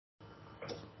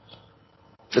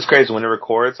It's crazy when it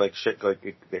records, like shit,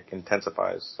 like it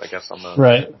intensifies. I guess on the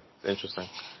right. Interesting.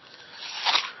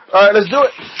 All right, let's do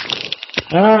it.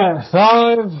 All right,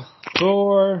 5,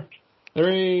 4,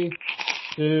 3,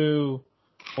 2,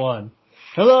 1.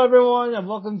 Hello, everyone, and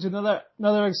welcome to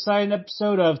another exciting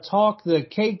episode of Talk the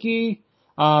Kēki.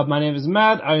 My name is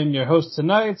Matt. I am your host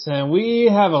tonight, and we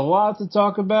have a lot to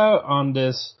talk about on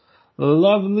this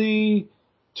lovely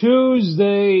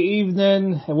Tuesday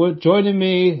evening. And joining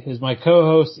me is my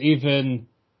co-host, Ethan.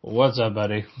 What's up,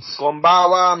 buddy?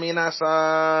 Konbawa,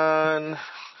 minasan.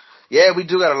 Yeah, we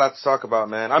do got a lot to talk about,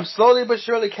 man. I'm slowly but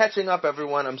surely catching up,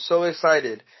 everyone. I'm so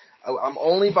excited. I'm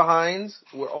only behind.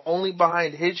 We're only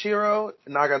behind Hichiro,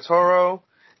 Nagatoro,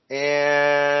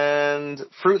 and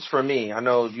Fruits for me. I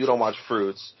know you don't watch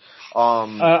Fruits. I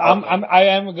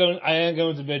am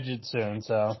going to binge it soon.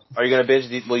 So. Are you going to binge?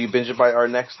 Will you binge it by our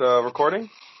next recording?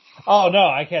 Oh no,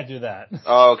 I can't do that.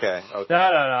 Oh, okay. No.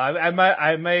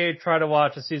 I may try to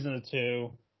watch a season or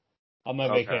 2 on my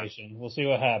vacation. We'll see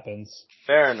what happens.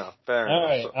 Fair enough.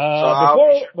 All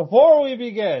right. Before we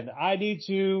begin, I need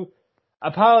to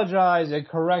apologize and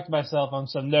correct myself on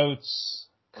some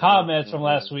comments from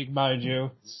last week, mind you.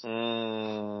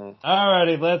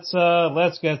 Alrighty,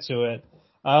 let's get to it.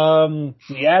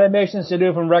 The animation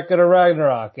studio from Record of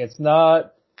Ragnarok. It's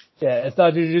not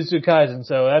Jujutsu Kaisen,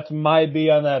 so that might be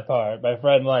on that part. My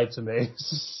friend lied to me.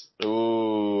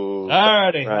 Ooh.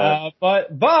 Alrighty, right. But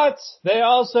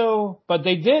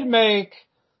they did make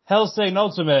Hellsing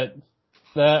Ultimate,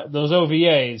 those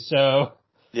OVAs, so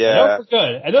yeah,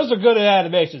 those are good at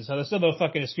animation, so there's still no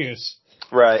fucking excuse.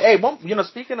 Right. Hey,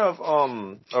 speaking of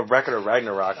Record of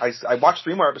Ragnarok, I watched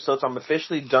 3 more episodes. I'm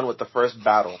officially done with the first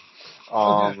battle.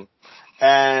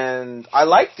 And I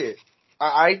liked it.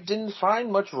 I didn't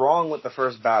find much wrong with the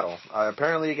first battle.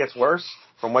 Apparently it gets worse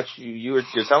from what you're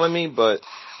telling me, but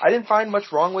I didn't find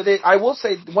much wrong with it. I will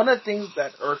say one of the things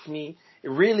that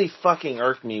really fucking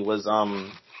irked me was,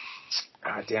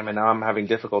 God damn it, now I'm having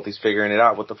difficulties figuring it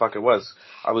out what the fuck it was.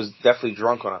 I was definitely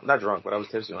not drunk, but I was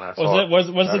tipsy when I saw it.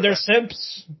 Was it their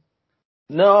simps?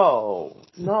 No,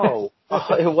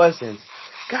 it wasn't.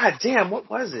 God damn, what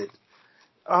was it?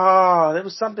 There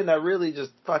was something that really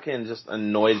just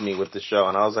annoyed me with the show,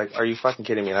 and I was like, are you fucking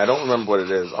kidding me? And I don't remember what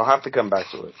it is. I'll have to come back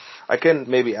to it. I can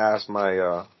maybe ask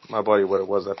my buddy what it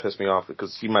was that pissed me off,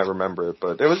 because he might remember it,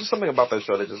 but there was just something about that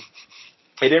show that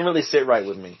it didn't really sit right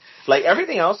with me. Like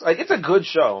everything else, like it's a good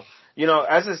show. You know,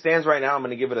 as it stands right now, I'm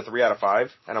gonna give it a 3 out of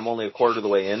 5, and I'm only a quarter of the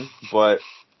way in, but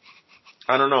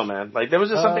I don't know, man. Like there was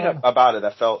just something about it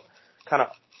that felt kind of,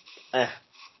 It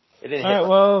didn't hit. All right,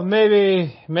 well,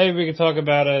 maybe we can talk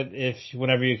about it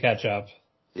whenever you catch up.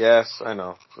 Yes, I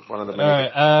know. One of the many.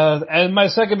 All right, and my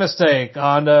second mistake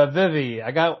on Vivi,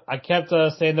 I kept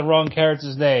saying the wrong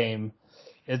character's name.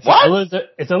 It's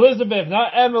Elizabeth,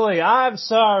 not Emily. I'm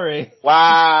sorry.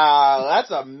 Wow, that's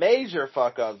a major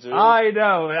fuck up, dude. I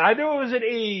know. I knew it was an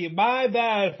E. My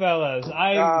bad, fellas.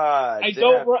 I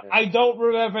don't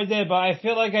remember I did, but I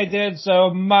feel like I did.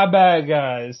 So my bad,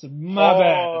 guys. My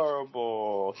bad.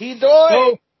 Horrible.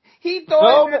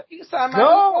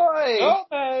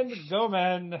 Go,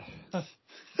 man.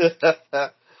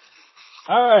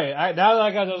 All right. Now that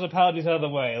I got those apologies out of the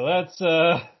way,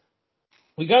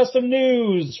 we got some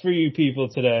news for you people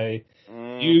today.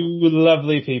 You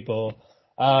lovely people.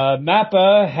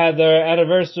 Mappa had their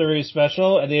anniversary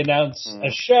special, and they announced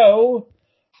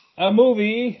a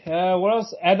movie, what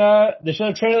else? And they showed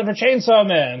a trailer for Chainsaw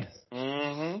Man.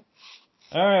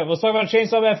 Alright, let's talk about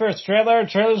Chainsaw Man first.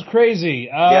 Trailer's crazy.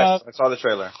 Yes, I saw the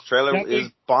trailer. Trailer is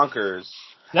bonkers.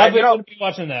 Now we're going to be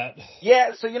watching that.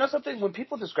 Yeah, so you know something? When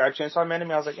people describe Chainsaw Man to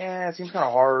me, I was like, it seems kind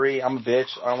of horror-y. I'm a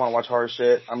bitch. I don't want to watch horror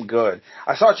shit. I'm good.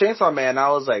 I saw Chainsaw Man, and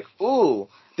I was like, ooh,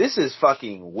 this is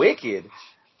fucking wicked.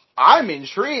 I'm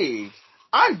intrigued.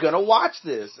 I'm gonna watch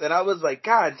this. And I was like,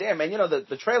 God damn, man, you know,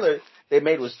 the trailer they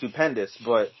made was stupendous,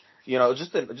 but, you know,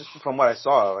 just from what I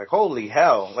saw, like, holy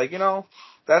hell. Like, you know,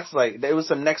 that's like, it was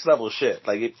some next level shit.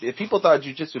 Like, if people thought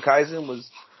Jujutsu Kaisen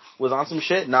was on some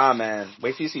shit, nah, man.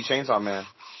 Wait till you see Chainsaw Man.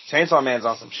 Chainsaw Man's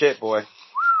on some shit, boy.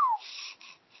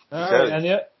 Alright,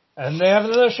 and they have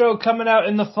another show coming out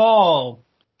in the fall.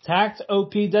 Tact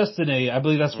OP Destiny, I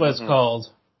believe that's what it's called.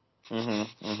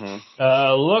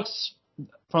 Looks,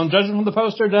 from judging from the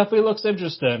poster, definitely looks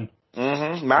interesting.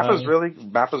 Mappa's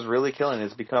really killing it.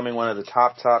 It's becoming one of the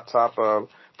top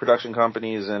production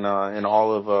companies in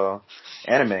all of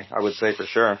anime, I would say for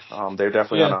sure. They're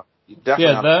definitely on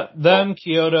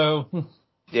Kyoto.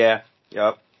 Yeah,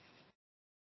 yep.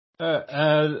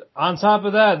 On top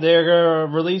of that, they're going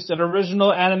to release an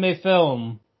original anime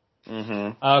film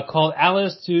called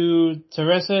Alice to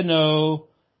Teresa no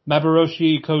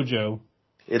Maboroshi Kojo.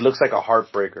 It looks like a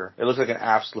heartbreaker. It looks like an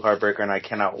absolute heartbreaker, and I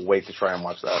cannot wait to try and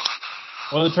watch that.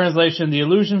 Well, the translation, The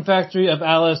Illusion Factory of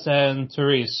Alice and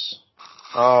Therese.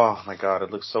 Oh my god, it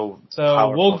looks so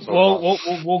powerful.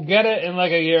 We'll get it in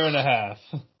like a year and a half.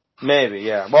 Maybe,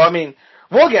 yeah. Well, I mean,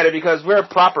 we'll get it because we're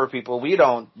proper people. We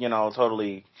don't,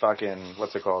 totally fucking,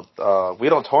 what's it called? We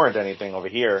don't torrent anything over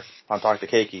here on Talk to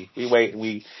Kēki.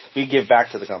 We give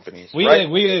back to the companies. We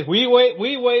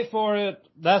wait for it.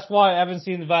 That's why I haven't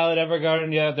seen Violet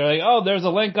Evergarden yet. They're like, oh, there's a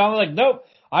link on it. Like, nope.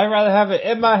 I'd rather have it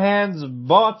in my hands,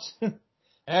 bought,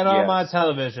 and on my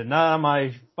television, not on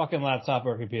my fucking laptop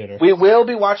or computer. We will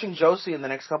be watching Josie in the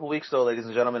next couple weeks, though, ladies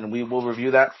and gentlemen, and we will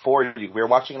review that for you. We're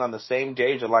watching it on the same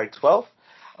day, July 12th,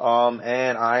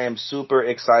 and I am super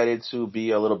excited to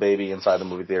be a little baby inside the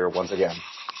movie theater once again.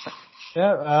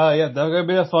 Yeah, that's gonna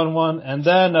be a fun one. And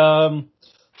then,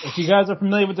 if you guys are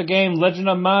familiar with the game Legend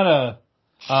of Mana,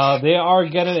 they are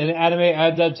getting an anime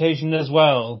adaptation as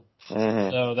well.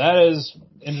 Mm-hmm. So that is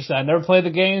interesting. I never played the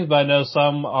games, but I know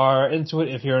some are into it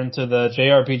if you're into the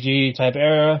JRPG type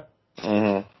era.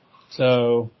 Mm-hmm.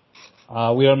 So,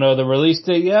 we don't know the release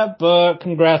date yet, but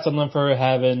congrats on them for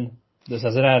having this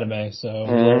as an anime. So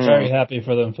we're very happy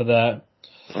for them for that.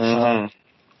 Mm-hmm.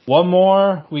 One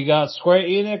more, we got Square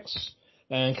Enix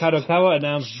and Kadokawa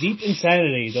announced Deep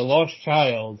Insanity, The Lost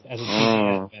Child as a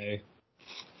TV anime.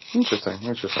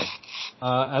 Interesting.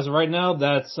 As of right now,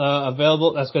 that's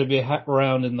available. That's going to be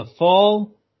around in the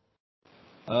fall.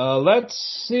 Let's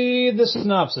see the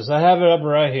synopsis. I have it up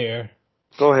right here.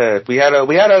 Go ahead. We had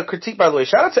a critique, by the way.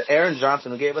 Shout out to Aaron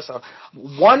Johnson, who gave us a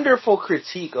wonderful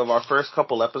critique of our first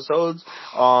couple episodes.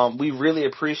 We really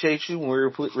appreciate you. We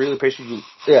really appreciate you.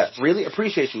 Yeah, really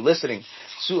appreciate you listening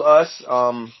to us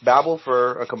babble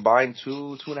for a combined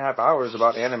 2.5 hours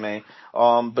about anime.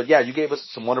 But yeah, you gave us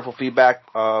some wonderful feedback.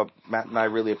 Matt and I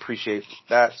really appreciate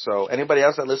that. So anybody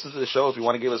else that listens to the show, if you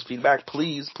want to give us feedback,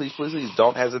 please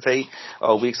don't hesitate.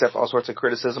 We accept all sorts of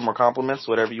criticism or compliments,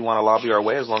 whatever you want to lobby our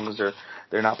way, as long as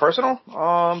they're not personal.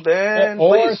 Then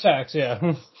or attacks,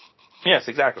 yeah. Yes,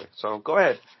 exactly. So go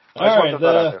ahead. All right,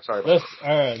 Sorry about that.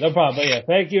 All right, no problem. But yeah,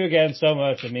 thank you again so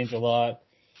much. It means a lot.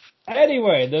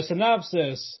 Anyway, the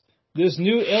synopsis. This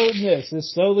new illness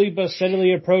is slowly but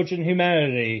steadily approaching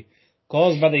humanity,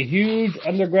 caused by the huge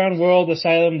underground world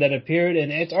asylum that appeared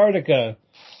in Antarctica.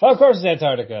 Well, of course it's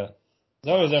Antarctica. It's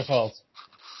always their fault.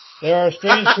 There are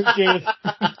strange creatures.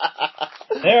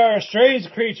 There are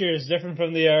strange creatures different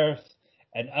from the Earth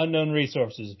and unknown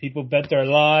resources. People bet their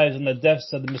lives on the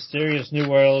depths of the mysterious new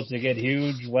world to get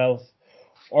huge wealth,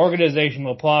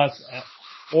 organizational plots,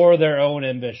 or their own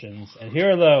ambitions. And here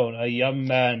alone, a young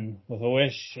man with a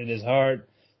wish in his heart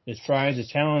is trying to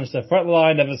challenge the front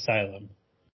line of Asylum.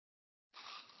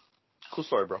 Cool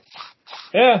story, bro.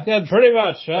 Yeah, pretty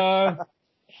much.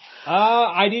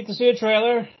 I need to see a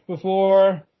trailer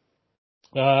before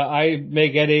I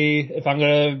make if I'm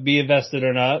gonna be invested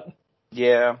or not.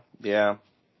 Yeah.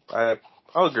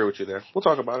 I'll agree with you there. We'll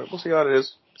talk about it. We'll see how it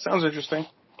is. Sounds interesting.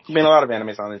 I mean, a lot of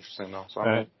anime sound interesting though, so I'm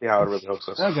gonna see how it really hooks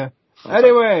us. Okay.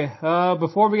 Anyway,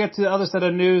 before we get to the other set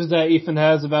of news that Ethan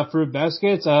has about fruit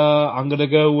baskets, I'm gonna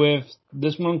go with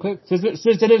this one quick. Since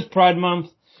it is Pride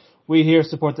Month, we here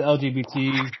support the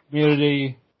LGBT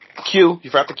community. Q, you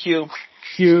forgot the Q.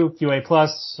 QA+,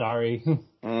 sorry.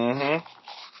 Mm-hmm.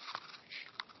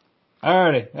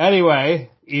 Alrighty. Anyway,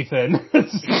 Ethan.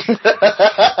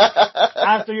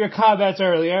 After your comments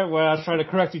earlier, where I was trying to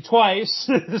correct you twice.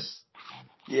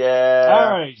 Yeah.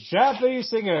 Alright, Japanese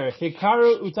singer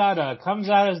Hikaru Utada comes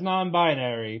out as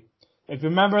non-binary. If you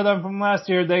remember them from last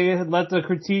year, they let the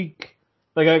critique,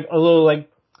 like a little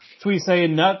tweet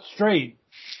saying not straight.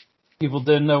 People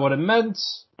didn't know what it meant.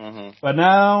 Mm-hmm. But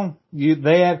now,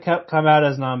 they have come out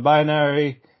as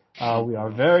non-binary. We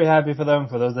are very happy for them.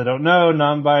 For those that don't know,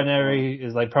 non-binary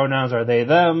is like pronouns are they,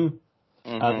 them.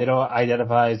 Mm-hmm. They don't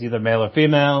identify as either male or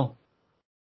female.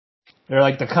 They're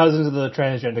like the cousins of the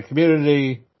transgender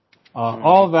community.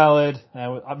 All valid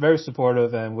and very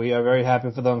supportive, and we are very happy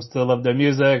for them. Still love their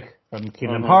music, from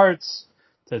Kingdom Hearts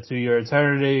to To Your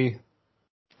Eternity.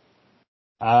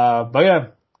 But yeah,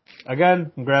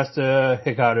 again, congrats to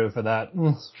Hikaru for that.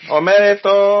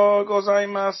 Omedetou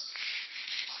gozaimasu.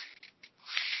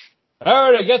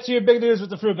 Alright, get to your big news with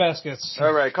the fruit baskets.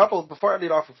 Alright, before I lead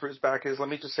off with fruit baskets, let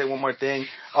me just say one more thing.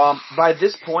 By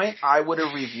this point, I would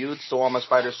have reviewed So I'm a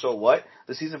Spider, So What?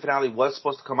 The season finale was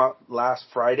supposed to come out last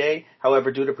Friday.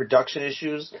 However, due to production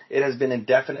issues, it has been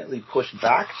indefinitely pushed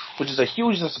back, which is a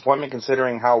huge disappointment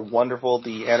considering how wonderful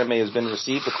the anime has been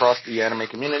received across the anime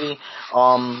community.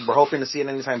 We're hoping to see it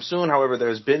anytime soon. However,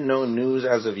 there's been no news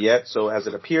as of yet, so as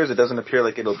it appears, it doesn't appear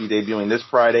like it'll be debuting this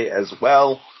Friday as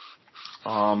well.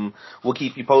 We'll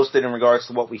keep you posted in regards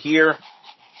to what we hear.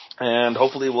 And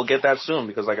hopefully we'll get that soon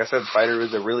because, like I said, Spider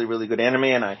is a really, really good anime,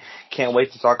 and I can't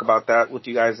wait to talk about that with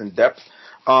you guys in depth.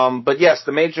 But yes,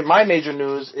 my major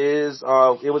news is,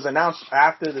 it was announced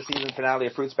after the season finale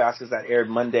of Fruits Baskets that aired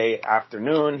Monday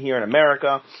afternoon here in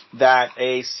America that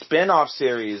a spin-off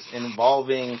series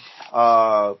involving,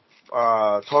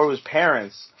 Toru's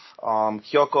parents,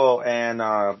 Kyoko and,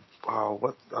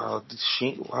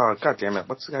 God damn it,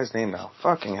 what's the guy's name now?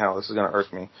 Fucking hell, this is gonna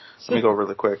irk me. Let me go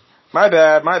really quick. My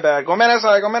bad.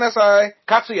 Gomenasai.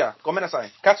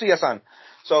 Katsuya-san.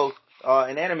 So,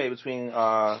 an anime between,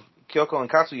 Kyoko and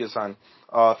Katsuya-san.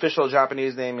 Official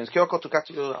Japanese name is Kyoko to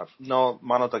Katsuya no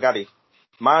Monogatari.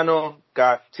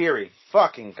 Monogatari.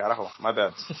 Fucking carajo. My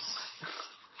bad.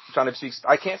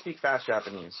 I can't speak fast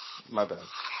Japanese. My bad.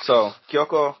 So,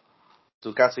 Kyoko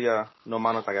to Katsuya no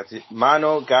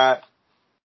Monogatari.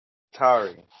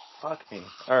 Fuck me.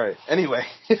 Alright. Anyway.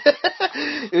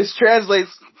 This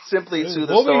translates simply to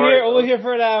the story. We'll be here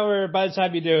for an hour by the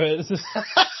time you do it.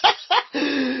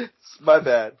 My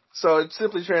bad. So it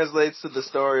simply translates to the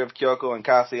story of Kyoko and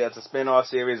Katsuya. It's a spin-off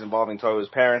series involving Toru's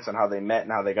parents and how they met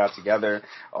and how they got together.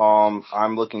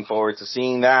 I'm looking forward to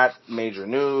seeing that. Major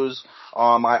news.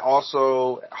 I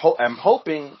also am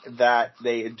hoping that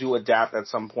they do adapt at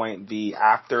some point the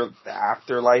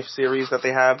afterlife series that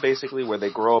they have, basically, where they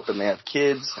grow up and they have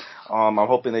kids. I'm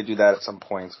hoping they do that at some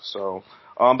point. So,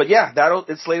 but yeah,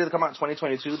 it's slated to come out in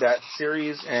 2022, that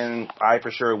series, and I for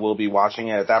sure will be watching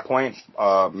it at that point.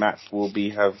 Matt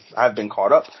have been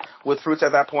caught up with Fruits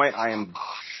at that point. I am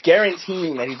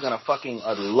guaranteeing that he's gonna fucking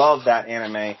love that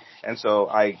anime, and so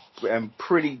I am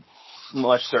pretty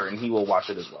much certain he will watch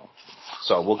it as well.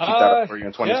 So we'll keep that up for you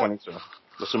in 2022.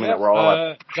 Assuming that we're all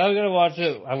alive. I'm gonna watch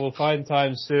it. I will find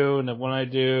time soon, and when I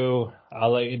do,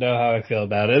 I'll let you know how I feel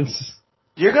about it.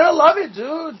 You're gonna love it,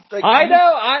 dude. Like, I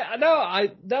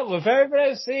know. If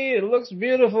everybody see it looks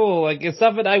beautiful. Like, it's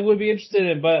something I would be interested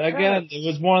in, but again, it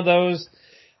was one of those,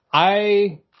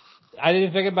 I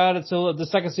didn't think about it till the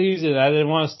second season. I didn't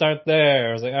want to start there.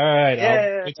 I was like, all right,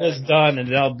 I'll get this done, and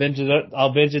then I'll binge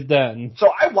it then. So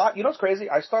you know what's crazy?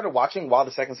 I started watching while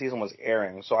the second season was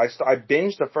airing. So I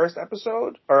binged the first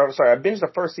episode, I binged the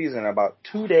first season in about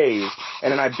 2 days,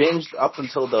 and then I binged up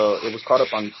until it was caught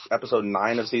up on episode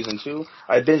 9 of season 2.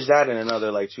 I binged that in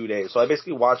another 2 days. So I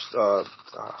basically watched,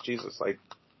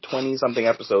 20 something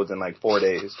episodes in 4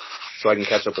 days, so I can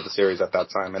catch up with the series at that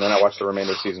time. And then I watched the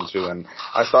remainder of season 2, and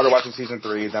I started watching season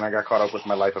 3, then I got caught up with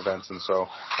my life events. And so,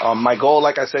 my goal,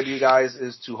 like I said to you guys,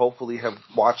 is to hopefully have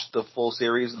watched the full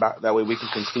series. That way we can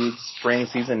conclude spring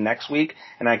season next week,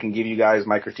 and I can give you guys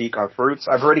my critique on Fruits.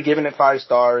 I've already given it 5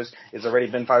 stars. It's already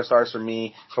been 5 stars for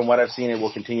me. From what I've seen, it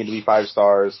will continue to be 5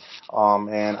 stars.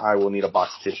 And I will need a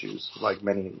box of tissues, like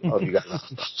many of you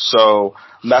guys. So,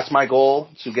 that's my goal,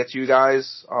 to get to you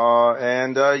guys.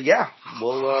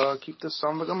 We'll keep this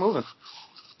summer moving.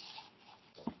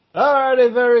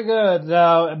 Alrighty, very good.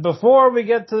 Now, before we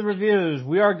get to the reviews,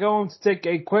 we are going to take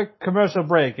a quick commercial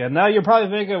break. And now you're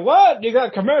probably thinking, what? You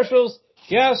got commercials?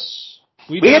 Yes,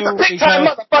 we do. Hit the big time,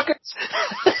 motherfuckers!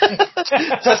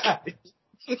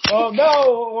 Oh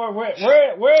no,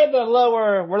 we're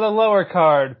the lower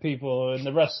card people in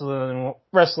the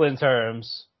wrestling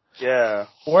terms. Yeah.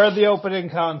 We're the opening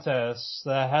contest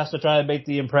that has to try to make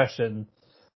the impression.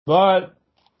 But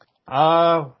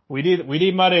we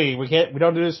need money. We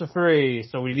don't do this for free,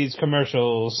 so we need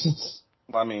commercials.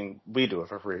 I mean, we do it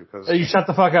for free because you shut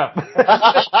the fuck up.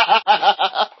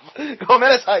 Go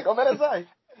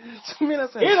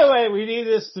Either way, we need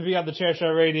this to be on the Chair Show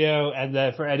Radio,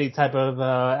 and for any type of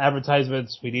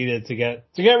advertisements, we need it to get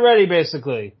ready,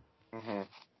 basically. Mm-hmm.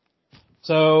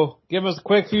 So give us a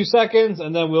quick few seconds,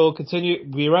 and then we'll continue.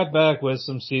 Be right back with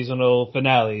some seasonal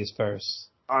finales first.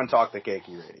 On Talk the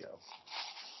Kēki Radio.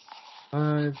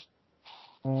 5,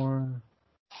 4,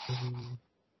 3,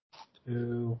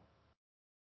 2.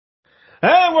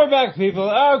 And we're back, people.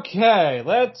 Okay,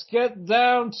 let's get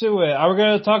down to it. Are we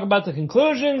going to talk about the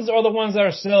conclusions or the ones that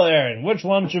are still airing? Which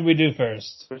one should we do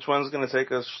first? Which one's going to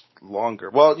take us longer?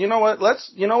 Well, you know what?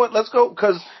 Let's go,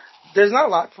 because there's not a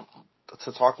lot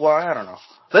to talk. Well, I don't know.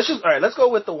 Let's go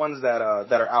with the ones that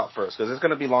are out first, because it's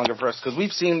going to be longer for us, because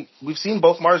we've seen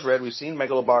both Mars Red, we've seen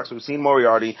Megalo Box, we've seen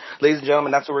Moriarty. Ladies and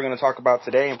gentlemen, that's what we're going to talk about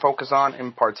today and focus on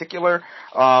in particular.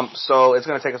 So it's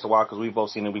going to take us a while because we've both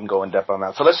seen it. We can go in depth on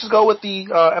that. So let's just go with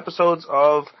the episodes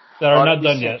of that are not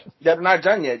done yet. That are not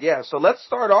done yet, yeah. So let's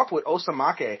start off with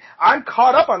Osamake. I'm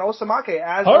caught up on Osamake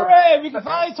as Hooray! We can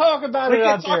finally talk about it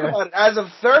out here. As of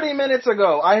 30 minutes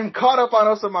ago, I am caught up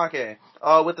on Osamake.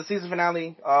 With the season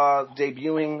finale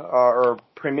debuting or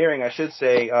premiering, I should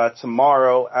say,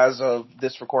 tomorrow as of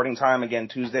this recording time, again,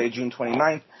 Tuesday, June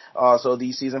 29th. So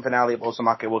the season finale of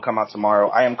Osamake will come out tomorrow.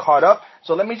 I am caught up.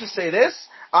 So let me just say this.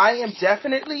 I am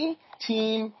definitely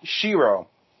Team Shiro.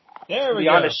 There we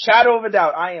Beyond go. a shadow of a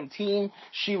doubt, I am Team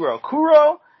Shiro.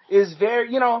 Kuro is very,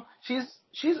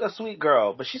 she's a sweet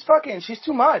girl, but she's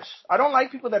too much. I don't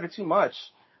like people that are too much.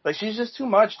 Like, she's just too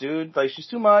much, dude. Like, she's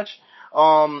too much.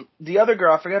 The other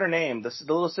girl, I forget her name, the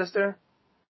little sister.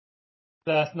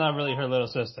 That's not really her little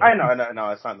sister. I know,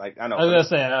 it's not like, I know. I was gonna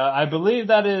say, I believe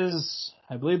that is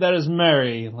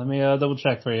Mary. Let me double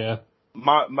check for you.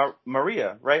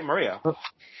 Maria, right? Maria.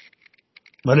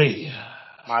 Maria.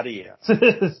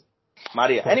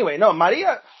 Anyway, no,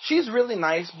 Maria, she's really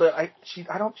nice, but she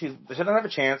doesn't have a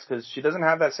chance because she doesn't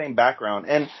have that same background.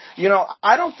 And,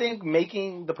 I don't think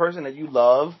making the person that you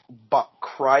love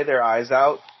cry their eyes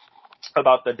out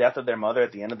about the death of their mother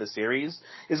at the end of the series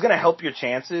is going to help your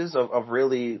chances of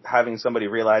really having somebody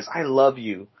realize, I love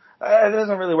you. It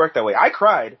doesn't really work that way. I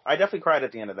cried. I definitely cried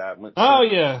at the end of that. Oh,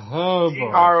 yeah. Oh, boy.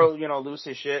 Haru, lose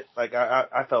his shit. Like,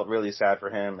 I felt really sad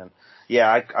for him. And,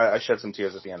 yeah, I shed some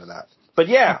tears at the end of that. But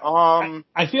yeah,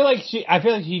 I feel like he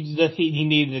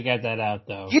needed to get that out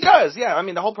though. He does, yeah. I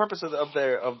mean, the whole purpose of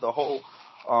that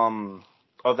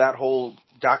whole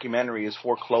documentary is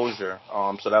for closure.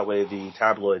 So that way the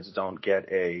tabloids don't get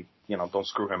don't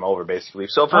screw him over, basically.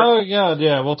 So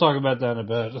we'll talk about that in a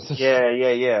bit.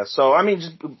 yeah. So I mean,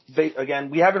 again,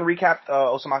 we haven't recapped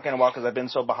Osamake in a while because I've been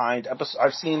so behind. I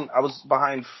was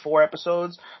behind 4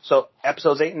 episodes. So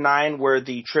episodes 8 and 9 were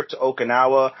the trip to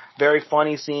Okinawa. Very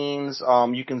funny scenes.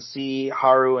 You can see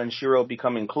Haru and Shiro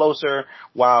becoming closer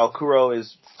while Kuro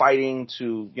is fighting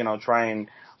to try and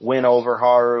win over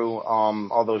Haru,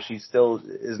 although she still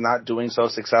is not doing so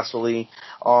successfully.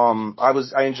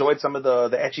 I enjoyed some of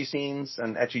the ecchi scenes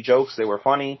and ecchi jokes. They were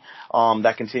funny.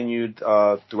 That continued,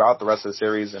 throughout the rest of the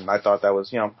series, and I thought that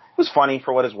was, it was funny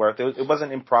for what it's worth. It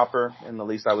wasn't improper in the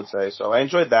least, I would say. So I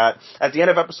enjoyed that. At the end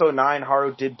of episode 9,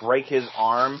 Haru did break his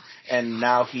arm, and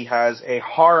now he has a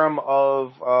harem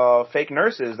of, fake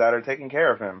nurses that are taking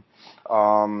care of him.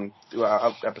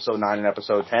 Episode 9 and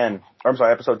episode 10. Or, I'm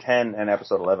sorry, episode 10 and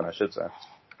episode 11, I should say.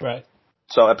 Right.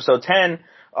 So episode 10,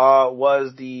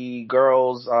 was the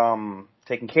girls,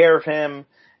 taking care of him,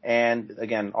 and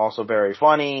again, also very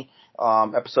funny.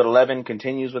 Episode 11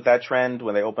 continues with that trend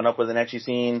when they open up with an ecchi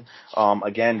scene.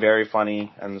 Again, very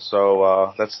funny. And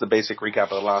so, that's the basic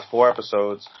recap of the last 4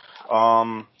 episodes.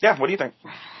 Yeah, what do you think?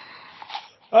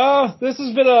 This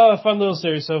has been a fun little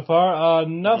series so far.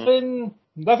 Nothing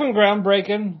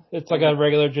groundbreaking. It's like a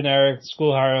regular generic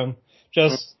school harem.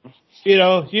 Just, you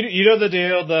know the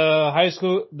deal.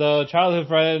 The childhood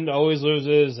friend always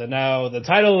loses, and now the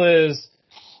title is,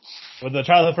 well, the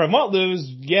childhood friend won't lose,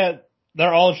 yet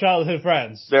they're all childhood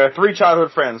friends. There are 3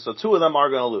 childhood friends, so 2 of them are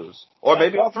going to lose. Or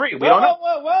maybe all 3. We don't know.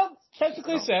 Well,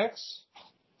 technically 6.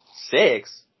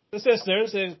 6? The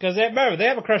sisters, because they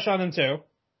have a crush on him too.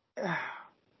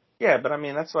 Yeah, but I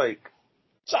mean, that's like...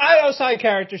 So I know side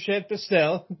character shit, but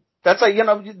still. That's like,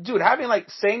 dude, having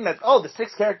saying that, the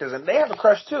 6 characters and they have a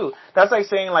crush too. That's like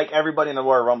saying everybody in the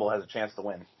Royal Rumble has a chance to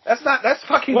win. That's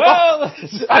fucking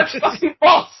false. That's fucking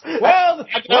false.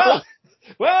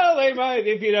 Well, they might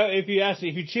if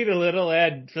you cheat a little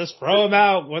and just throw them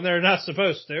out when they're not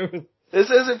supposed to.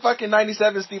 This isn't fucking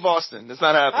 97 Steve Austin. It's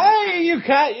not happening.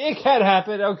 Hey, it can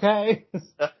happen, okay?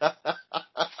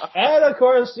 And of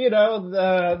course,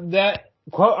 that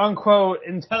quote unquote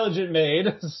intelligent maid.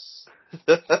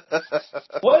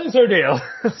 What is her deal?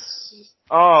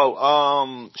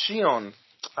 Shion.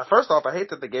 First off, I hate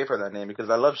that they gave her that name because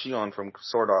I love Shion from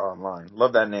Sword Art Online.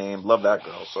 Love that name, love that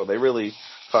girl. So they really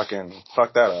fucking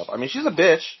fucked that up. I mean, she's a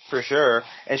bitch, for sure.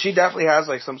 And she definitely has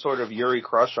some sort of Yuri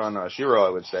crush on Shiro, I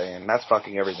would say. And that's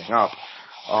fucking everything up.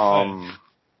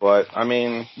 But, I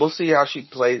mean, we'll see how she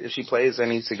plays, if she plays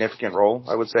any significant role,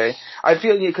 I would say. I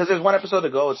feel, because there's 1 episode to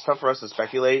go, it's tough for us to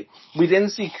speculate. We didn't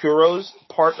see Kuro's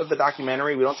part of the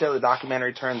documentary. We don't see how the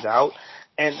documentary turns out.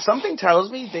 And something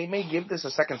tells me they may give this a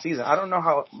 2nd season. I don't know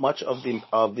how much of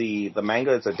the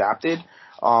manga is adapted.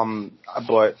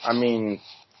 But, I mean,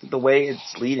 the way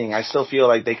it's leading, I still feel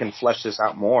like they can flesh this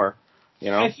out more,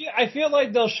 I feel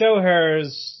like they'll show her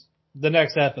the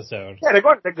next episode. Yeah, they're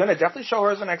going to definitely show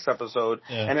her as the next episode,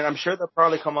 and then I'm sure they'll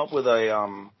probably come up with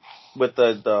with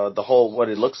the whole what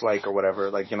it looks like or whatever,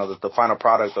 like the final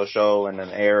product they'll show and then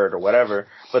air it or whatever.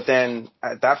 But then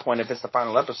at that point, if it's the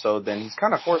final episode, then he's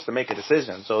kind of forced to make a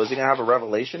decision. So is he gonna have a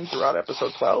revelation throughout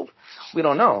episode 12? We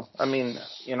don't know. I mean,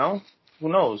 who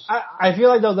knows? I feel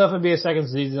like there'll definitely be a second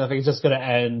season. I think it's just gonna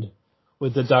end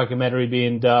with the documentary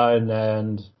being done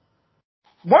and.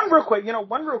 One real quick, I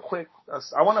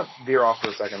want to veer off for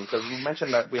a second because you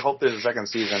mentioned that we hope there's a second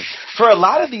season. For a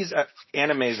lot of these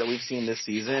animes that we've seen this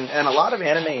season, and a lot of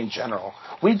anime in general,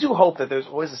 we do hope that there's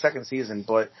always a second season,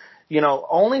 but,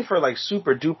 only for like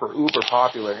super duper uber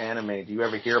popular anime do you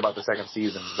ever hear about the second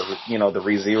season, the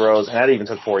ReZeros, and that even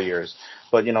took 4 years.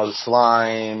 But, the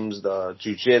slimes, the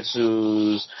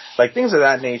jujitsus, like things of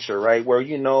that nature, right? Where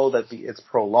that it's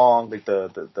prolonged, like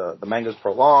the manga's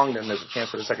prolonged and there's a chance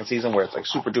for the second season where it's like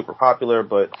super duper popular.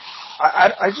 But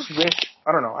I just wish,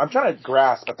 I don't know, I'm trying to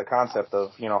grasp at the concept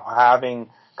of, having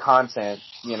content,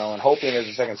 and hoping there's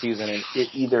a second season and it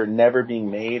either never being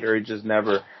made or it just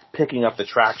never picking up the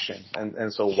traction,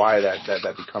 and so why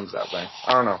that becomes that way.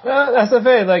 I don't know. That's the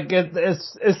thing. Like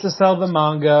it's to sell the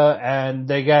manga, and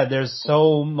there's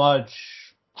so much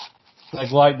like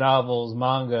light novels,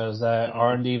 mangas that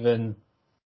aren't even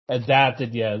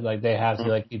adapted yet. Like they have to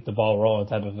like keep the ball rolling,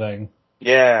 type of thing.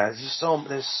 Yeah,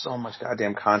 there's so much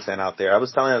goddamn content out there. I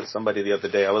was telling somebody the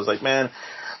other day. I was like,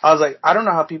 I don't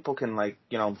know how people can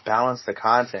balance the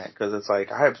content, because it's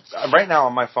like right now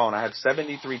on my phone I have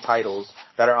 73 titles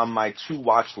that are on my to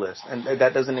watch list, and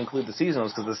that doesn't include the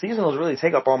seasonals, because the seasonals really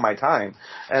take up all my time.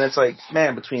 And it's like,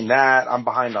 man, between that, I'm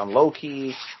behind on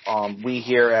Loki. We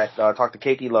here at Talk to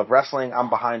Kēki love wrestling.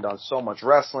 I'm behind on so much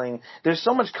wrestling. There's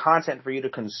so much content for you to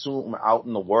consume out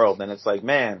in the world, and it's like,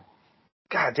 man,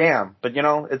 god damn. But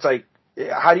it's like,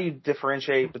 how do you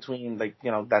differentiate between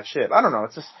that shit? I don't know.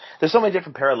 It's just, there's so many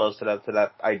different parallels to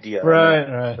that idea. Right,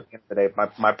 right. At the end of the day,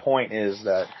 my point is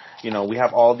that, we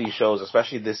have all these shows,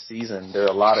 especially this season. There are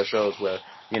a lot of shows where,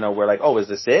 we're like, oh, is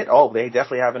this it? Oh, they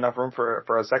definitely have enough room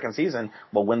for a second season.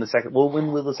 Well, when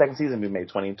will the second season be made?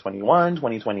 2021,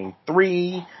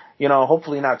 2023?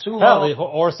 Hopefully not too long.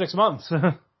 Or 6 months.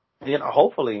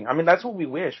 Hopefully. I mean, that's what we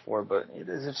wish for, but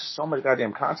there's just so much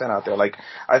goddamn content out there. Like,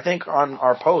 I think on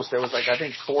our post, there was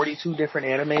 42 different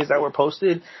animes that were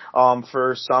posted,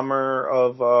 for summer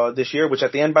of, this year, which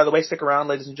at the end, by the way, stick around,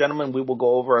 ladies and gentlemen, we will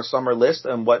go over a summer list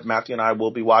and what Matthew and I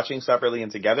will be watching separately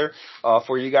and together,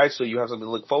 for you guys, so you have something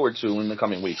to look forward to in the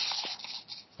coming weeks.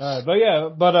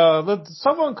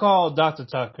 Someone called Dr.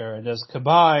 Tucker and just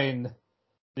combine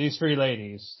these three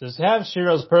ladies. Just have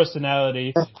Shiro's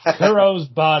personality, Kuro's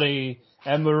body,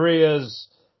 and Maria's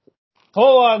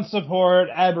full-on support,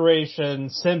 aberration,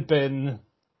 simping.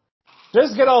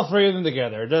 Just get all three of them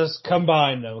together. Just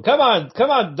combine them. Come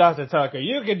on, Dr. Tucker.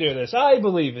 You can do this. I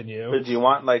believe in you. But do you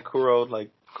want,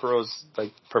 Kuro's,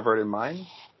 perverted mind?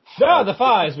 No, the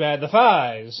thighs, man. The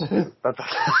thighs.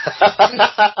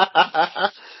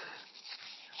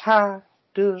 Ha.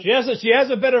 Dude. She has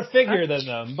a better figure than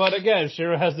them, but again,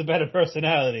 Shiro has the better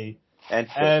personality.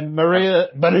 And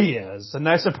Maria's a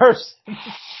nicer person.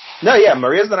 No, yeah,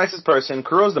 Maria's the nicest person.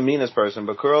 Kuro's the meanest person,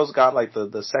 but Kuro's got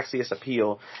the sexiest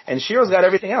appeal, and Shiro's got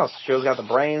everything else. Shiro's got the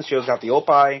brains. Shiro's got the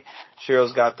oppai.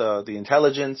 Shiro's got the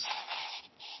intelligence.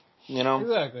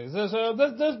 Exactly. So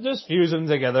just fuse them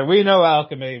together. We know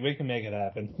alchemy. We can make it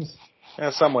happen.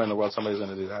 Yeah, somewhere in the world somebody's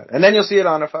gonna do that, and then you'll see it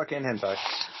on a fucking hentai.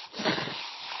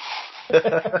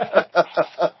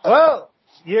 Well,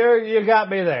 you got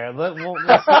me there. We'll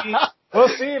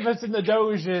see if it's in the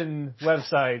Dojin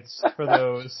websites for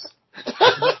those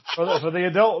for the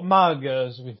adult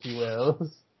mangas, if you will.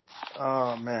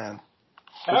 Oh man!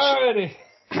 Alrighty,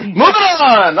 moving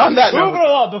on. On that note, moving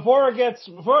on before it gets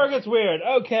weird.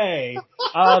 Okay,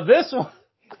 this one.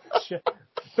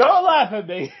 Don't laugh at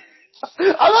me. I'm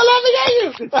not laughing at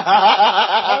you.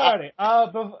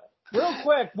 Alrighty. Real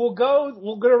quick, we're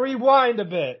gonna rewind a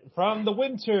bit from the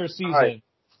winter season. Right.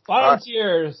 Bottom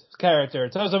tier's character,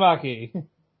 Tozumaki.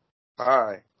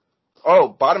 Alright. Oh,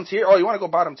 bottom tier? Oh, you wanna go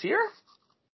bottom tier?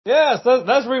 Yes,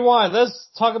 let's rewind.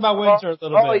 Let's talk about winter a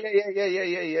little bit.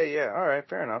 Yeah. Alright,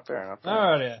 fair enough.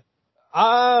 Alright,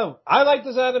 I like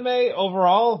this anime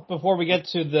overall. Before we get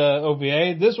to the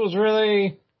OVA, this was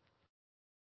really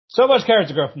so much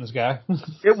character growth from this guy.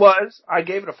 It was. I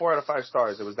gave it a 4 out of 5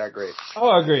 stars. It was that great.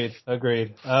 Oh, agreed.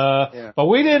 Yeah. But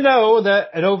we didn't know that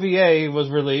an OVA was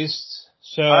released,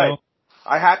 so.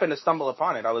 I happened to stumble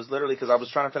upon it. I was literally, because I was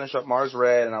trying to finish up Mars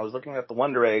Red, and I was looking at the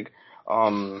Wonder Egg,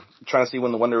 trying to see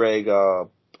when the Wonder Egg,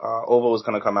 OVA was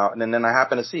going to come out, and then I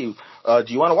happened to see, do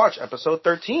you want to watch episode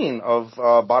 13 of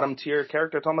bottom tier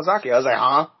character Tomazaki? I was like,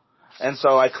 huh? And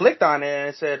so I clicked on it and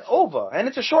it said OVA, and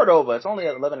it's a short OVA. It's only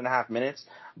 11 and a half minutes,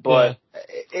 but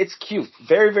it's cute,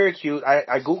 very very cute.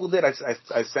 I googled it.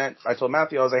 I told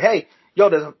Matthew, I was like, hey, yo,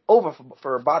 there's an OVA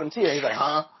for bottom tier. He's like,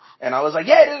 huh? And I was like,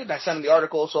 yeah, dude. And I sent him the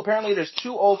article. So apparently there's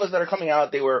 2 OVAs that are coming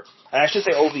out. They were, and I should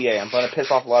say OVA. I'm going to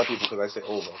piss off a lot of people because I say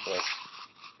OVA, but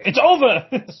It's over.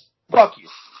 fuck you.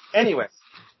 Anyway,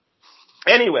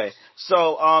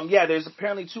 so yeah, there's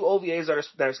apparently 2 OVAs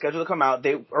that are scheduled to come out.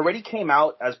 They already came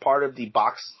out as part of the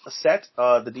box set,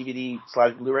 the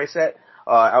DVD/Blu-ray set,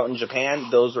 out in Japan.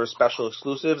 Those were special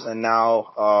exclusives, and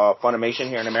now Funimation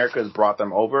here in America has brought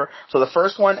them over. So the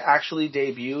first one actually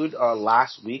debuted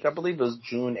last week, I believe it was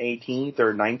June 18th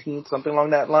or 19th, something along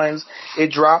that lines.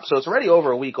 It dropped, so it's already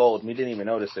over a week old. We didn't even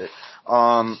notice it.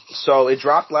 So it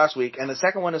dropped last week, and the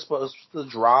second one is supposed to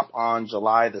drop on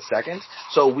July the 2nd.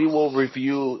 So we will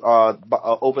review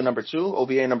OVA number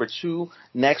 2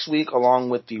 next week,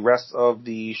 along with the rest of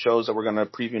the shows that we're going to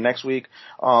preview next week.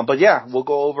 But yeah, we'll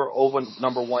go over OVA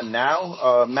number 1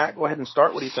 now. Matt, go ahead and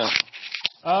start. What do you think?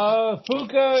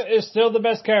 Fuka is still the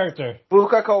best character.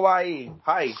 Fuka Kawaii.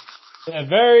 Hi. Yeah,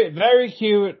 very, very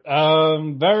cute,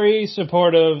 very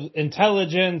supportive,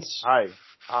 intelligent. Hi.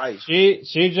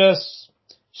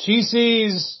 She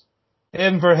sees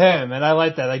him for him, and I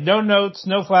like that. Like, no notes,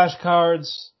 no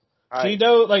flashcards. She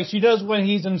does when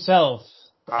he's himself.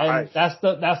 And that's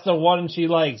the one she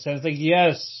likes. And it's like,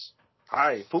 yes.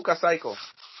 Hi. Fuka Psycho.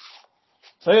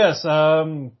 So yes,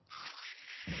 love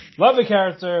the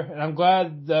character, and I'm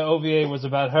glad the OVA was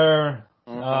about her.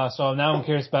 So now I'm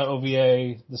curious about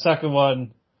OVA, the second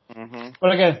one.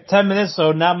 But again, 10 minutes,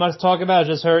 so not much to talk about.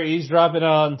 Just her eavesdropping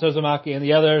on Tozumaki and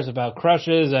the others about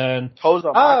crushes and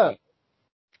Tomazaki,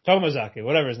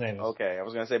 whatever his name is. Okay, I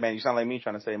was gonna say, man, you sound like me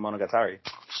trying to say Monogatari.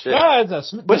 Shit. Yeah,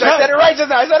 But I said it right just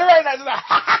now.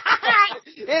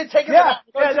 It didn't take it.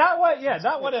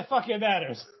 Not what it fucking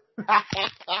matters.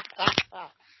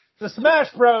 The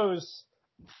Smash Bros.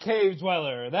 Cave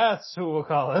Dweller, that's who we'll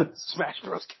call it. Smash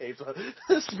Bros. Cave Dweller.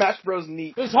 Smash Bros.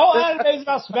 Neat. This whole anime is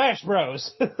about Smash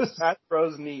Bros. Smash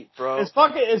Bros. Neat, bro. It's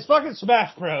fucking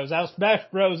Smash Bros. How Smash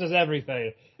Bros. Is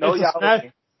everything. No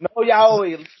yaoi. No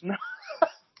yaoi.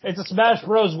 It's a Smash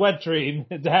Bros. Wet dream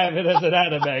to have it as an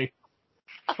anime.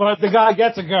 But the guy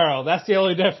gets a girl. That's the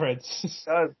only difference. It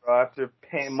does, bro. After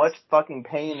much fucking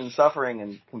pain and suffering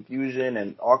and confusion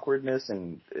and awkwardness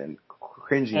and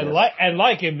cringiness. And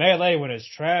like in Melee when it's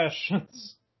trash. And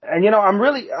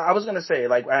I was gonna say,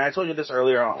 like, and I told you this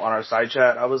earlier on our side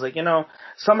chat, I was like,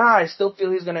 somehow I still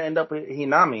feel he's gonna end up with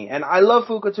Hinami. And I love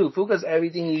Fuka too. Fuka's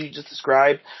everything you just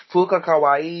described. Fuka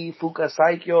Kawaii, Fuka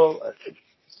Saikyo,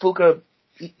 Fuka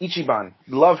Ichiban.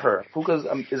 Love her. Fuka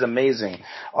is amazing.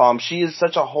 She is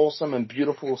such a wholesome and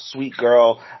beautiful, sweet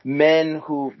girl. Men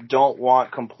who don't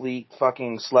want complete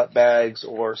fucking slut bags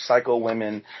or psycho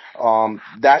women,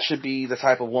 that should be the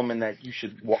type of woman that you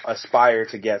should aspire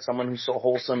to get. Someone who's so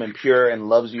wholesome and pure and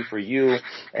loves you for you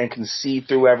and can see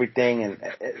through everything, and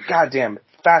goddamn,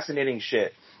 fascinating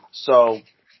shit. So,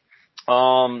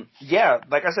 yeah,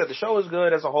 like I said, the show was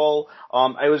good as a whole.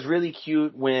 It was really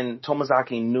cute when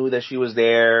Tomazaki knew that she was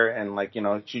there and, like,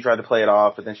 she tried to play it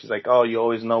off, but then she's like, oh, you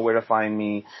always know where to find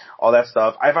me, all that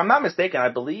stuff. If I'm not mistaken, I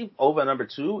believe OVA number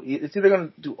 2, it's either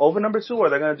going to do OVA number 2 or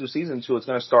they're going to do season 2. It's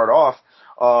going to start off,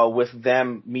 with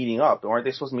them meeting up. Aren't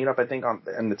they supposed to meet up, I think,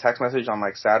 in the text message on,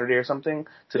 like, Saturday or something?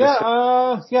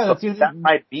 That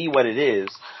might be what it is.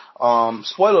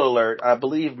 Spoiler alert, I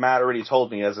believe Matt already told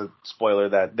me as a spoiler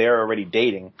that they're already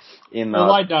dating in the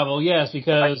light novel, yes,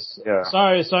 because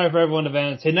sorry for everyone to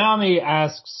vanish. Hinami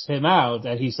asks him out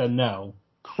and he said no.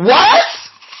 What?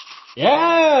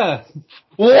 Yeah.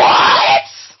 What?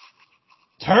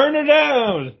 Turn her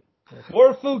down.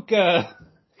 For Fuka.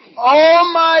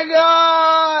 Oh my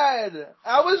god!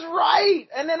 I was right,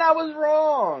 and then I was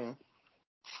wrong.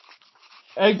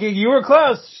 You were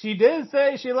close. She did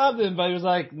say she loved him, but he was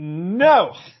like,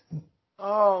 no.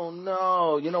 Oh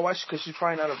no! You know why? Because she's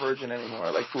probably not a virgin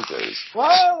anymore, like Fuka is.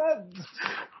 Well,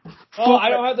 I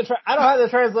don't have the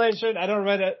translation. I haven't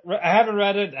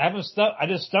read it. I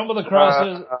just stumbled across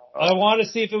it. I wanted to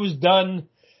see if it was done.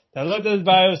 I looked at his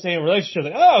bio saying relationship.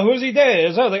 Like, oh, who's he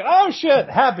dating? So I was like, oh shit,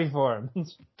 happy for him.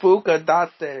 Fuka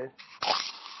date.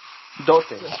 You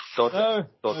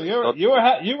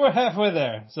were halfway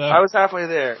there. So I was halfway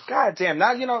there. God damn!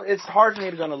 Now it's hard for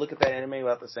me to go and look at that anime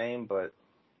without the same. But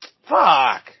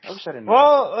fuck, I wish I didn't.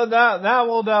 Well, now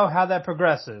we'll know how that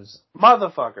progresses.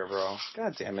 Motherfucker, bro.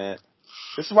 God damn it.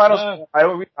 This is why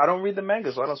I don't read the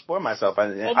manga, so I don't spoil myself. I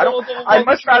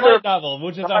much rather rather light novel,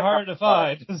 which is hard to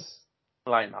find.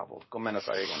 Light novel. Go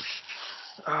Menasai again.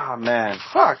 Oh man,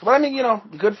 fuck. But I mean,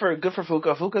 good for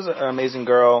Fuka. Fuka's an amazing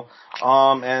girl.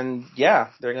 And yeah,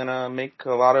 they're gonna make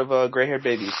a lot of gray-haired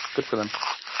babies. Good for them.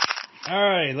 All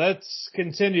right, let's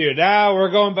continue. Now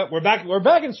we're going back. We're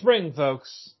back in spring,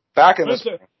 folks. Back in the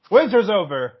spring. Winter's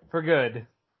over for good.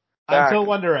 Until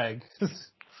Wonder Egg.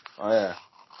 Oh yeah.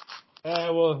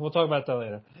 We'll talk about that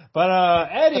later. But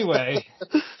anyway,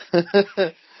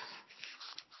 the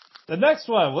next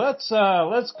one. Let's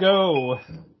go.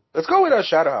 Let's go with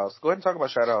Shadow House. Go ahead and talk about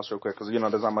Shadow House real quick, because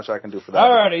there's not much I can do for that.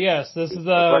 Alrighty, yes, this is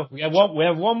we have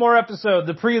one more episode,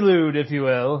 the prelude, if you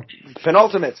will.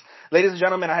 Penultimate, ladies and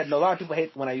gentlemen. I know a lot of people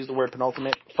hate when I use the word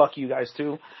penultimate. Fuck you guys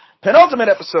too. Penultimate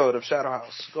episode of Shadow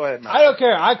House. Go ahead, Matt. I don't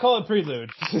care. I call it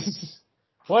prelude.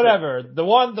 Whatever.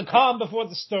 The calm before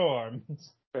the storm.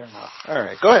 Fair enough. All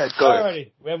right, go ahead.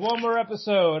 Alrighty, we have one more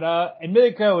episode. And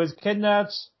Miliko is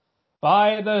kidnapped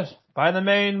by the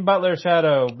main butler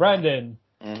Shadow, Brandon.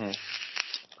 Mm-hmm.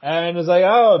 And it's like,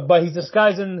 but he's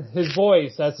disguising his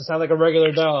voice as to sound like a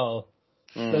regular doll.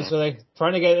 Mm. So like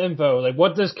trying to get info, like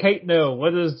what does Kate know?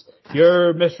 What does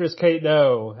your mistress Kate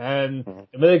know? And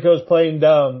Miliko's playing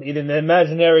dumb, eating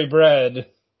imaginary bread.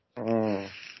 Mm.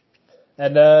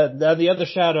 And the other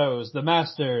shadows, the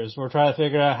masters, were trying to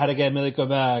figure out how to get Miliko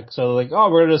back. So like,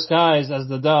 we're disguised as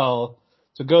the doll.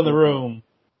 So go in the room.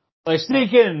 Like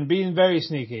sneak in, being very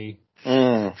sneaky.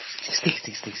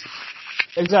 Sneaky.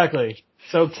 Exactly.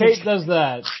 So Kate does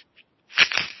that.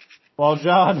 While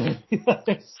John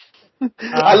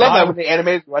I love that when they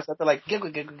animate I they're like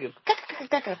giggle. Sneaky.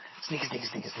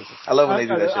 I love when they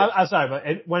do that shit. I'm sorry,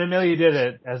 but when Amelia did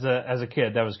it as a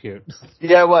kid, that was cute.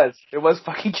 Yeah, it was. It was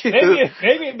fucking cute.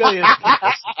 Maybe Amelia's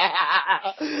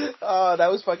Oh,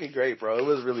 that was fucking great, bro. It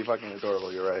was really fucking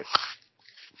adorable, you're right.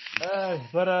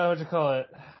 But what you call it?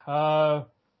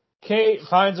 Kate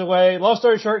finds a way, long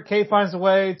story short, Kate finds a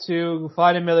way to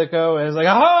find Miliko and is like,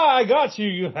 aha, I got you,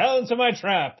 you fell into my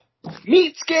trap.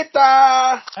 Meet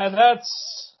Skita! And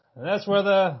that's where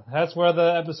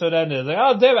the episode ended. Like,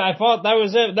 oh damn it, I thought that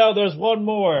was it. No, there's one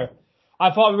more.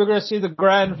 I thought we were gonna see the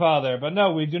grandfather, but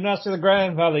no, we do not see the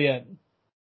grandfather yet.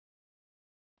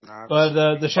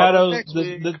 But the shadows,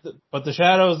 but the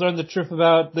shadows learned the truth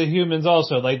about the humans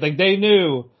also. Like they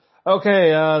knew,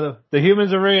 okay, the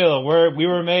humans are real. We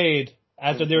were made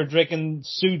after they were drinking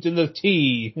suit in the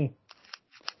tea.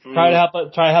 Try to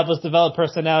help us develop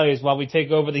personalities while we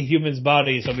take over the humans'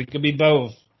 bodies, so we can be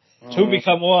both. Two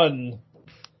become one.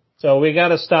 So we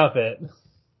gotta stop it.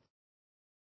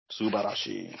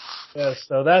 Subarashi. Yes,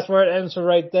 so that's where it ends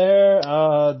right there.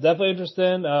 Definitely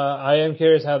interesting. I am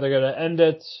curious how they're gonna end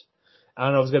it. I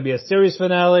don't know if it's gonna be a series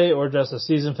finale or just a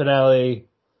season finale.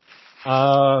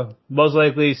 Most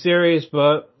likely series,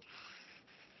 but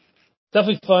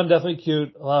definitely fun, definitely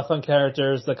cute, a lot of fun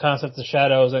characters. The concept of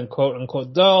shadows and quote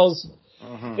unquote dolls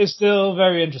is still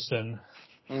very interesting.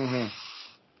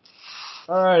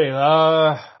 Alrighty,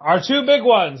 our two big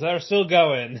ones that are still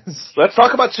going. Let's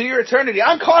talk about 2 Year Eternity.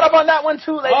 I'm caught up on that one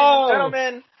too, ladies and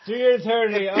gentlemen. 2 Year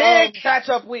Eternity. Big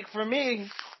catch-up week for me.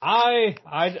 I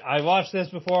watched this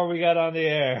before we got on the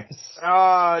air.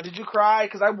 Did you cry?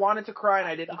 Because I wanted to cry and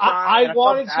I didn't cry. I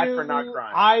wanted felt bad to. For not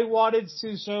crying. I wanted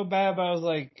to so bad, but I was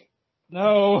like,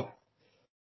 no.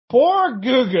 Poor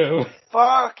Gugu.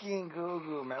 Fucking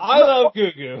Gugu, man. I love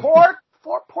Gugu.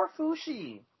 Poor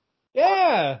Fushi.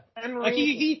 Yeah. Like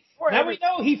he now we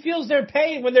know he feels their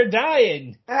pain when they're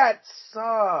dying. That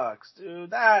sucks, dude.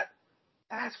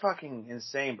 That's fucking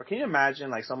insane. But can you imagine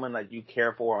like someone like you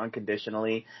care for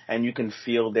unconditionally and you can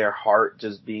feel their heart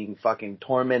just being fucking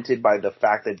tormented by the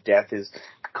fact that death is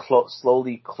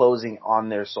slowly closing on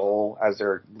their soul as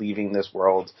they're leaving this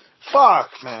world?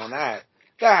 Fuck, man.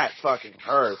 That fucking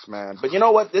hurts, man. But you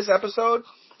know what? This episode,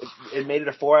 it made it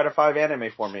a 4 out of 5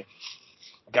 anime for me.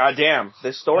 Goddamn,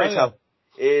 this storytelling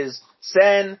is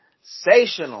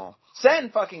sensational.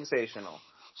 Sen-fucking-sational.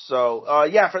 So,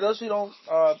 yeah, for those who don't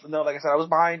know, like I said, I was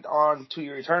behind on 2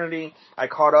 Year Eternity. I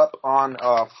caught up on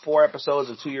 4 episodes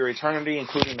of 2 Year Eternity,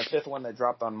 including the 5th one that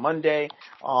dropped on Monday.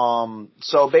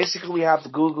 So basically we have the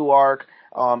Gugu arc.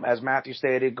 As Matthew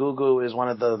stated, Gugu is one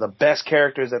of the best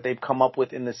characters that they've come up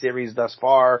with in the series thus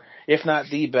far, if not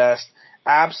the best.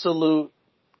 Absolute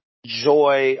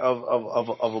joy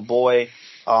of a boy.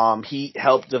 He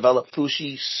helped develop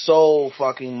Fushi so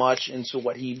fucking much into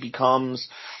what he becomes.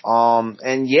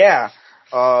 And yeah,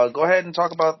 go ahead and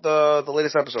talk about the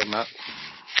latest episode, Matt.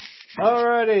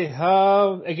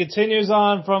 Alrighty, it continues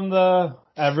on from the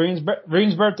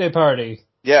Reen's birthday party.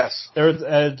 Yes. There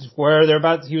was where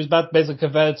he was about to basically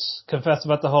confess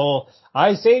about the whole,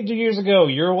 I saved you years ago,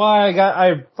 you're why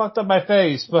I fucked up my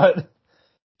face, but it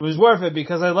was worth it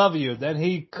because I love you. Then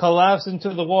he collapsed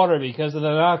into the water because of the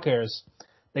knockers.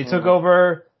 They took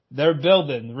over their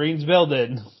building, Reen's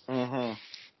building. Mm-hmm.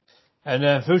 And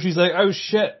then Fushi's like, oh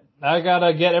shit, I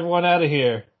gotta get everyone out of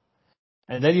here.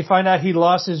 And then you find out he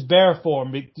lost his bear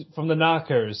form from the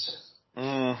knockers.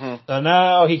 Mm-hmm. So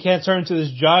now he can't turn into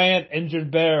this giant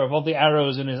injured bear with all the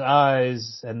arrows in his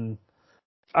eyes and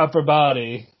upper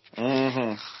body.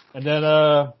 Mm-hmm. And then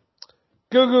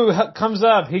Gugu comes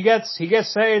up. He gets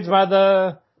saved by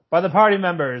the party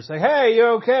members. Like, hey, you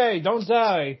okay? Don't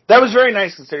die. That was very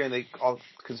nice considering they all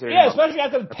considered. Yeah, especially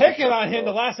after picking on him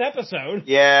the last episode.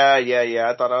 Yeah.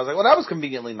 I was like, well, that was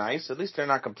conveniently nice. At least they're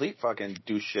not complete fucking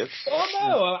douche shits. Oh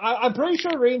no, I'm pretty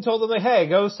sure Reen told them like, hey,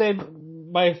 go save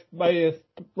my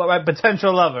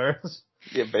potential lover.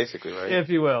 Yeah, basically, right? If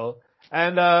you will.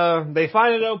 And they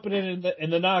find an opening in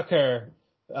the knocker.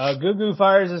 Gugu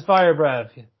fires his fire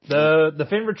breath. The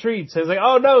Finn retreats. He's like,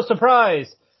 oh no,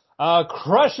 surprise!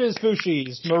 Crushes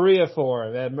Fushi's Maria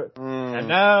form. And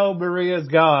now Maria's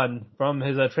gone from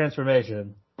his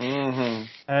transformation. Mm-hmm.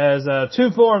 Has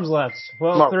 2 forms left.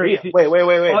 Well, Maria. 3. Wait. Well,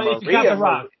 if you count the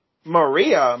rock.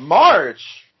 Maria. March.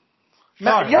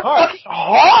 You're March. fucking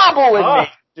horrible with me,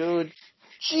 dude.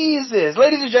 Jesus.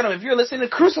 Ladies and gentlemen, if you're listening,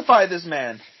 crucify this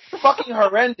man. Fucking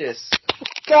horrendous.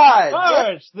 God.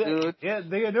 March, dude.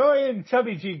 the annoying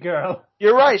chubby cheek girl.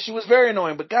 You're right, she was very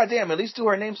annoying, but goddamn, at least do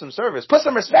her name some service. Put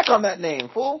some respect on that name,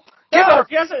 fool. Give her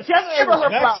flowers.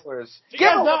 Give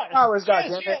her flowers,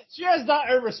 goddammit. She has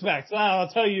not earned respect. I'll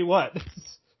tell you what.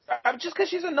 Just because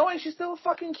she's annoying, she's still a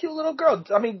fucking cute little girl.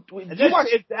 I mean, and then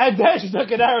she took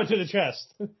an arrow to the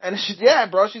chest. And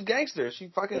bro, she's gangster.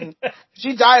 She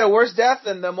died a worse death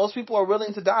than most people are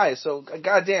willing to die. So,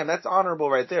 goddamn, that's honorable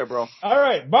right there, bro. All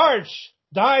right, March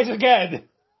dies again.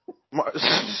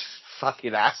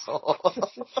 Fucking asshole.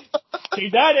 She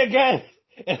died again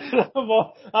in a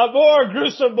more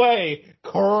gruesome way.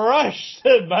 Crushed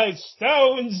by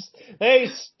stones. They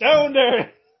stoned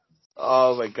her.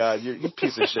 Oh my god, you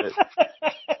piece of shit.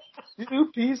 You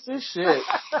piece of shit.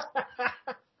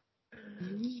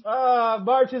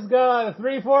 March is gone.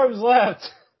 3 forms left.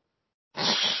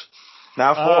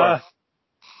 Now 4.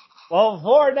 Well,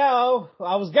 4 now.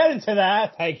 I was getting to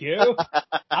that. Thank you.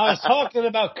 I was talking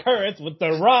about Kurt with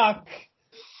the rock,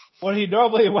 what he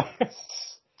normally wears,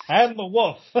 and the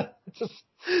wolf.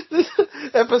 This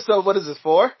episode, what is this,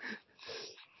 4?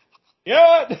 You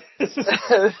know what? This is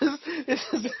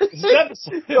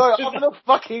episode. Going off the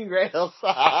fucking rails.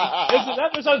 This is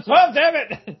episode 12, damn it!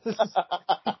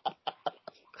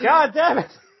 God damn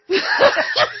it!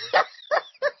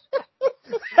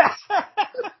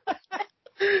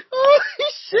 Holy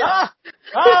shit!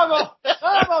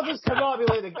 I'm just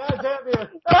discombobulated. God damn you!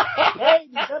 Hey,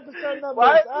 episode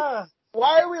numbers.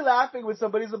 Why are we laughing when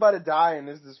somebody's about to die in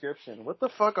this description? What the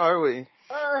fuck are we?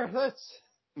 Alright, let's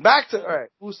get back to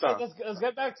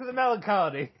the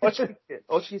melancholy.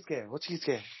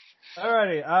 Ochiske.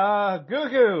 Alrighty,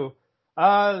 Gugu,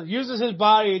 uses his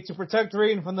body to protect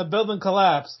Reen from the building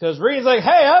collapse, cause Reen's like,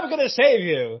 hey, I'm gonna save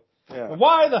you. Yeah.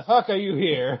 Why the fuck are you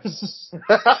here? Bitch,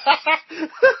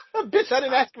 I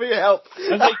didn't ask for your help.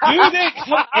 I was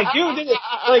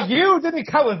you didn't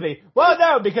come with me. Well,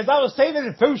 no, because I was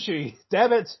saving Fushi.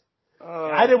 Damn it.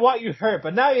 I didn't want you hurt,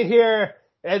 but now you're here,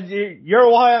 and you're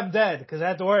why I'm dead, because I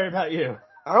have to worry about you.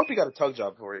 I hope you got a tug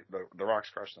job before the rocks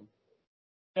crushed him.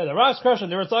 Yeah, the rocks crushed him.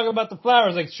 They were talking about the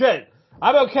flowers, like, shit,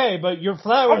 I'm okay, but your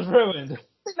flower's ruined. The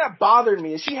thing that bothered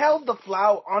me is she held the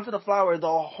flower onto the flower the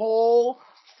whole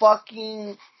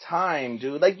fucking time,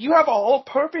 dude. Like, you have a whole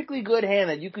perfectly good hand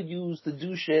that you could use to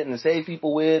do shit and to save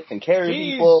people with and carry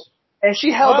people, and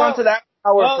she held onto that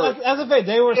flower. Well, as a fact,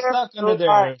 they were stuck under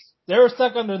there. They were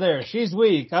stuck under there. She's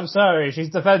weak. I'm sorry. She's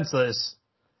defenseless.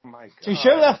 Oh my god. She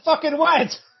should have fucking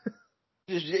went.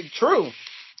 True.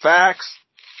 Facts.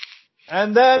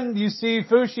 And then you see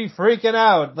Fushi freaking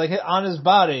out, like, on his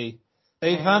body.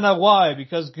 They found out why,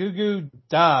 because Gugu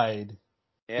died.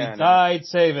 Yeah, he died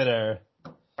saving her.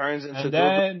 And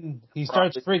then he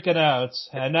starts freaking out,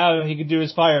 and now he can do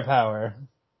his firepower.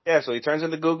 Yeah, so he turns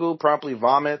into Gugu, promptly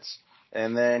vomits,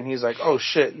 and then he's like, oh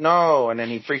shit, no, and then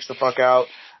he freaks the fuck out,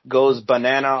 goes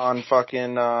banana on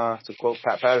fucking, to quote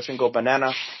Pat Patterson, go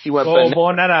banana. He went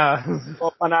banana.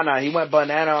 Go banana. He went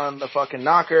banana on the fucking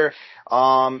knocker.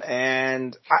 You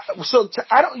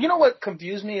know what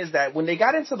confused me is that when they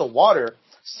got into the water,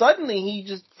 suddenly he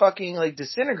just fucking like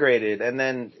disintegrated, and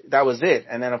then that was it.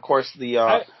 And then of course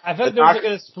I thought there was like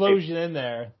an explosion in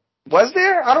there. Was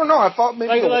there? I don't know. I thought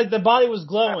maybe like the body was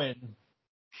glowing.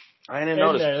 I didn't in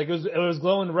notice. there. Like it was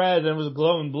glowing red and it was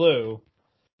glowing blue.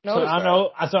 So Notice I don't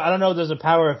that. know. So I don't know if there's a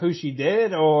power of who she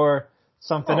did or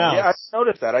something Oh, yeah, I else.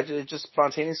 noticed that. It just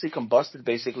spontaneously combusted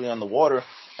basically on the water,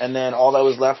 and then all that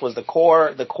was left was the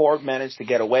core. The core managed to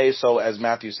get away, so as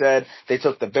Matthew said, they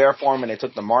took the bear form and they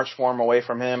took the march form away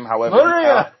from him. However,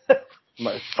 Maria!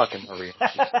 fucking Maria.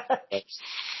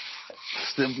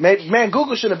 Man,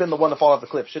 Google should have been the one to fall off the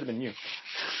cliff. Should have been you.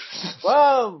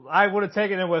 Well, I would have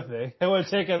taken it with me. I would have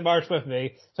taken March with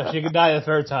me so she could die a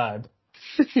third time.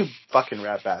 You fucking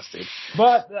rat bastard.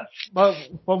 But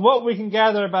what we can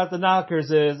gather about the knockers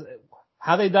is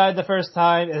how they died the first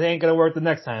time, it ain't gonna work the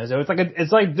next time. So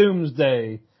it's like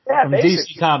Doomsday from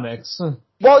basically. DC Comics.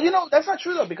 Well, that's not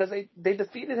true though, because they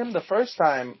defeated him the first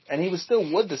time, and he was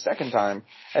still wood the second time,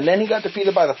 and then he got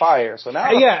defeated by the fire. So now,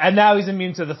 And now he's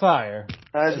immune to the fire.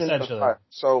 Essentially.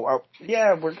 So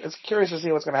it's curious to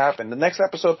see what's going to happen. The next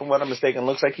episode, from what I'm mistaken,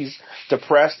 looks like he's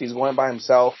depressed. He's going by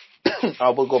himself.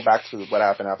 We'll go back to what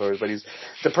happened afterwards, but he's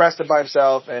depressed and by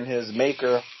himself, and his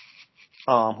maker,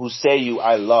 who Seiyu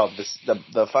I love, the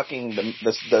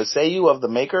Seiyu of the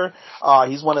maker,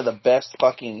 he's one of the best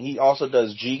fucking, he also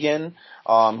does Jigen,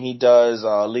 he does,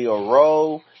 Leo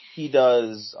Ro, he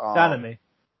does, Anime.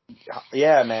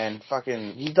 yeah, man,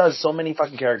 he does so many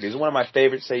fucking characters. He's one of my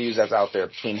favorite Seiyus that's out there.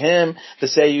 Between him, the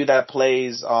Seiyu that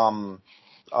plays, the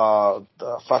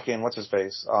fucking, what's his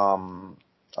face,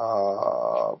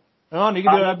 You can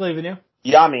do it, I believe in you.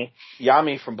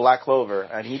 Yami from Black Clover,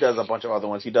 and he does a bunch of other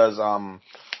ones. He does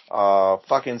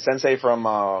fucking Sensei from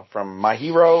My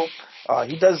Hero.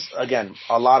 He does again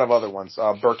a lot of other ones.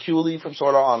 Berculi from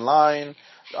Sword Art Online.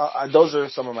 Those are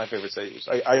some of my favorite seiyus.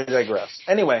 I digress.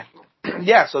 Anyway,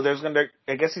 yeah. So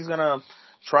I guess he's gonna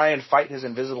try and fight his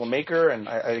invisible maker, and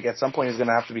I at some point he's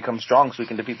gonna have to become strong so he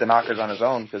can defeat the knockers on his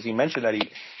own. Because he mentioned that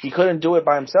he couldn't do it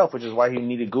by himself, which is why he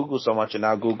needed Google so much, and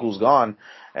now Google's gone.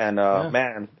 And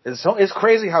man, it's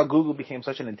crazy how Google became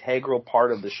such an integral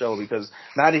part of the show, because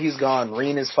now that he's gone,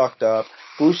 Rin is fucked up,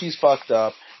 Fushi's fucked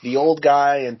up, the old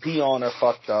guy and Peon are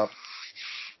fucked up.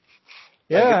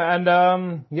 Yeah,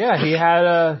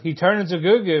 he turned into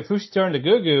Gugu. Fushi turned to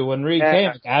Gugu when Rin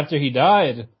came after he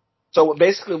died. So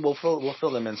basically, we'll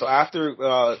fill them in. So after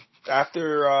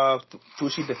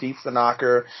Fushi defeats the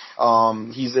knocker,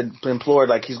 he's implored,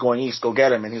 like, he's going east, go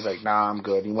get him, and he's like, nah, I'm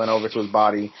good. He went over to his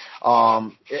body.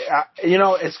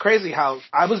 It's crazy how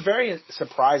I was very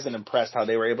surprised and impressed how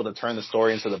they were able to turn the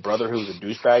story into the brother who was a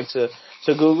douchebag to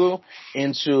Gugu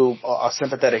into a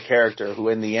sympathetic character who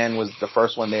in the end was the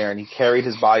first one there, and he carried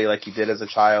his body like he did as a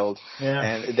child. Yeah.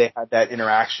 And they had that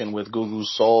interaction with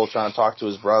Gugu's soul trying to talk to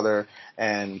his brother,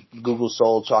 and Google's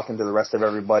soul talking to the rest of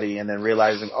everybody, and then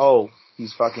realizing, oh,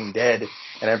 he's fucking dead,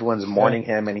 and everyone's mourning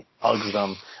him, and he hugs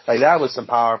them. Like, that was some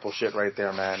powerful shit right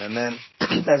there, man. And then,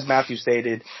 as Matthew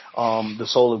stated, the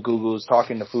soul of Google is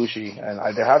talking to Fushi,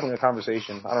 and they're having a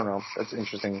conversation. I don't know, that's an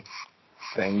interesting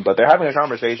thing, but they're having a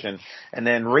conversation, and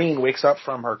then Rin wakes up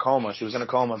from her coma. She was in a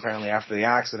coma apparently after the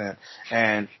accident,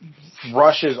 and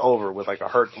rushes over with like a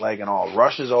hurt leg and all,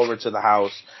 rushes over to the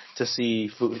house to see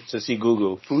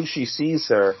Gugu. Fushi sees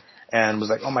her and was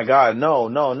like, oh my god, no,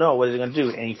 what is he gonna do?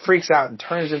 And he freaks out and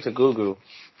turns into Gugu,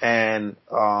 and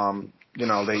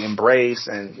they embrace,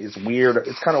 and it's weird.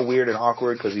 It's kind of weird and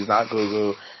awkward because he's not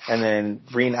Gugu. And then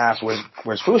Rin asks,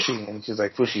 where's Fushi? And she's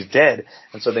like, Fushi's dead.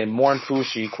 And so they mourn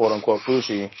Fushi, quote unquote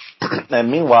Fushi.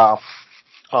 And meanwhile,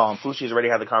 Fushi's already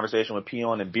had the conversation with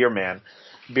Peon and Beer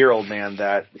Old Man,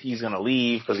 that he's gonna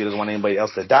leave because he doesn't want anybody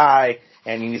else to die,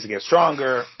 and he needs to get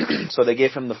stronger. So they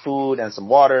give him the food and some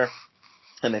water,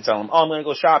 and they tell him, oh, I'm gonna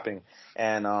go shopping.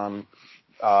 And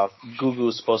Gugu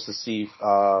is supposed to see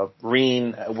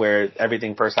Rin where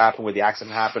everything first happened, where the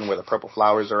accident happened, where the purple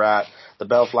flowers are at, the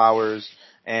bellflowers,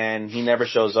 and he never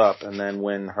shows up. And then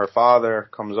when her father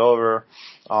comes over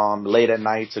late at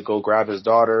night to go grab his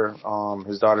daughter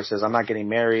says, I'm not getting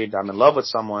married, I'm in love with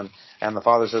someone. And the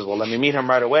father says, well, let me meet him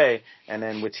right away. And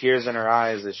then with tears in her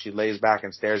eyes, as she lays back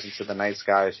and stares into the night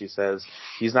sky, she says,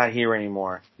 he's not here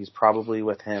anymore, he's probably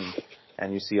with him.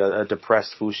 And you see a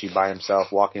depressed Fushi by himself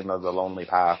walking the lonely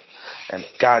path. And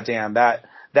goddamn,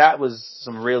 that was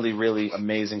some really, really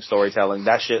amazing storytelling.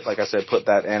 That shit, like I said, put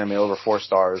that anime over 4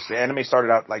 stars. The anime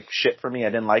started out like shit for me. I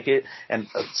didn't like it. And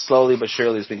slowly but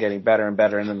surely it's been getting better and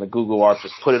better. And then the Google art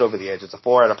just put it over the edge. It's a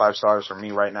 4 out of 5 stars for me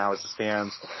right now as it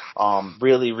stands.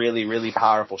 Really, really, really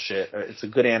powerful shit. It's a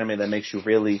good anime that makes you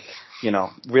really,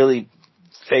 really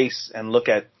face and look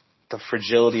at the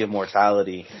fragility of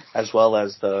mortality, as well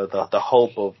as the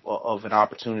hope of an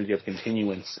opportunity of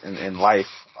continuance in life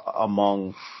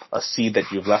among a seed that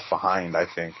you've left behind, I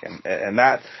think. And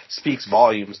that speaks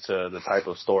volumes to the type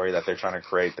of story that they're trying to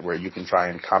create, where you can try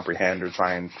and comprehend or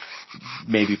try and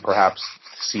maybe perhaps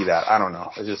see that. I don't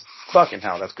know. It's just fucking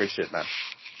hell. That's great shit, man.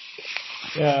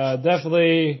 Yeah,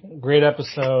 definitely great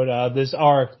episode. This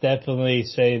arc definitely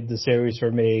saved the series for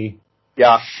me.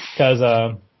 Yeah. Because,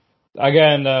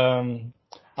 again,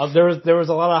 there was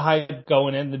a lot of hype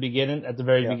going in the beginning, at the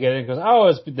very beginning,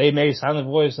 because, they made Silent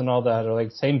Voice and all that, or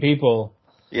like same people.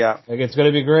 Yeah. Like, it's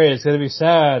gonna be great, it's gonna be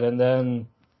sad, and then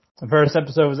the first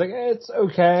episode was like, it's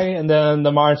okay, and then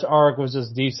the March arc was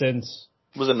just decent.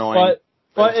 It was annoying.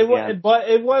 But it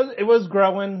was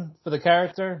growing for the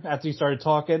character after he started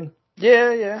talking.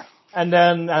 Yeah. And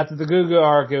then after the Gugu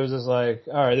arc, it was just like,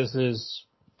 alright, this is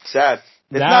sad.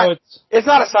 It's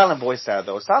not a Silent Voice sad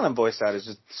though. Silent Voice sad is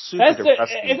just super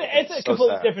depressing. It's a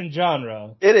completely different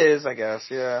genre. It is, I guess.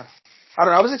 Yeah. I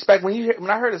don't know. I was expecting when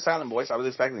I heard a Silent Voice, I was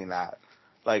expecting that.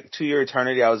 Like 2 Year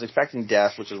Eternity, I was expecting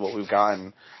death, which is what we've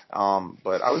gotten.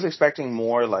 But I was expecting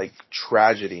more like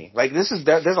tragedy. Like there's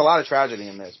a lot of tragedy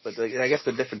in this, but I guess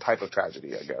the different type of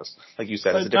tragedy, I guess. Like you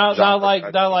said, it's a different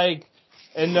genre. Not like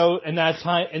in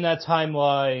that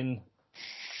timeline.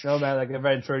 No, man, like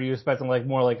adventure, you expecting like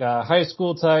more like a high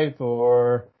school type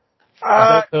or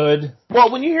adulthood?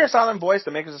 Well, when you hear Silent Voice,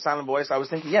 the makers of Silent Voice, I was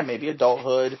thinking, maybe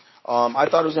adulthood. I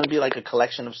thought it was going to be like a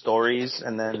collection of stories,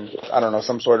 and then I don't know,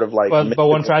 some sort of like. But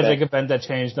one tragic event that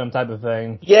changed them, type of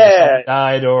thing. Yeah, someone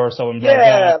died or someone broke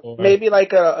up. Or... maybe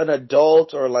like an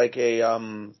adult or like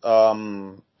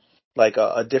like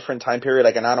a different time period,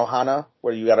 like an Anohana,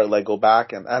 where you got to like go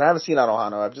back and I haven't seen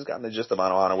Anohana. I've just gotten the gist of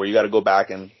Anohana, where you got to go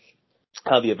back and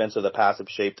how the events of the past have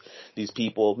shaped these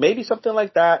people. Maybe something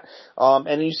like that.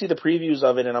 And you see the previews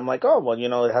of it and I'm like, oh, well,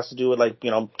 it has to do with like,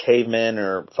 cavemen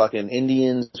or fucking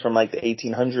Indians from like the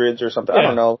 1800s or something. Yeah. I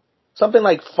don't know. Something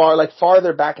like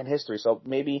farther back in history. So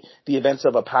maybe the events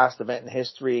of a past event in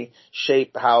history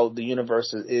shape how the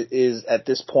universe is at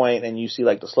this point, and you see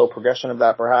like the slow progression of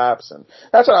that perhaps. And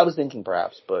that's what I was thinking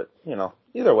perhaps. But,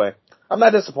 either way, I'm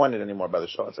not disappointed anymore by the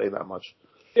show. I'd say that much.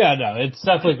 Yeah, no, it's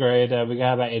definitely great. We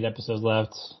got about 8 episodes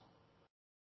left.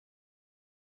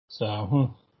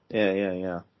 So.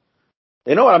 Yeah.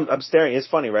 You know what? I'm staring. It's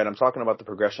funny, right? I'm talking about the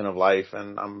progression of life,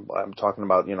 and I'm talking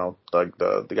about like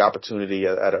the opportunity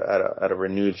at a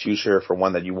renewed future for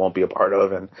one that you won't be a part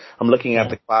of. And I'm looking at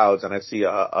the clouds, and I see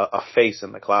a face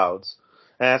in the clouds.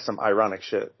 And that's some ironic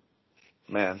shit,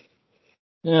 man.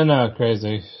 Yeah, no,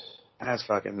 crazy. That's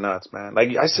fucking nuts, man. Like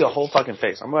I see a whole fucking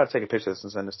face. I'm about to take a picture of this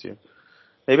and send this to you.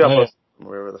 Maybe I'll post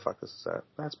wherever the fuck this is at.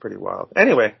 That's pretty wild.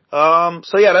 Anyway,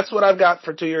 so yeah, that's what I've got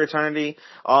for 2 Year Eternity.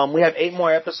 We have 8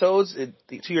 more episodes. The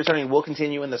 2 Year Eternity will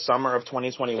continue in the summer of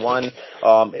 2021.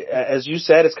 As you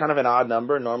said, it's kind of an odd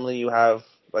number. Normally you have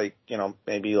like,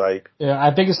 maybe like... Yeah,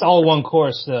 I think it's all one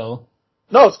course still.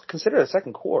 No, it's considered a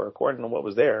second core according to what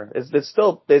was there. It's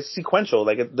sequential.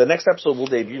 Like the next episode will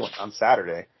debut on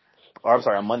Saturday. Or I'm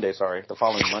sorry, on Monday, the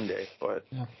following Monday, but...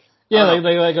 Yeah, I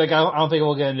don't think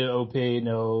we'll get into OP,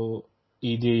 no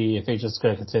ED, if it's just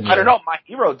going to continue. I don't know. My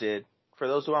Hero did. For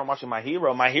those who aren't watching My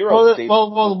Hero,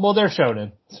 well, they're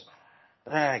shonen.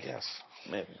 I guess.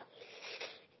 Maybe.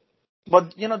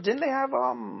 But, didn't they have,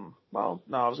 well,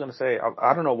 no, I was going to say,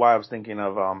 I don't know why I was thinking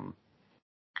of,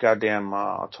 goddamn,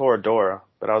 Toradora.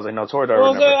 But I was like, no, Toradora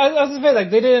Well, never. I was going to say,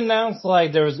 like, they didn't announce,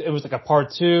 like, it was like a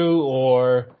part 2,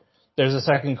 or... There's a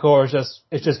second core. It's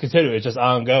just continuing. It's just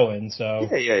ongoing. So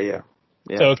yeah.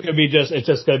 So it's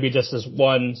just going to be just this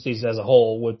one season as a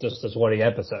whole with just this 20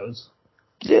 episodes.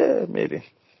 Yeah, maybe.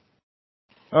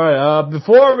 All right.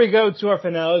 Before we go to our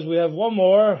finales, we have one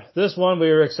more. This one we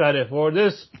were excited for.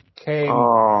 This came.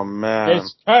 Oh man!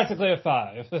 It's practically a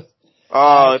 5.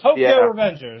 Tokyo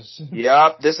Revengers.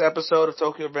 Yep, this episode of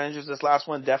Tokyo Revengers, this last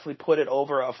one definitely put it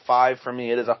over a 5 for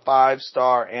me. It is a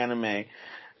 5-star anime.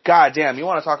 God damn, you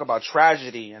want to talk about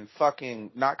tragedy and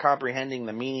fucking not comprehending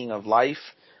the meaning of life?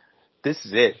 This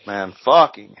is it, man.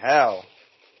 Fucking hell.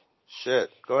 Shit.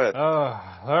 Go ahead.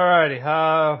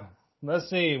 Alrighty. Let's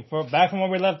see. Back from where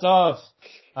we left off.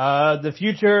 The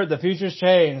future's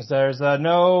changed. There's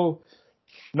no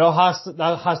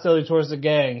hostility towards the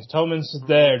gangs. Toman's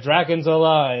there. Draken's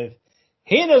alive.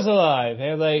 Hina's alive.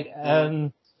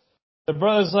 And the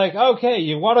brother's like, okay,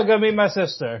 you want to go meet my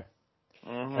sister?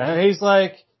 Mm-hmm. And he's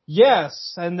like,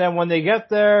 yes. And then when they get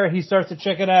there, he starts to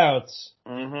check it out.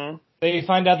 Mm-hmm. They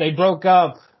find out they broke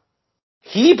up.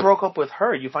 He broke up with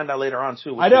her. You find out later on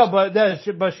too. I know, but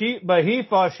he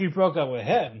thought she broke up with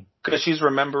him because she's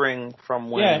remembering from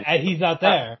when. Yeah, and he's not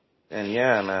there. And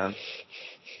yeah, man.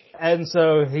 and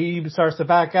so he starts to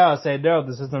back out, say, no,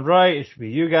 this isn't right. It should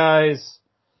be you guys.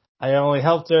 I only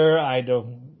helped her. I'm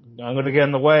going to get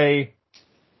in the way.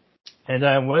 And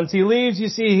then once he leaves, you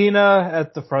see Hina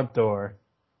at the front door.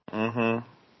 Mm-hmm.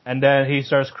 And then he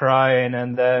starts crying,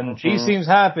 and then she seems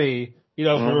happy,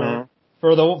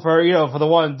 for the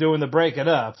one doing the breaking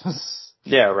up.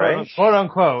 Yeah, right. Quote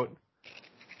unquote.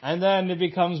 And then it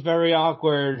becomes very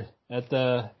awkward in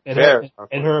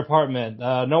her apartment.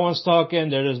 No one's talking.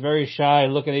 They're just very shy,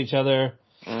 looking at each other.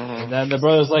 Mm-hmm. And then the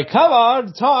brother's like, "Come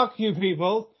on, talk, you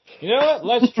people. You know what?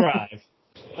 Let's drive.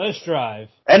 Let's drive."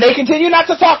 And they continue not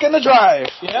to talk in the drive.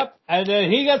 Yep. And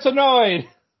then he gets annoyed.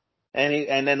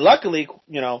 And then luckily,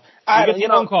 he gets a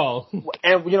phone call.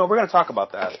 And, we're going to talk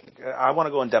about that. I want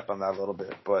to go in depth on that a little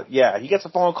bit. But yeah, he gets a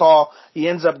phone call. He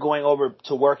ends up going over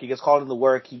to work. He gets called into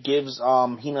work. He gives,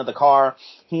 Hina the car.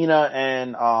 Hina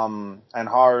and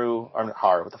Haru,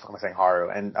 what the fuck am I saying? Haru.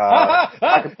 And,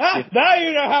 now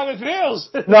you know how it feels.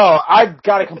 No, I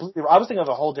got it completely, I was thinking of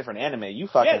a whole different anime. You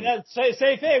fucking. Yeah, that's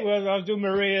same thing. I'll do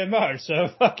Maria and Mars, so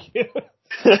fuck you.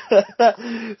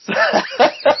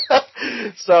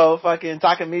 So fucking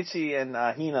Takemichi and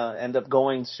Hina end up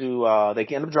going to they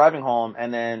end up driving home,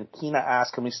 and then Hina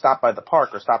asks, "Can we stop by the park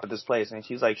or stop at this place?" And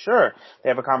she's like, "Sure." They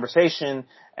have a conversation,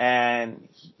 and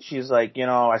she's like,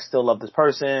 "I still love this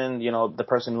person. The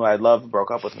person who I loved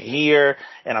broke up with me here,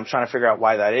 and I'm trying to figure out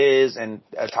why that is." And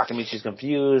Takemichi's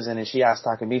confused, and then she asks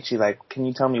Takemichi, like, "Can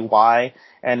you tell me why?"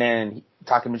 And then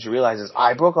Takemichi realizes,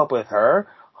 "I broke up with her."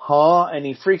 Huh? And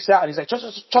he freaks out, and he's like, "Shut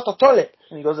the toilet!"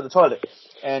 And he goes to the toilet,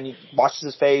 and he washes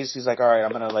his face. He's like, "All right,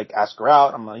 I'm gonna ask her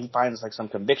out." He finds some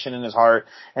conviction in his heart,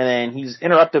 and then he's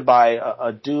interrupted by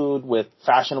a dude with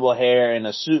fashionable hair and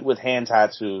a suit with hand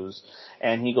tattoos,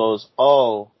 and he goes,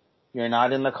 "Oh, you're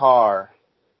not in the car.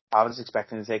 I was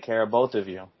expecting to take care of both of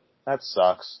you. That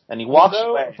sucks." And he walks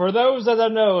away. For those that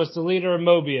don't know, it's the leader of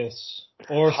Mobius,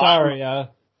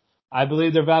 I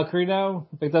believe they're Valkyrie now.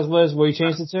 I think that's what it is, where he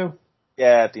changed it to.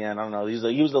 Yeah, at the end, I don't know.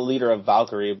 He was the leader of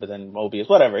Valkyrie, but then Mobius,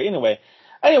 whatever. Anyway,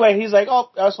 he's like,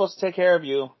 "Oh, I was supposed to take care of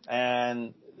you,"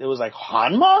 and it was like,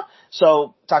 "Hanma?"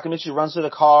 So Takemichi runs to the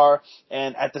car,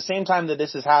 and at the same time that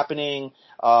this is happening,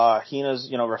 Hina's,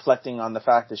 reflecting on the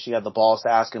fact that she had the balls to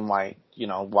ask him why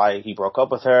he broke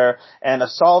up with her, and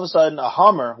all of a sudden a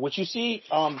Hummer, which you see,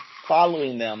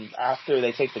 following them after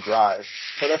they take the drive.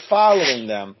 So they're following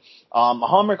them. A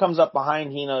Hummer comes up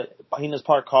behind Hina's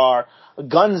parked car,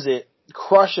 guns it,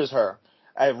 crushes her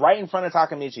right in front of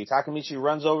Takemichi. Takemichi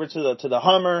runs over to the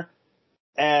Hummer,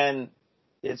 and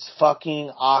it's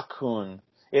fucking Akun.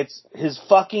 It's his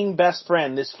fucking best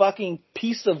friend. This fucking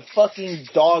piece of fucking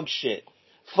dog shit.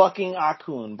 Fucking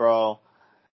Akun, bro.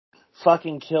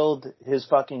 Fucking killed his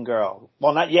fucking girl.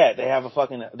 Well, not yet. They have a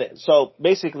fucking. So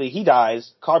basically, he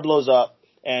dies. Car blows up.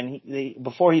 And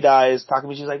before he dies,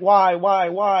 Takemichi's like, why?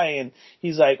 And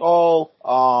he's like, what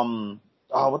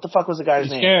the fuck was the guy's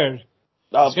name? Scared.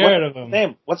 Scared of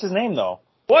him. What's his name, though?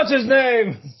 What's his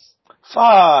name?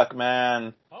 Fuck,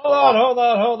 man.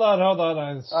 Hold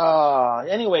on.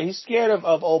 Anyway, he's scared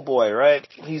of old boy, right?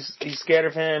 He's scared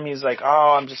of him. He's like,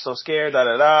 "Oh, I'm just so scared, da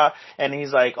da da." And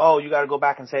he's like, "Oh, you gotta go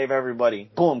back and save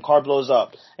everybody." Boom, car blows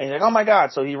up. And he's like, "Oh my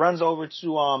god." So he runs over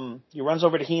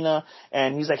to Hina,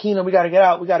 and he's like, "Hina, we gotta get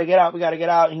out. And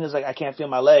Hina's like, "I can't feel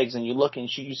my legs." And you look, and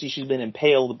you see she's been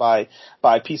impaled by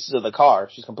pieces of the car.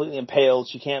 She's completely impaled.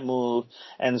 She can't move.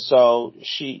 And so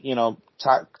she,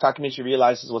 Takemichi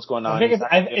realizes what's going on.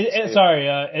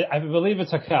 I believe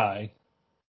it's Hakai.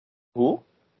 Who?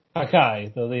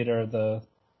 Hakai, the leader of the...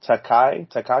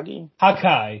 Takagi?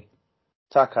 Hakai.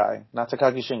 Takai, not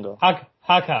Takagi Shingo.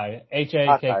 Hakai.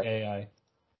 Hakki.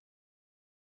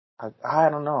 I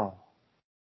don't know.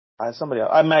 Somebody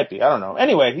else. I might be. I don't know.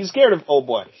 Anyway, he's scared of old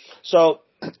boy. So,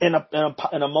 in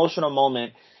an emotional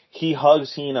moment, he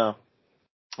hugs Hina,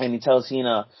 and he tells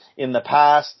Hina, "In the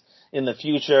past, in the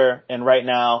future, and right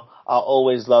now, I'll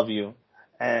always love you.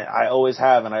 And I always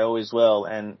have, and I always will."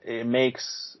 And it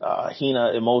makes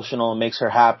Hina emotional, makes her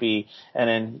happy. And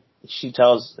then she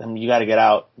tells him, "You gotta get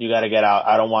out.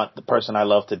 I don't want the person I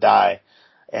love to die."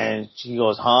 And she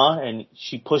goes, "Huh?" And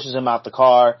she pushes him out the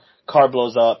car. Car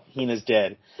blows up. Hina's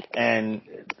dead. And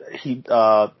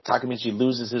Takemichi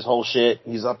loses his whole shit.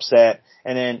 He's upset.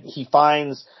 And then he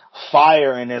finds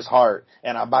fire in his heart.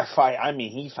 And by fire, I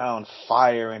mean he found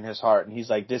fire in his heart. And he's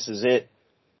like, "This is it.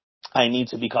 I need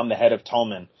to become the head of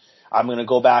Tomen. I'm going to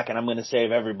go back and I'm going to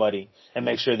save everybody and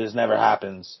make sure this never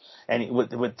happens." And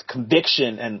with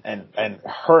conviction and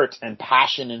hurt and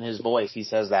passion in his voice, he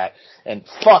says that. And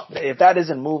fuck, if that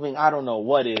isn't moving, I don't know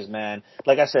what is, man.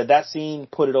 Like I said, that scene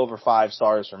put it over 5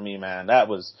 stars for me, man. That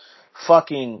was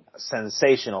fucking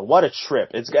sensational. What a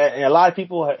trip. It's got, a lot of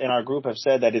people in our group have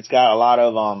said that it's got a lot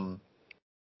of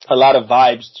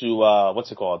vibes to,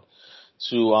 what's it called?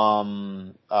 To,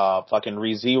 fucking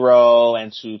ReZero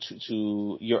and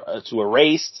to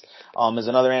Erased, is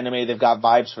another anime. They've got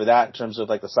vibes for that in terms of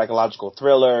like the psychological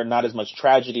thriller, not as much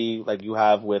tragedy like you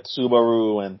have with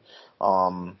Subaru and,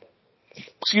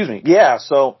 excuse me. Yeah,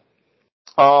 so,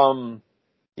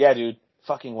 yeah, dude.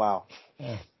 Fucking wow.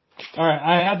 Yeah. Alright,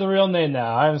 I have the real name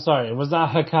now. I'm sorry. It was not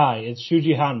Hakai. It's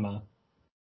Shuji Hanma.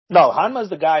 No,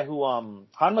 Hanma's the guy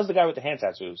Hanma's the guy with the hand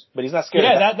tattoos, but he's not scared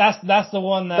of that. That's the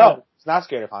one that... No, he's not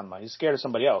scared of Hanma. He's scared of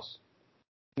somebody else.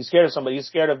 He's scared of somebody. He's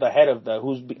scared of the head of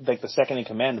who's like the second in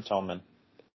command of Toman.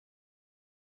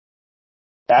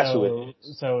 That's who it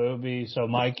is. So it would be,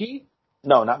 Mikey?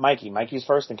 No, not Mikey. Mikey's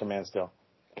first in command still.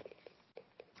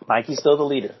 Mikey's still the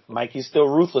leader. Mikey's still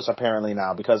ruthless apparently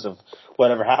now because of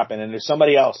whatever happened. And there's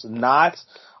somebody else, not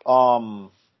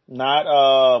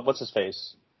what's his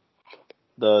face?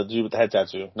 The dude with the head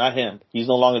tattoo. Not him. He's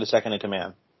no longer the second in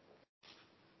command.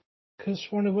 Could've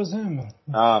sworn it was him.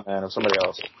 Ah, man, it was somebody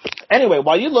else. Anyway,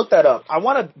 while you look that up, I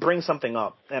want to bring something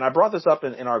up. And I brought this up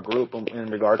in our group in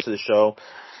regards to the show.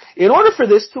 In order for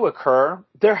this to occur,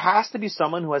 there has to be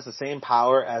someone who has the same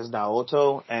power as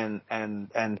Naoto and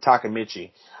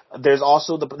Takemichi. There's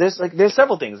also there's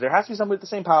several things. There has to be someone with the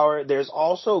same power. There's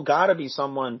also gotta be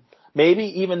someone,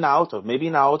 maybe even Naoto. Maybe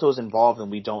Naoto's involved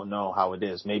and we don't know how it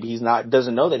is. Maybe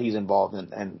doesn't know that he's involved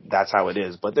and that's how it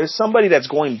is. But there's somebody that's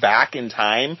going back in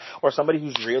time or somebody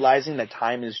who's realizing that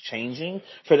time is changing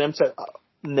for them to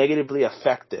negatively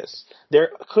affect this.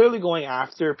 They're clearly going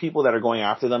after people that are going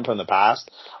after them from the past.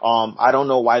 I don't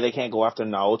know why they can't go after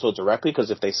Naoto directly,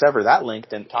 because if they sever that link,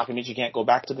 then Takemichi can't go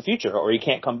back to the future, or he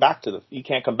can't come back to the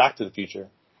future.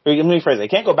 Or let me rephrase it. He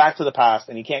can't go back to the past,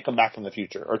 and he can't come back from the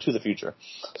future, or to the future.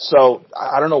 So,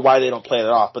 I don't know why they don't play it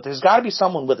off, but there's gotta be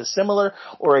someone with a similar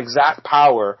or exact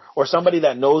power, or somebody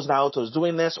that knows Naoto's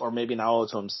doing this, or maybe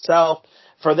Naoto himself,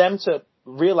 for them to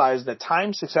realize that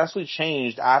time successfully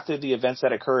changed after the events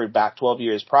that occurred back 12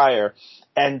 years prior,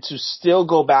 and to still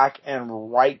go back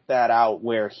and write that out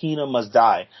where Hina must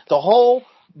die. The whole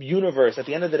universe, at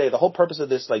the end of the day, the whole purpose of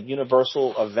this like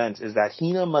universal event is that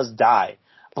Hina must die.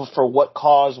 But for what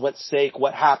cause, what sake,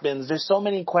 what happens? There's so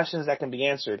many questions that can be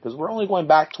answered, because we're only going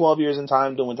back 12 years in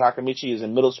time to when Takemichi is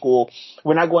in middle school.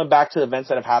 We're not going back to events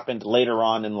that have happened later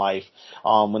on in life,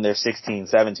 when they're 16,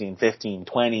 17, 15,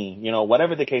 20,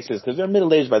 whatever the case is, because they're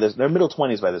middle-aged by this, they're middle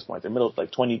 20s by this point. They're middle,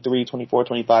 like 23, 24,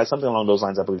 25, something along those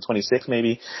lines, I believe, 26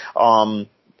 maybe. So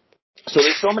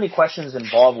there's so many questions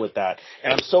involved with that,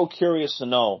 and I'm so curious to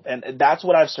know, and that's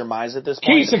what I've surmised at this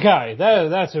point. Kisaki,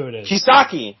 that's who it is.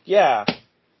 Kisaki, yeah.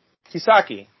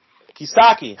 Kisaki.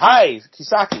 Hi,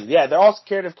 Kisaki. Yeah, they're all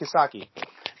scared of Kisaki.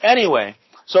 Anyway,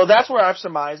 so that's where I've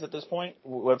surmised at this point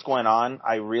what's going on.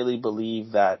 I really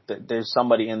believe that there's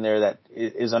somebody in there that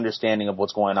is understanding of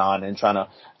what's going on and trying to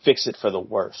fix it for the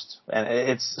worst. And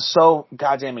it's so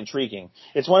goddamn intriguing.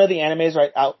 It's one of the animes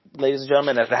right out, ladies and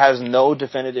gentlemen, that has no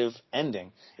definitive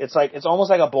ending. It's almost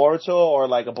like a Boruto or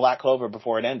like a Black Clover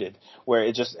before it ended, where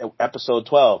it's just episode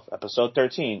 12, episode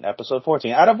 13, episode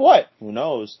 14. Out of what? Who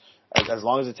knows? As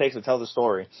long as it takes to tell the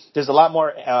story. There's a lot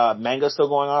more manga still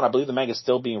going on. I believe the manga is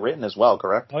still being written as well,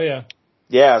 correct? Oh, yeah.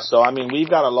 Yeah, so, I mean, we've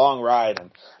got a long ride.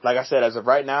 And like I said, as of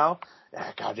right now,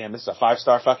 goddamn, this is a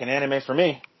 5-star fucking anime for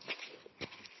me.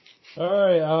 All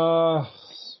right.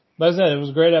 Like I said, it was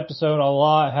a great episode. A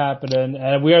lot happening.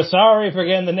 And we are sorry for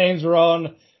getting the names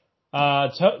wrong.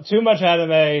 Too much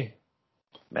anime.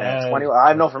 Man, 20.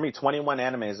 I know for me, 21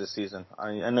 animes this season.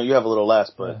 I know you have a little less,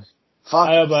 but... Yeah.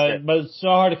 Fuck. But it's so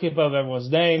hard to keep up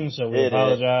everyone's names, so we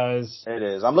apologize. It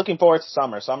is. I'm looking forward to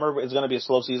summer. Summer is going to be a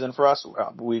slow season for us.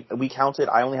 We counted.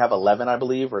 I only have 11, I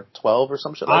believe, or 12 or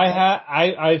some shit like that.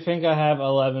 I think I have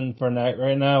 11 for next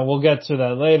right now. We'll get to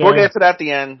that later. We'll get to that at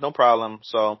the end. No problem.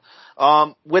 So,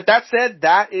 with that said,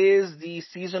 that is the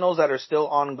seasonals that are still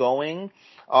ongoing.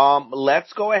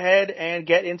 Let's go ahead and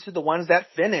get into the ones that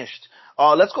finished.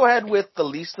 Let's go ahead with the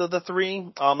least of the three.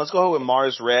 Let's go ahead with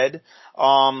Mars Red.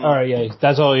 Alright, yeah,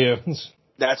 that's all you.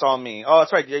 That's all me. Oh,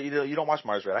 that's right. You don't watch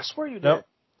Mars Red. I swear you did. Nope.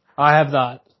 I have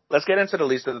not. Let's get into the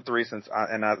least of the three since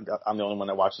I'm the only one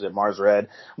that watches it. Mars Red.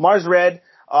 Mars Red,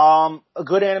 a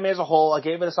good anime as a whole. I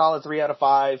gave it a solid 3 out of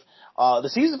 5. The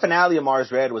season finale of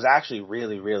Mars Red was actually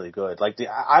really, really good. Like,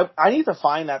 I need to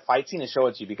find that fight scene and show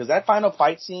it to you, because that final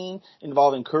fight scene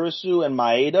involving Kurisu and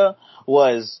Maeda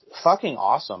was fucking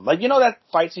awesome. Like, that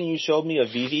fight scene you showed me of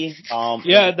Vivi?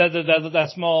 Yeah,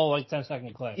 that small, like,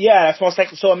 10-second clip. Yeah, that small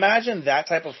second. So imagine that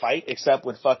type of fight, except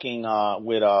with fucking,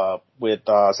 with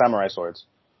samurai swords.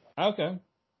 Okay.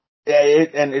 Yeah,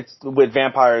 and it's with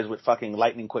vampires with fucking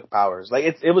lightning quick powers. Like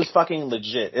it was fucking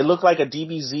legit. It looked like a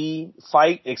DBZ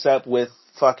fight except with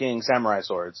fucking samurai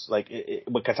swords, like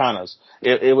with katanas.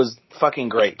 It was fucking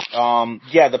great.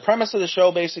 Yeah, the premise of the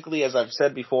show basically, as I've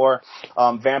said before,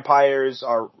 vampires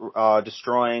are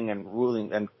destroying and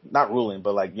ruling, and not ruling,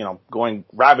 but like, you know, going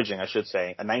ravaging, I should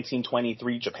say. In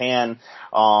 1923 Japan,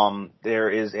 there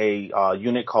is a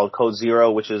unit called Code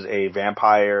Zero, which is a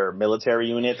vampire military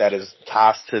unit that is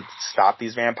tasked to stop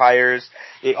these vampires.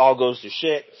 It all goes to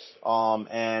shit.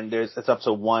 And it's up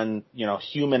to one, you know,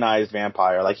 humanized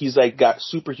vampire. Like, he's like got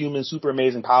superhuman, super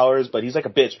amazing powers, but he's like a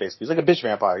bitch, basically. He's like a bitch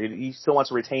vampire. He still wants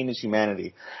to retain his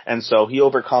humanity. And so he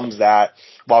overcomes that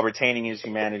while retaining his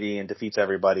humanity and defeats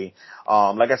everybody.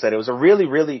 Like I said, it was it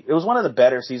was one of the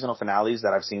better seasonal finales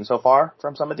that I've seen so far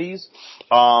from some of these.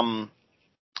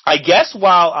 I guess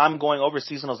while I'm going over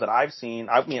seasonals that I've seen,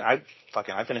 I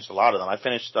finished a lot of them. I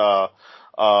finished,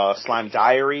 Slime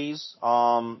Diaries,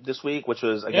 this week, which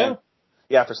was, again,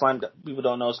 for Slime, people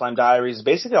don't know, Slime Diaries is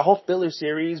basically a whole filler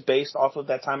series based off of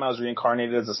that time I was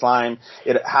reincarnated as a slime.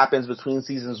 It happens between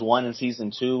seasons 1 and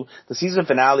season 2. The season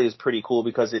finale is pretty cool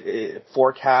because it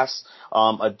forecasts,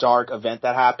 a dark event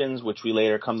that happens, which we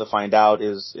later come to find out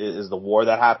is the war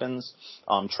that happens.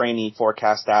 Trainee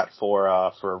forecast that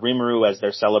for Rimuru as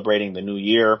they're celebrating the new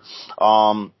year.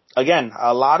 Again,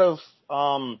 a lot of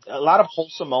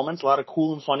wholesome moments, a lot of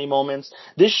cool and funny moments.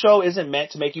 This show isn't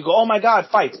meant to make you go, oh my god,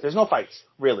 fights. There's no fights,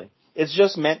 really. It's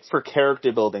just meant for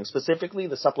character building, specifically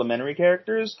the supplementary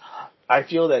characters. I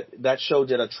feel that show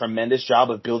did a tremendous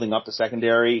job of building up the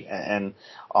secondary and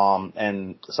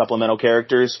supplemental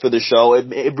characters for the show.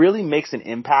 It really makes an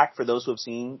impact for those who have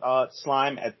seen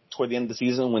Slime toward the end of the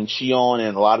season when Shion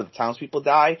and a lot of the townspeople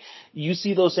die. You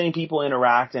see those same people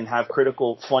interact and have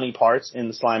critical, funny parts in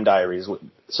the Slime Diaries.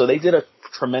 So they did a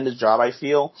tremendous job, I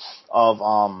feel,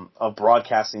 of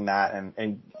broadcasting that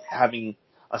and having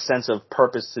a sense of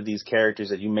purpose to these characters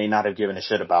that you may not have given a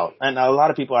shit about. And a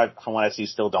lot of people, from what I see,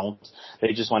 still don't.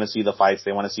 They just want to see the fights.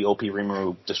 They want to see OP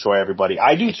Rimuru destroy everybody.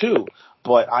 I do too,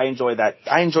 but I enjoy that.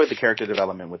 I enjoyed the character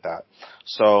development with that.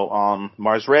 So,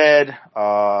 Mars Red,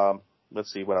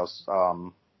 let's see what else.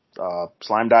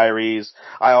 Slime Diaries.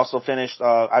 I also finished,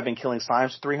 I've Been Killing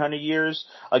Slimes for 300 Years.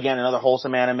 Again, another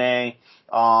wholesome anime.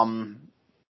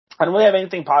 I don't really have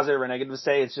anything positive or negative to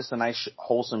say. It's just a nice,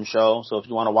 wholesome show. So if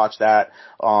you want to watch that,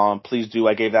 please do.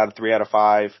 I gave that a 3 out of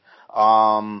 5.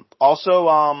 Also,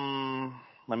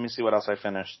 let me see what else I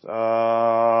finished.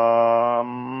 I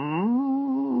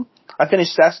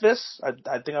finished Cestus.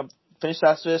 I think I finished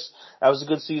Cestus. That was a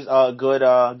good season,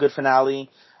 good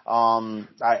finale.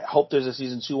 I hope there's a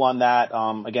season 2 on that.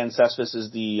 Again, Cestus is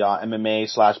the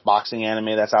MMA/boxing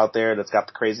anime that's out there that's got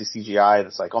the crazy CGI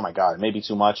that's like, oh my god, maybe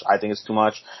too much. I think it's too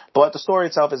much. But the story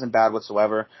itself isn't bad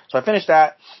whatsoever. So I finished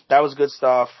that. That was good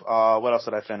stuff. What else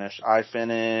did I finish? I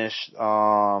finished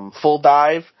Full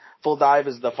Dive. Full Dive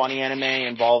is the funny anime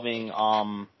involving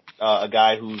a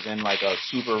guy who's in like a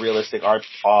super realistic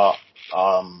RPG,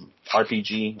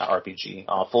 not RPG,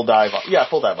 Full Dive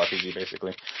RPG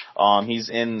basically. He's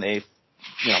in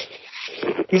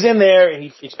he's in there and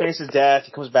he experiences death,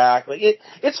 he comes back, like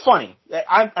it's funny.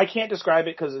 I can't describe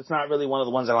it because it's not really one of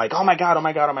the ones that are like, oh my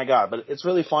god, but it's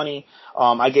really funny.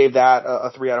 I gave that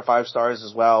a 3 out of 5 stars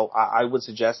as well. I would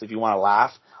suggest if you want to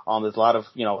laugh, there's a lot of,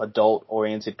 adult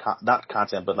oriented, not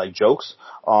content, but like jokes,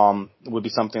 would be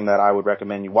something that I would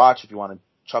recommend you watch if you want to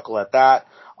chuckle at that.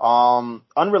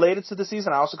 Unrelated to the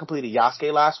season, I also completed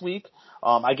Yasuke last week.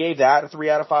 I gave that a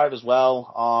 3 out of 5 as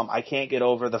well. I can't get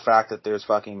over the fact that there's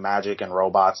fucking magic and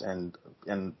robots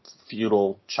in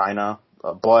feudal China,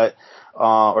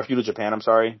 or feudal Japan, I'm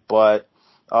sorry. But,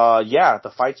 yeah, the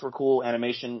fights were cool.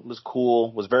 Animation was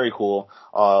very cool.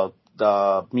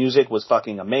 The music was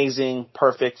fucking amazing,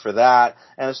 perfect for that.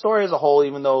 And the story as a whole,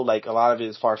 even though like a lot of it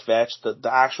is far-fetched,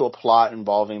 the actual plot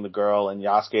involving the girl and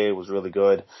Yasuke was really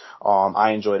good.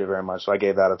 I enjoyed it very much, so I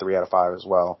gave that a 3 out of 5 as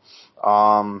well.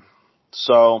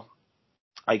 So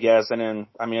I guess, and then,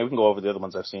 we can go over the other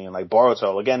ones I've seen, like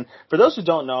Boruto. Again, for those who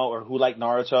don't know or who like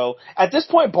Naruto, at this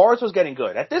point, Boruto's getting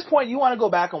good. At this point, you want to go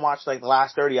back and watch like the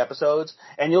last 30 episodes,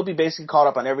 and you'll be basically caught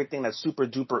up on everything that's super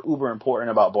duper uber important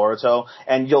about Boruto,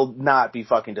 and you'll not be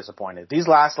fucking disappointed. These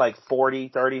last like 40,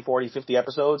 30, 40, 50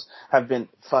 episodes have been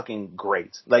fucking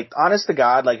great. Like, honest to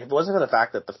God, like, if it wasn't for the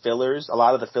fact that a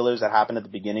lot of the fillers that happened at the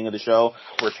beginning of the show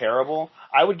were terrible,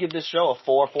 I would give this show a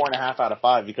 4.5 out of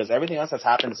 5, because everything else that's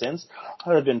happened since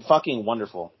have been fucking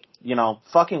wonderful.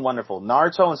 fucking wonderful.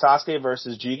 Naruto and Sasuke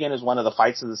versus Jigen is one of the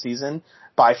fights of the season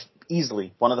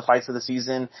easily one of the fights of the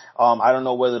season. I don't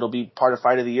know whether it'll be part of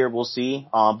fight of the year. We'll see.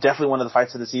 Definitely one of the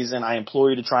fights of the season. I implore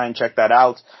you to try and check that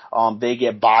out. They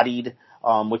get bodied,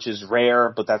 which is rare,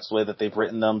 but that's the way that they've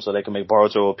written them so they can make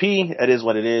Boruto OP. It is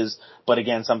what it is. But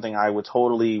again, something I would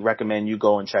totally recommend you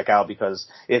go and check out because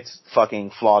it's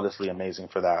fucking flawlessly amazing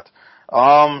for that.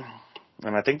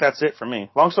 And I think that's it for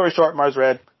me. Long story short, Mars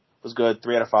Red was good.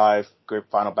 3 out of 5. Great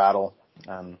final battle.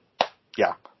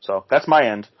 Yeah. So that's my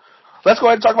end. Let's go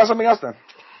ahead and talk about something else then.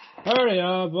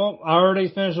 Alrighty, well, I already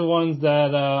finished the ones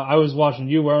that I was watching.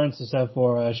 You weren't, except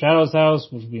for Shadow's House,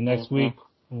 which will be next week.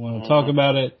 We want to talk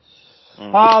about it.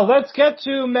 Let's get to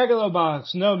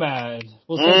Megalobox Nomad.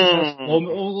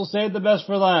 We'll save the best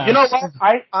for last. You know what?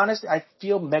 I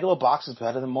feel Megalobox is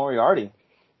better than Moriarty.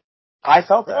 I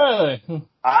felt that. Really?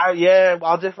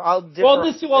 I'll differ. Well,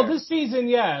 this season,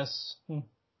 yes.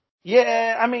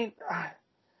 Yeah, I mean,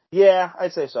 yeah,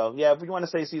 I'd say so. Yeah, if you want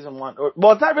to say season 1,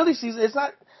 it's not really season. It's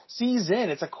not season.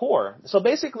 It's a core. So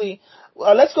basically,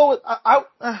 let's go with I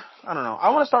don't know.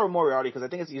 I want to start with Moriarty because I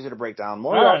think it's easier to break down.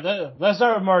 Moriarty. All right, let's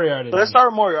start with Moriarty. So let's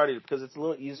start with Moriarty because it's a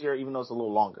little easier, even though it's a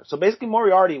little longer. So basically,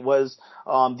 Moriarty was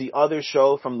the other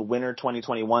show from the winter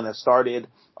 2021 that started.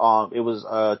 It was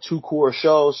a 2-core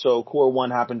show. So core 1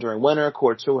 happened during winter.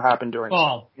 Core 2 happened during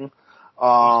fall.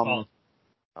 Fall.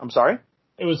 I'm sorry.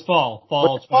 It was fall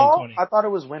 2020. I thought it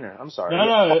was winter. I'm sorry.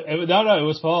 No, it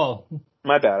was fall.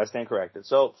 My bad. I stand corrected.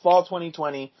 So fall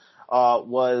 2020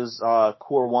 was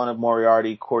core 1 of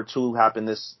Moriarty. Core 2 happened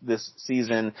this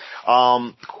season.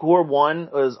 Core 1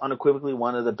 was unequivocally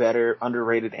one of the better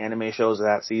underrated anime shows of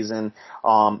that season.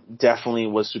 Definitely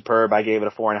was superb. I gave it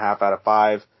a 4.5 out of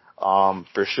 5.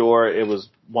 For sure, it was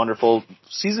wonderful.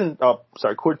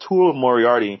 Core 2 of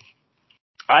Moriarty.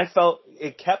 I felt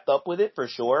it kept up with it for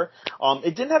sure.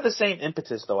 It didn't have the same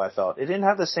impetus though, I felt. It didn't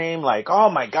have the same oh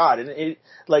my god. It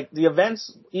like the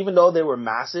events, even though they were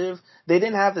massive, they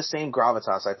didn't have the same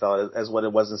gravitas I felt as what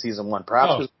it was in season 1.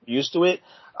 Perhaps because we're used to it.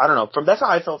 I don't know. That's how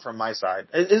I felt from my side.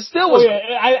 It still was.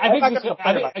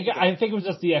 I think it was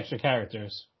just the extra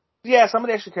characters. Yeah, some of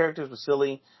the extra characters were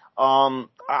silly.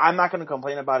 I'm not going to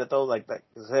complain about it though. Like I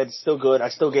said, it's still good. I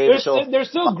still gave it. They're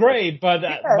still great, but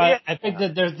I think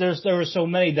that there were so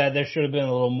many that there should have been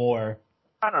a little more.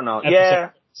 I don't know. Episodes. Yeah,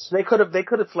 they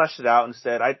could have fleshed it out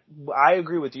instead. I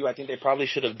agree with you. I think they probably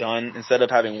should have done, instead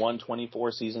of having 1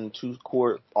 season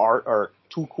 2-core art or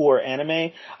 2-core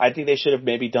anime. I think they should have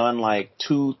maybe done like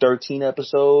 2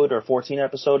 13-episode or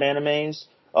 14-episode animes.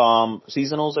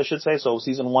 Seasonals, I should say. So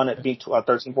season 1 it'd be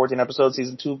 13, 14 episodes.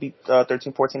 Season 2 be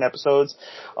 13, 14 episodes,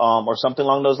 or something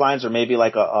along those lines, or maybe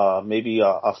like a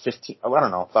 15. I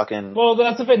don't know. Fucking. Well,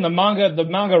 that's the thing. The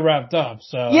manga wrapped up.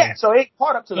 So yeah. So it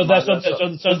caught up to the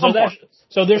manga.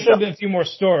 So there should have been a few more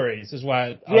stories. Is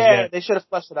why. They should have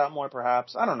fleshed it out more,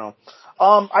 perhaps. I don't know.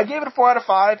 I gave it a 4 out of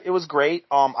 5. It was great.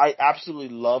 I absolutely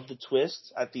loved the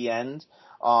twist at the end.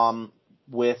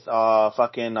 With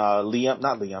Liam,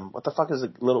 not Liam. What the fuck is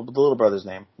the little brother's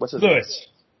name? What's his name?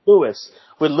 Lewis.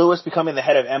 With Lewis becoming the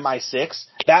head of MI6,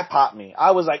 that popped me.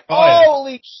 I was like,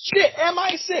 holy shit,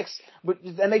 MI6!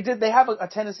 And they have a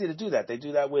tendency to do that. They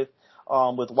do that with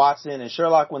Watson and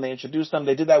Sherlock when they introduced them.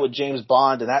 They did that with James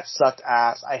Bond, and that sucked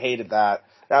ass. I hated that.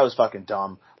 That was fucking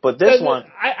dumb. But this one,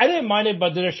 I didn't mind it,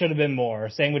 but there should have been more.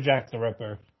 Same with Jack the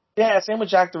Ripper. Yeah, same with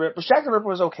Jack the Ripper. Jack the Ripper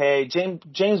was okay.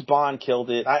 James Bond killed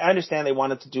it. I understand they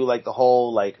wanted to do like the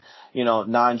whole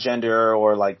non-gender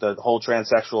or like the whole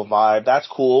transsexual vibe. That's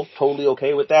cool. Totally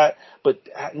okay with that. But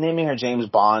naming her James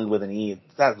Bond with an E,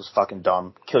 that was fucking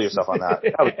dumb. Kill yourself on that.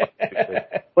 That was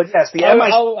stupid. But yes,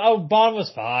 the Bond was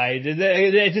fine.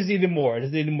 It just needed more. It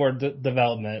just needed more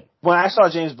development. When I saw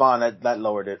James Bond, that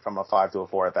lowered it from a 5 to a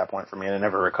 4 at that point for me, and it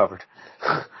never recovered.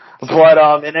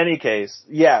 But in any case,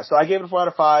 yeah. So I gave it a 4 out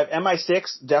of 5.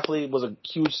 MI6 definitely was a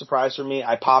huge surprise for me.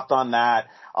 I popped on that.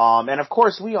 And of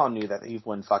course, we all knew that Eve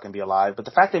wouldn't fucking be alive. But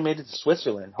the fact they made it to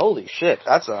Switzerland, holy shit,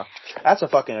 that's a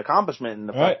fucking accomplishment in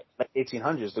the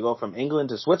 1800s to go from England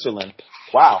to Switzerland.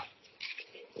 Wow.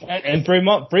 In 3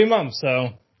 months, so.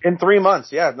 In 3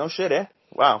 months, yeah, no shit, eh?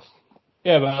 Wow.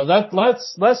 Yeah, but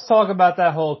let's talk about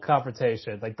that whole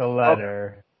confrontation, like the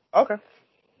letter. Okay.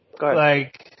 Go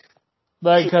ahead.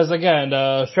 Because again,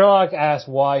 Sherlock asked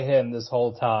why him this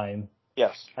whole time.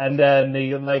 Yes. And then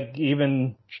he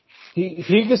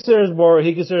considers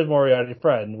Moriarty a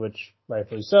friend, which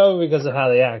rightfully so because of how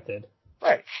they acted.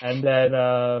 Right. And then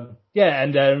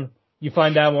and then you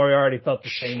find out Moriarty felt the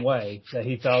same way, that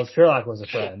he felt Sherlock was a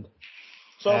friend.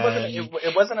 So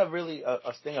it wasn't a really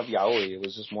a thing of yaoi. It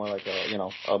was just more like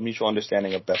a mutual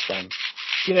understanding of best friends.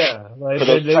 Yeah, like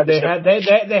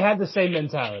they had the same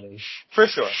mentality. For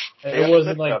sure. It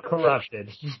wasn't like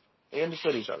corrupted. They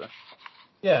understood each other.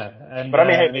 Yeah, and but I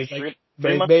mean, hey, it's like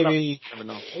maybe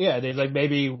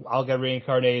maybe I'll get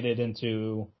reincarnated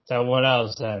into someone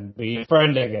else and be a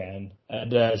friend again.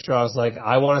 And Shaw's like,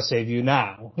 I want to save you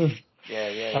now.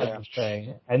 Yeah.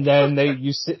 Thing. And then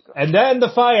and then the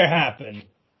fire happened.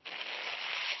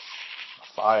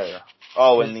 Fire.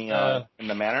 Oh, in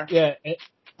the manor. Yeah,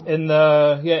 in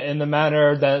the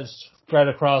manor that's spread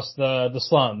across the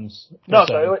slums.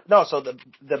 So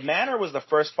the manor was the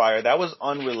first fire. That was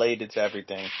unrelated to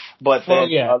everything. But then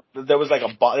there was like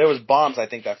there was bombs. I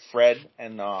think that Fred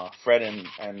and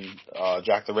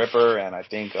Jack the Ripper and I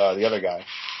think the other guy.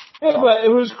 Yeah, but it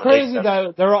was crazy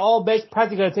that they were all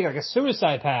practically going to take like a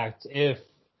suicide pact if.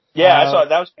 Yeah, I saw it.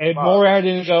 That was. And Moriarty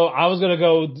didn't go. I was going to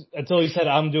go until he said,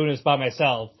 "I'm doing this by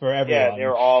myself for everyone." Yeah, they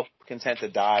were all content to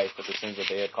die for the sins that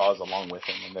they had caused along with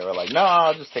him, and they were like, "No,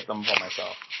 I'll just take them for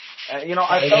myself." And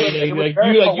I felt it was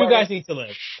very poetic. You guys need to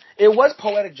live. It was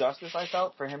poetic justice, I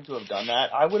felt, for him to have done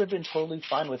that. I would have been totally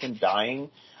fine with him dying.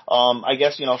 I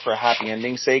guess, for a happy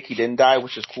ending's sake, he didn't die,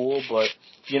 which is cool, but,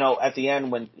 at the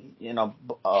end when,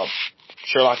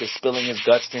 Sherlock is spilling his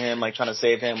guts to him, like, trying to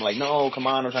save him, like, no, come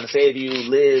on, I'm trying to save you,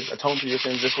 live, atone for your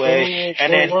sins this way.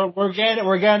 We're getting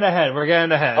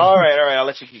ahead. All right, I'll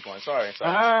let you keep going. Sorry.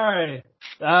 All right.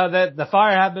 That the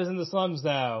fire happens in the slums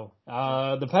now.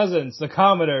 The peasants, the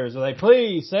commoners are like,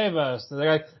 please save us. And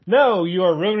they're like, no, you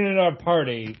are ruining our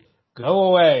party. Go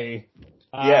away.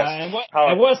 Yes.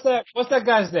 And what's that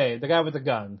guy's name? The guy with the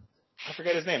gun. I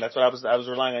forget his name. That's what I was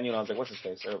relying on you. And I was like, what's his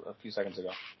face? A few seconds ago.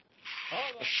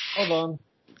 Hold on.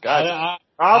 God.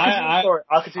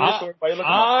 I'll continue the story while you look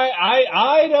him up.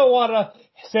 I don't want to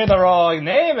say the wrong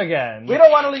name again. We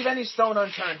don't want to leave any stone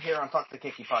unturned here on Talk the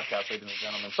Kēki podcast, ladies and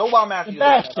gentlemen. So while Matthew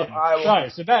Sebastian.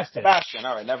 Sebastian.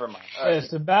 All right, never mind. All right.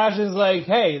 Sebastian's like,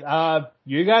 hey,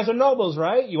 you guys are nobles,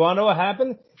 right? You want to know what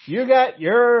happened?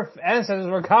 Your ancestors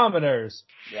were commoners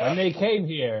when they came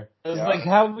here. It's like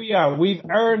how we are. We've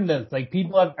earned this. Like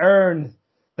people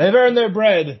they've earned their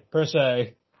bread, per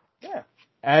se. Yeah.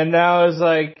 And now it's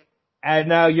like,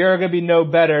 now you're gonna be no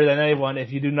better than anyone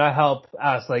if you do not help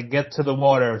us, like, get to the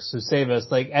water to save us.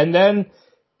 Like, and then,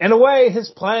 in a way, his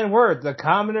plan worked. The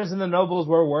commoners and the nobles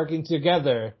were working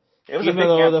together. It was even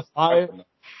though the fire.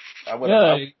 I would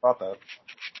have thought that.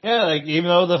 Yeah, like, even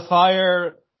though the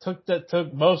fire took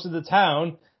most of the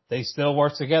town, they still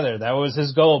worked together. That was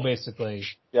his goal, basically.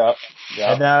 Yeah.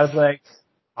 And now it's like,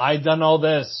 I've done all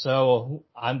this, so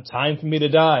time for me to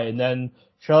die. And then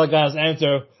Sherlock got his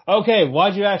answer, okay,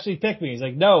 why'd you actually pick me? He's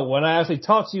like, no, when I actually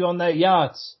talked to you on that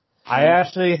yacht, I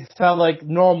actually felt like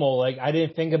normal, like I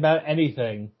didn't think about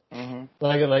anything. Mm-hmm.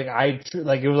 Like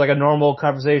it was like a normal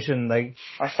conversation, like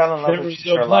I fell in love with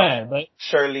you, Sherlock. Plan, like,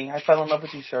 Shirley. I fell in love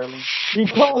with you, Shirley. He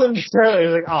called him Shirley. He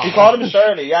was like, oh. He called him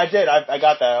Shirley. Yeah, I did. I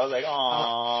got that. I was like,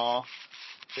 aww.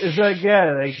 It's like,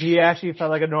 yeah, like he actually felt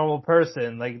like a normal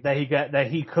person, like that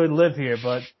he could live here,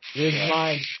 but his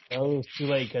mind, it was too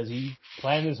late because he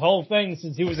planned his whole thing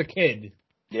since he was a kid.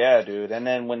 Yeah, dude. And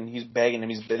then when he's begging him,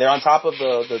 they're on top of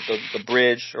the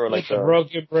bridge or like the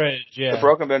broken bridge, yeah. They're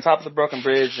on top of the broken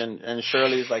bridge, and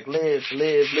Shirley's like, live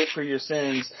for your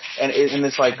sins, and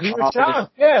it's like,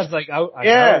 yeah, it's like, I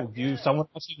know, someone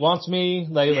else wants me,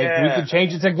 like we can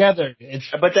change it together.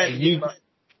 But then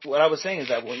what I was saying is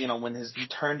that when he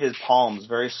turned his palms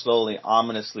very slowly,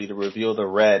 ominously to reveal the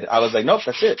red, I was like, nope,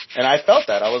 that's it. And I felt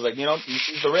that. I was like, he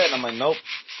sees the red, and I'm like, nope.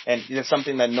 And it's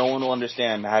something that no one will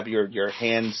understand. Have your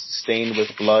hands stained with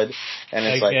blood, and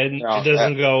it's it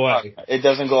doesn't go away. It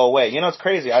doesn't go away. It's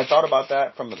crazy. I thought about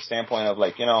that from the standpoint of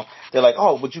like, they're like,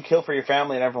 oh, would you kill for your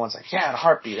family? And everyone's like, yeah, in a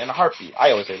heartbeat.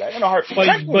 I always say that, in a heartbeat.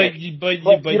 But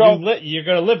you're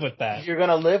gonna live with that. You're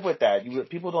gonna live with that.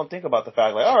 People don't think about the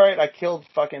fact like, all right, I killed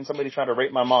fucking somebody trying to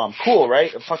rape my mom. Cool,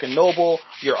 right? A fucking noble.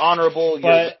 You're honorable.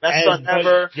 You're the best son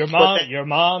ever. Your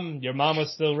mom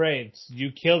was still raped.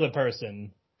 You killed a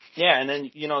person. Yeah, and then,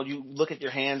 you look at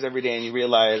your hands every day and you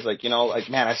realize,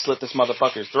 man, I slit this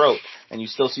motherfucker's throat, and you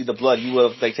still see the blood. You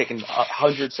would have, taken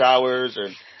 100 showers or,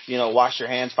 washed your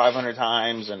hands 500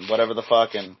 times and whatever the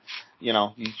fuck, and, you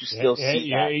still see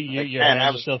that. Your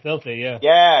hands are still filthy, yeah.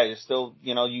 Yeah, you're still,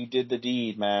 you did the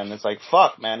deed, man. It's like,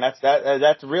 fuck, man,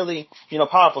 that's really,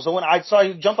 powerful. So when I saw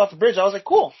you jump off the bridge, I was like,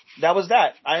 cool, that was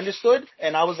that. I understood,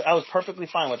 and I was perfectly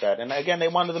fine with that. And again, they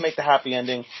wanted to make the happy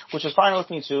ending, which was fine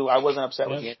with me too. I wasn't upset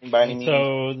with the ending by any means.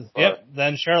 So,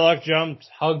 then Sherlock jumped,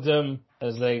 hugged him,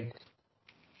 as like,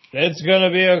 it's gonna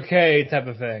be okay, type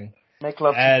of thing. Make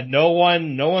love. And no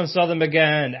one saw them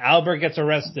again. Albert gets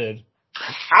arrested.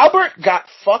 Albert got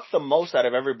fucked the most out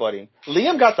of everybody.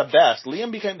 Liam got the best.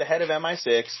 Liam became the head of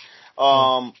MI6.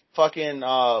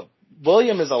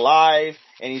 William is alive,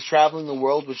 and he's traveling the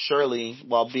world with Shirley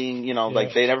while being,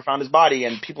 like, they never found his body,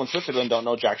 and people in Switzerland don't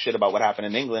know jack shit about what happened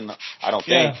in England, I don't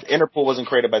think. Interpol wasn't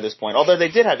created by this point. Although they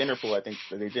did have Interpol, I think.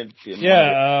 They did.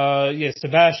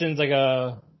 Sebastian's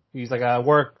he's a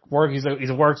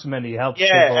worksman, he helps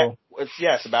people.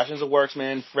 Sebastian's a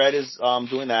worksman, Fred is,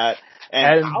 doing that.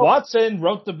 And Watson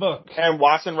wrote the book. And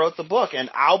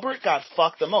Albert got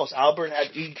fucked the most. Albert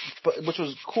which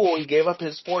was cool, he gave up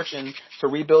his fortune to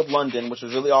rebuild London, which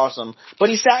was really awesome. But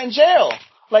he sat in jail.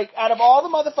 Like, out of all the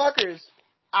motherfuckers,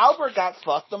 Albert got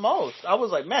fucked the most. I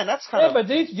was like, man, that's kind of... Yeah, but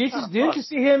didn't you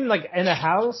see him, like, in a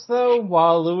house, though,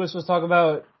 while Lewis was talking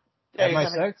about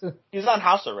MI6? He's on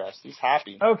house arrest. He's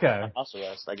happy. Okay. On house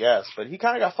arrest, I guess. But he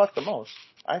kind of got fucked the most,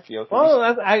 I feel.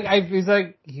 Well, he's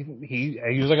like, he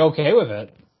was like okay with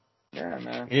it. Yeah,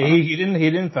 man. He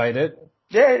didn't fight it.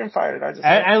 Yeah, he didn't fight it.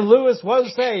 And Lewis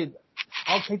was saying,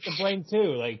 "I'll take the blame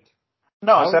too." Like,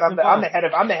 no, I said I'm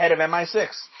the head of MI6,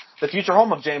 the future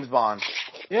home of James Bond.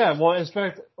 Yeah, well, who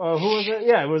was it?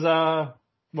 Yeah, it was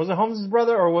it Holmes'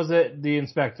 brother or was it the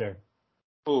inspector?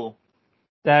 Who?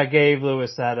 That gave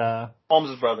Lewis that,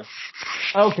 Holmes' brother.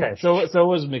 Okay, so it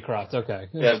was Mycroft, okay.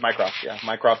 Yeah, it was Mycroft, yeah.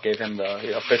 Mycroft gave him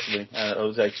officially, it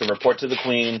was like to report to the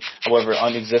Queen, however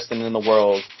unexistent in the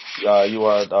world, you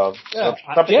are,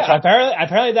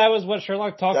 apparently that was what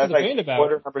Sherlock talked to the Queen about.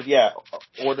 Order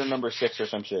number 6 or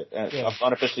some shit,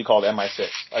 unofficially called MI6.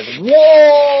 I was like,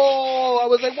 whoa! I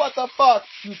was like, what the fuck?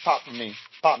 You popped me.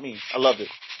 I loved it.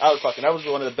 That was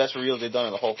one of the best reels they've done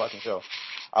in the whole fucking show.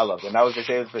 I loved it. And that was, they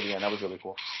saved it for the end. That was really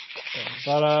cool.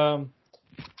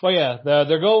 But yeah,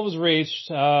 their goal was reached.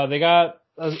 They got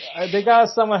a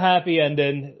somewhat happy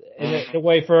ending. In a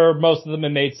way, for most of them, it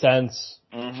made sense.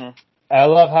 Mm-hmm. I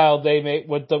love how they made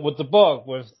with the book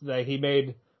that he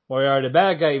made Moriarty a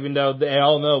bad guy, even though they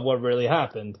all know what really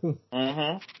happened.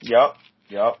 Mm-hmm. Yep.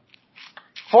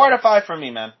 4 out of 5 for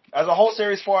me, man. As a whole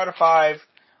series, 4 out of 5.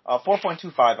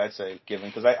 4.25, I'd say, given,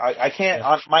 because I can't,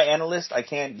 on my analyst, I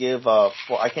can't give, I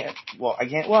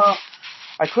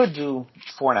could do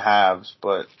 4.5,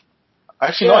 but,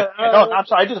 actually, I'm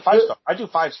sorry, I do the 5 stars. I do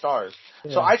 5 stars.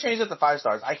 Yeah. So I changed it to 5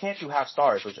 stars. I can't do half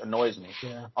stars, which annoys me.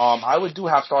 Yeah. I would do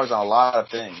half stars on a lot of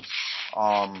things.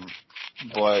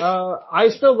 But. I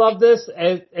still love this.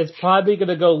 It's probably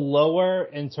gonna go lower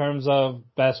in terms of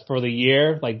best for the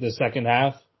year, like the second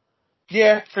half.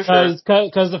 Yeah, for sure.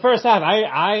 Cause the first half,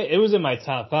 it was in my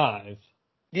top 5.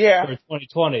 Yeah. For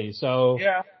 2020. So.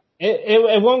 Yeah.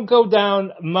 It won't go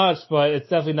down much, but it's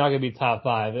definitely not gonna be top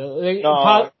 5.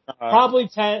 Probably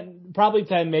 10,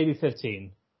 maybe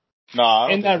 15. No, I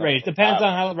don't in that range. Depends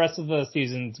on how the rest of the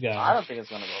seasons go. I don't think it's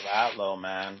gonna go that low,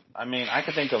 man. I mean, I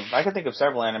could think of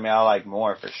several anime I like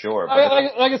more for sure.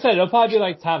 But like I said, it'll probably be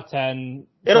like top 10.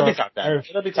 It'll be top 10.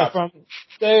 It'll be top 10.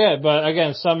 Yeah, but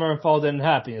again, summer and fall didn't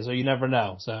happen, so you never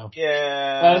know. So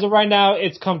yeah. As of right now,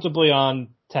 it's comfortably on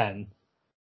 10.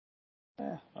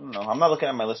 Yeah, I don't know. I'm not looking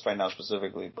at my list right now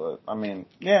specifically, but I mean,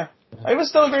 yeah. It was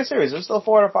still a great series. It was still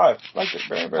 4 out of 5. Liked it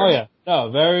very, very. Oh yeah, no,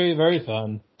 very, very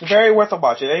fun. Very worth a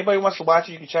watch. If anybody wants to watch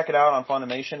it, you can check it out on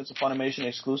Funimation. It's a Funimation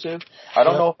exclusive. I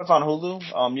don't know if it's on Hulu.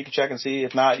 You can check and see.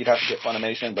 If not, you'd have to get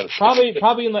Funimation. But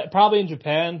probably in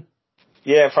Japan.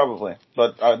 Yeah, probably.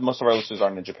 But most of our listeners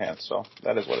aren't in Japan, so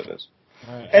that is what it is.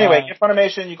 Right. Anyway, get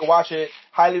Funimation. You can watch it.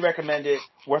 Highly recommend it.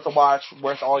 Worth a watch.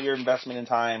 Worth all your investment in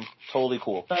time. Totally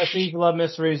cool. Especially if you love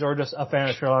mysteries or just a fan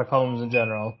of Sherlock Holmes in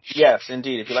general. Yes,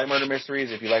 indeed. If you like murder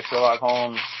mysteries, if you like Sherlock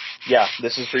Holmes, yeah,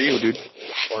 this is for you, dude.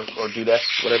 Or dudette,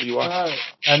 whatever you want.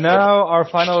 And now our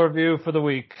final review for the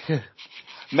week.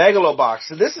 Megalobox.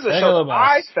 So this is a show that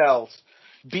I felt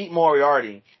beat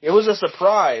Moriarty. It was a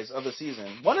surprise of the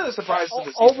season. One of the surprises of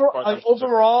the season.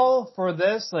 Overall, for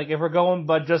this, like if we're going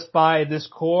but just by this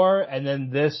core and then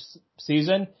this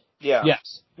season,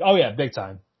 yes. Oh yeah, big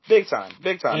time. Big time.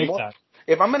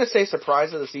 If I'm going to say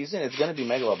surprise of the season, it's going to be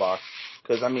Megalobox.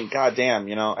 Because, I mean, goddamn,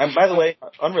 you know. And by the way,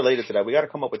 unrelated to that, we got to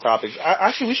come up with topics.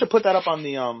 Actually, we should put that up on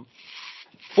the,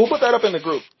 we'll put that up in the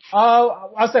group.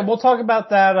 I'll say, we'll talk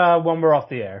about that, when we're off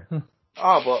the air.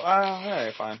 Oh, well,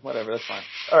 alright, fine. Whatever, that's fine.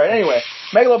 Alright, anyway.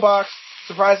 Megalobox,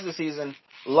 surprise of the season.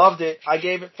 Loved it. I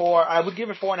gave it 4. I would give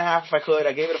it 4.5 if I could.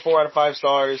 I gave it a 4 out of 5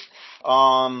 stars.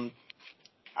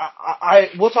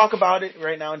 We'll talk about it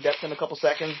right now in depth in a couple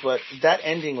seconds, but that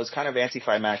ending was kind of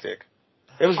anticlimactic.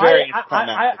 It was very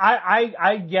anticlimactic.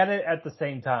 I get it at the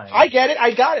same time. I get it.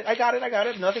 I got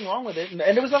it. Nothing wrong with it. And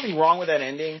there was nothing wrong with that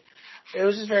ending. It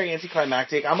was just very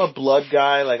anticlimactic. I'm a blood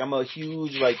guy. Like, I'm a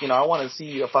huge, like, I want to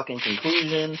see a fucking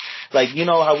conclusion. Like,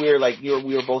 how we were, like,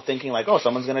 we were both thinking, like, oh,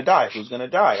 someone's gonna die. Who's gonna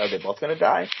die? Are they both gonna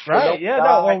die? Right, yeah,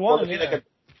 no, or one,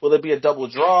 will it be a double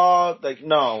draw? Like,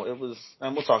 no, it was,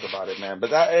 and we'll talk about it, man.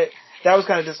 But that was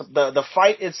kind of the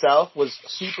fight itself was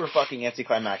super fucking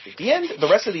anticlimactic. The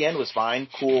rest of the end was fine,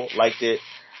 cool, liked it.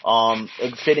 A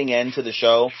fitting end to the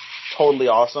show, totally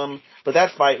awesome. But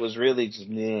that fight was really just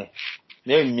meh.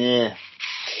 Very meh.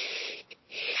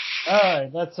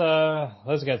 Alright,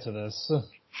 let's get to this.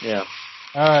 Yeah.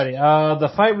 Alrighty, the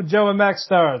fight with Joe and Mac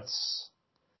starts.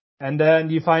 And then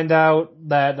you find out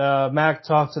that, Mac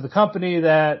talked to the company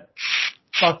that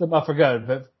fucked them up for good,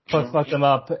 but fucked them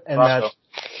up and Roscoe.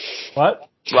 What?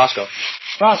 Roscoe,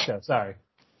 sorry.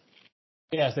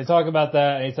 Yes, they talk about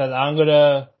that and he says, I'm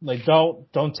gonna, like,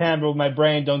 don't tamper with my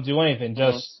brain, don't do anything,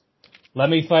 just let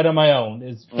me fight on my own.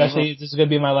 Especially, this is gonna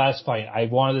be my last fight. I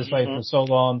wanted this fight for so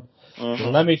long.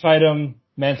 Let me fight him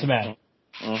man to man.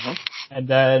 And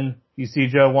then you see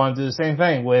Joe want to do the same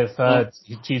thing with,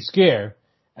 Chief Skier.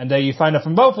 And then you find out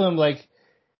from both of them, like,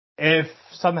 if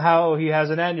somehow he has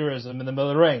an aneurysm in the middle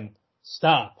of the ring,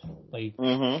 stop. Like,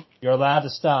 you're allowed to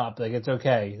stop. Like, it's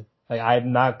okay. Like,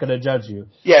 I'm not gonna judge you.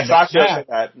 Yeah, Sasha said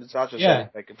that. Sasha said,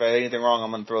 like, if there's anything wrong,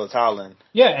 I'm gonna throw the towel in.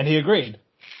 Yeah, and he agreed.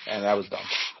 And that was dumb.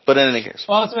 But in any case.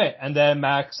 Well, that's right. And then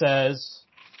Mac says,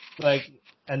 like,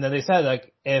 and then they said,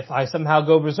 like, if I somehow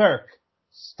go berserk,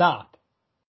 stop.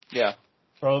 Yeah.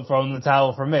 Throwing the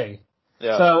towel for me.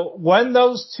 Yeah. So when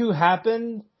those two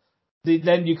happen,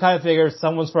 then you kind of figure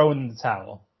someone's throwing the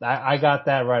towel. I got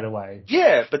that right away.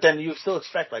 Yeah, but then you still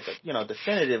expect, like, a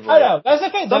definitive. Like, I know. That's the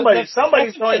thing. Somebody's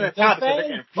throwing the towel.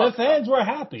 The fans were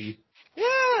happy.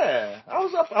 Yeah, I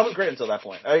was great until that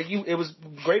point. It was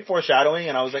great foreshadowing,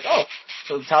 and I was like, oh,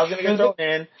 so the towel's gonna get thrown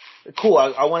in. Cool.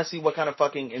 I want to see what kind of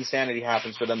fucking insanity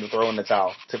happens for them to throw in the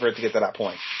towel for it to get to that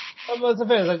point. But the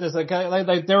thing is like this, like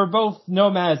they were both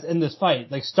nomads in this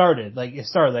fight. It started like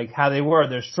how they were,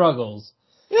 their struggles.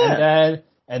 Yeah.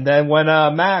 And then when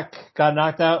Mac got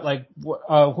knocked out, like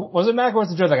was it Mac or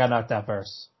was it Joe that got knocked out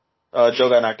first? Joe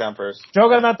got knocked down first. Joe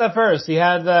got knocked out first. He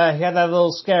had that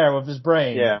little scare with his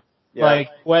brain. Yeah. Yeah. Like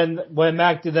when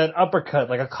Mac did that uppercut,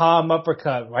 like a calm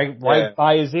uppercut, right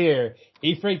by his ear,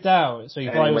 he freaked out. So he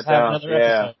thought he was having another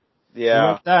episode. Yeah. He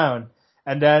went down.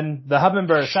 And then the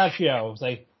hummingbird, Sachio, was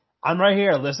like, I'm right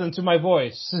here, listen to my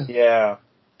voice. Yeah.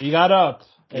 He got up.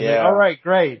 And like, all right,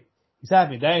 great. He's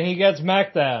happy. Then he gets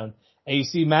Mac down. And you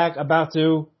see Mac about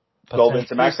to go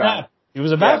into Mac time. He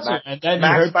was about to, and then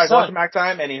Max he heard his son. Mac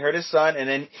time, and he heard his son, and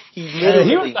then he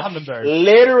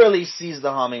literally sees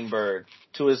the hummingbird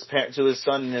to his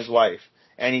son and his wife,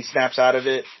 and he snaps out of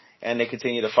it, and they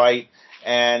continue to fight,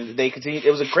 and they continue.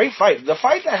 It was a great fight. The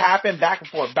fight that happened back and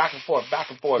forth.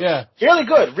 Yeah, really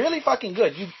good, really fucking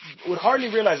good. You would hardly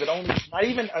realize that not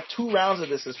even 2 rounds of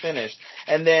this is finished,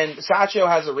 and then Sachio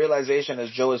has a realization as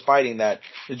Joe is fighting that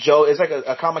Joe is like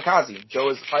a kamikaze. Joe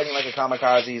is fighting like a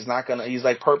kamikaze. He's not gonna. He's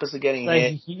like purposely getting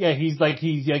hit. Yeah, he's like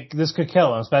this could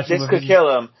kill him. Especially this could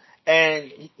kill him.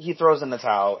 And he throws in the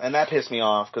towel, and that pissed me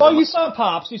off. You saw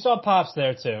Pops. You saw Pops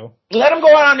there too. Let him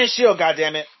go out on his shield,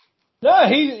 goddammit. No,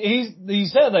 he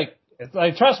said like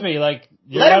trust me, like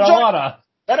you're gonna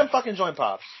let him fucking join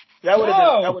Pops. That would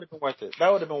have been worth it.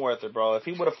 That would have been worth it, bro. If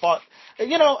he would have fought,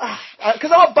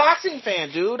 because I'm a boxing fan,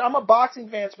 dude. I'm a boxing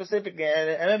fan specifically, and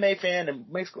an MMA fan,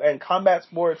 and combat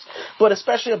sports, but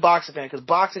especially a boxing fan because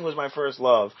boxing was my first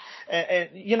love. And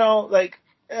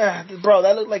bro,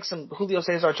 that looked like some Julio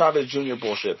Cesar Chavez Jr.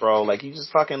 bullshit, bro. Like, you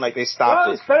just fucking, like, they stopped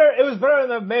it. It was better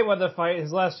than the Mayweather fight,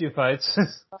 his last few fights.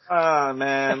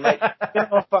 Man. Like,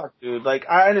 fuck, dude. Like,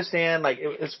 I understand, like,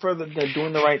 it's for they're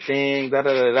doing the right thing,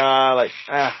 da-da-da-da. Like,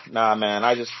 nah, man.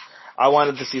 I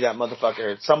wanted to see that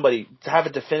motherfucker, somebody, to have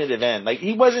a definitive end. Like,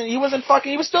 he wasn't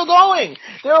fucking, he was still going.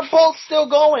 They were both still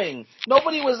going.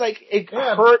 Nobody was, like,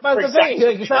 hurt. But the thing,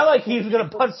 it's not like he's gonna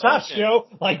punch Sachio.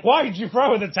 Like, why did you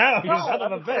throw in the towel? He was out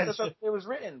of a bench. It was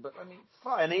written, but, I mean,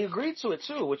 fine. And he agreed to it,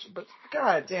 too, but,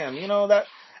 god damn, that,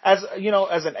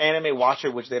 as an anime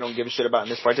watcher, which they don't give a shit about in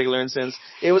this particular instance,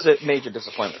 it was a major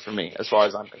disappointment for me, as far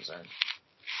as I'm concerned.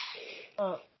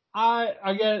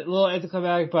 I get a little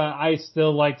anticlimactic, but I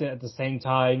still liked it at the same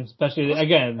time, especially,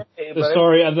 again, the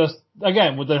story of this,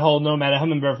 again, with the whole Nomad and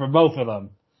Hummingbird for both of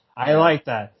them. I like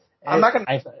that.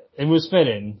 It was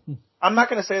fitting. I'm not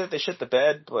gonna say that they shit the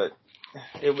bed, but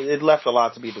it left a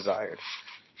lot to be desired.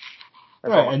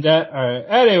 Alright,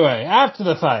 anyway, after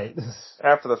the fight.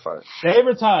 After the fight. They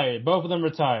retired. Both of them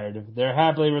retired. They're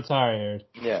happily retired.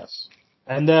 Yes.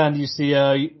 And then you see,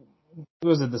 who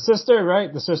was it? The sister,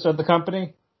 right? The sister of the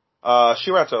company.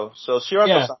 Shirato. So Shirato,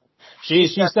 Yeah. She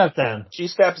stepped down. She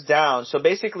steps down. So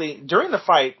basically, during the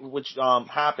fight, which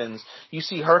happens, you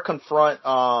see her confront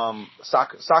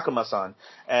Sakuma-san,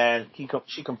 and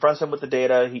she confronts him with the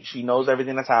data. She knows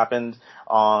everything that's happened.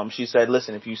 She said,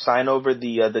 "Listen, if you sign over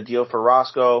the deal for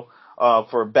Roscoe,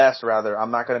 for Best rather,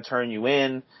 I'm not going to turn you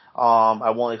in.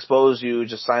 I won't expose you.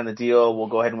 Just sign the deal. We'll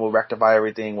go ahead and we'll rectify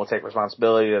everything. We'll take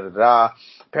responsibility." Da da da.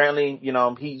 Apparently,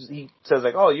 he says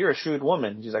like, "Oh, you're a shrewd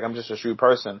woman." He's like, "I'm just a shrewd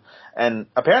person." And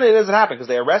apparently it doesn't happen because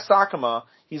they arrest Sakuma.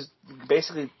 He's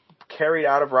basically carried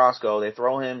out of Roscoe. They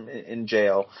throw him in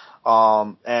jail.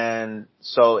 And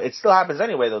so it still happens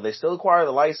anyway though. They still acquire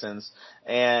the license.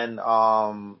 And,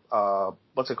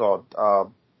 what's it called?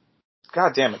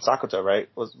 God damn it, Sakuta, right?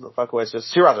 What's the fuck was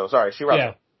just Shirato, sorry, Shirato.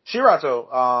 Yeah.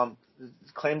 Shirato,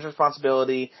 claims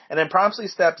responsibility and then promptly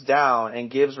steps down and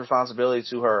gives responsibility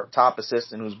to her top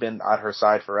assistant who's been at her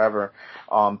side forever,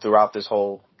 throughout this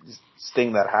whole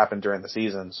thing that happened during the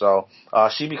season. So,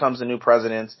 she becomes the new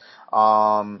president,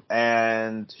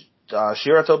 and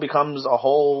Shirato becomes a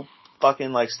whole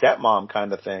fucking like stepmom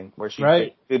kind of thing where she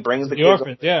it brings the kids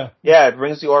orphans, it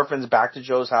brings the orphans back to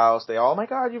Joe's house. They all, "Oh my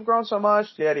God, you've grown so much,"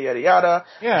 yada yada yada.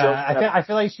 Yeah, I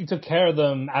feel like she took care of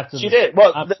them after she did.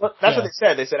 Well, that's what they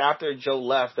said. They said after Joe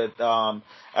left that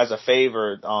as a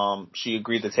favor, she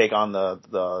agreed to take on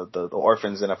the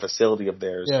orphans in a facility of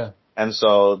theirs. Yeah. And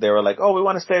so they were like, "Oh, we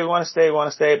want to stay, we want to stay, we want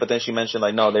to stay." But then she mentioned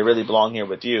like, "No, they really belong here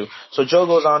with you." So Joe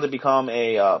goes on to become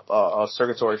a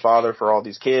surrogatory father for all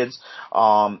these kids.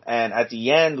 And at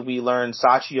the end, we learn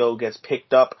Sachio gets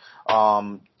picked up,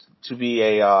 to be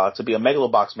a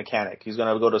Megalobox mechanic. He's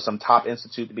gonna go to some top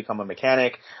institute to become a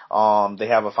mechanic. They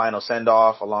have a final send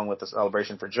off along with the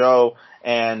celebration for Joe.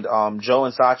 And, Joe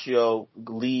and Sachio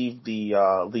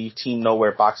leave Team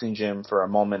Nowhere boxing gym for a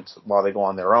moment while they go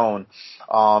on their own.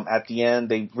 At the end,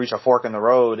 they reach a fork in the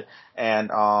road and,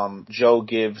 Joe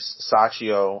gives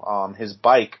Sachio, his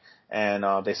bike. And,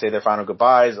 they say their final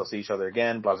goodbyes. They'll see each other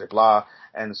again, blah, blah, blah.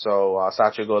 And so,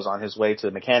 Sachio goes on his way to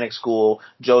the mechanic school.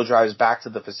 Joe drives back to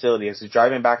the facility. As he's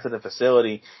driving back to the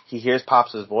facility, he hears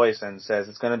Pops' voice and says,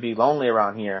 "It's gonna be lonely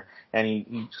around here." And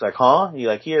he's like, "Huh?" He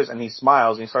like hears and he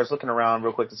smiles and he starts looking around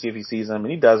real quick to see if he sees him,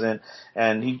 and he doesn't.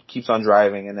 And he keeps on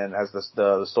driving. And then as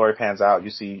the story pans out, you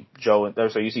see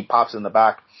you see Pops in the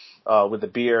back, with the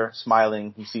beer,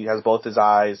 smiling. He has both his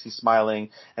eyes. He's smiling,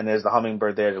 and there's the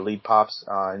hummingbird there to lead Pops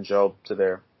and Joe to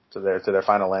their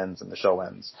final ends, and the show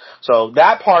ends. So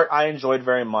that part I enjoyed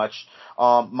very much.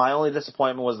 My only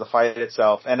disappointment was the fight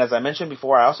itself. And as I mentioned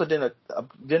before, I also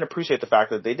didn't appreciate the fact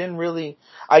that they didn't really,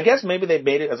 I guess maybe they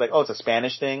made it as like, oh, it's a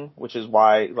Spanish thing, which is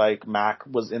why like Mac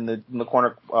was in the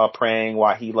corner, praying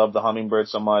why he loved the hummingbird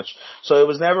so much. So it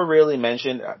was never really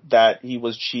mentioned that he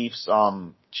was Chief's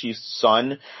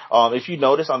son. If you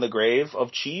notice on the grave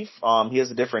of Chief, he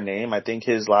has a different name. I think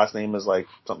his last name is like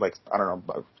something like, I don't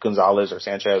know, Gonzalez or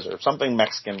Sanchez or something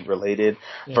Mexican related,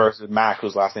 versus Mac,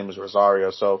 whose last name is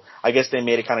Rosario. So I guess they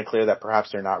made it kind of clear that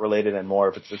perhaps they're not related and more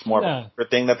of it's more of a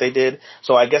thing that they did.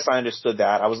 So I guess I understood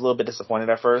that. I was a little bit disappointed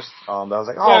at first. I was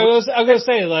like, I was gonna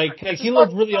say like he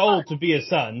looked really old to be his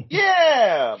son.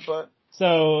 Yeah, but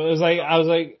so it was like I was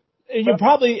like. It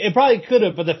probably could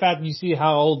have, but the fact that you see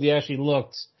how old he actually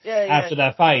looked after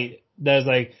that fight, there's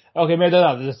like, okay, maybe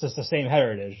this is the same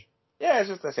heritage. Yeah, it's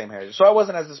just the same heritage. So I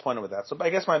wasn't as disappointed with that. So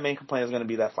I guess my main complaint is going to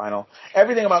be that final.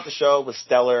 Everything about the show was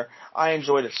stellar. I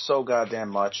enjoyed it so goddamn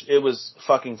much. It was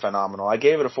fucking phenomenal. I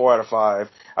gave it a 4 out of 5.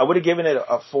 I would have given it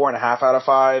a 4.5 out of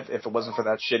 5 if it wasn't for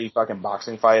that shitty fucking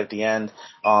boxing fight at the end.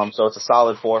 So it's a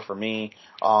solid 4 for me.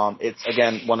 It's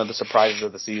again one of the surprises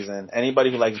of the season.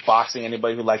 Anybody who likes boxing,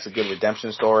 anybody who likes a good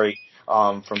redemption story,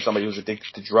 from somebody who's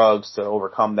addicted to drugs to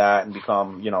overcome that and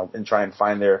become, and try and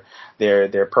find their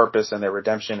purpose and their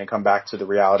redemption and come back to the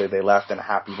reality they left in a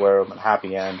happy world and a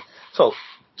happy end. So,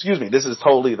 this is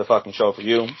totally the fucking show for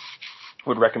you.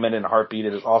 Would recommend it in a heartbeat.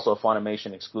 It is also a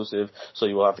Funimation exclusive, so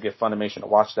you will have to get Funimation to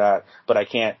watch that. But I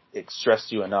can't stress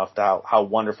to you enough how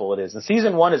wonderful it is. And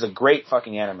season 1 is a great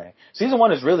fucking anime. Season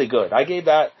 1 is really good. I gave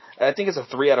that, I think it's a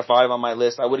 3 out of 5 on my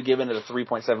list. I would have given it a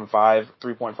 3.75,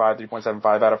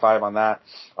 3.75 out of 5 on that.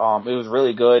 It was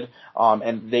really good.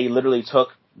 And they literally took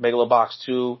Megalobox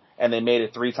 2 and they made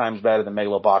it 3 times better than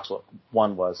Megalobox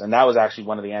 1 was. And that was actually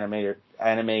one of the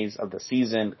animes of the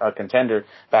season, contender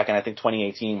back in I think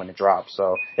 2018 when it dropped.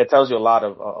 So it tells you a lot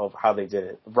of how they did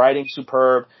it. Writing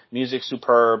superb, music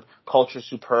superb, culture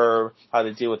superb, how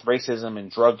they deal with racism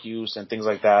and drug use and things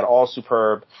like that, all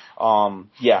superb. I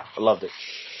loved it.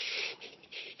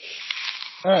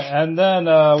 Alright, and then,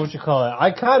 I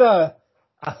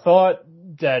thought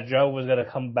that Joe was gonna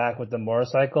come back with the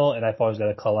motorcycle, and I thought he was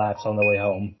gonna collapse on the way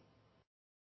home.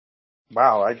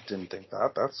 Wow, I didn't think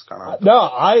that. That's kind of...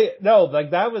 No,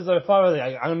 like that was the thought.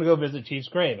 Like, I'm gonna go visit Chief's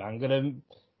grave. I'm gonna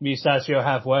meet Sachio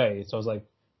halfway. So I was like,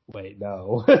 wait,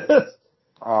 no.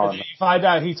 Oh, And then you find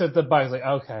out he took the bike. I was like,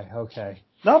 okay.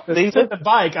 Nope, He took the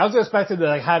bike. I was expecting to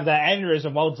like have that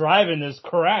aneurysm while driving this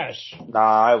crash. Nah,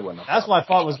 I wouldn't have. That's what I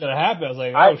thought was gonna happen. I was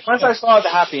like, oh shit. Once I saw the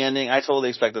happy ending, I totally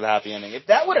expected the happy ending. If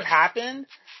that would have happened,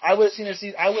 I would have seen a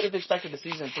season. I would have expected a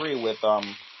season 3 with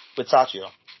Sachio.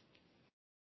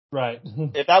 Right.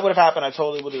 If that would have happened, I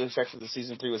totally would have expected the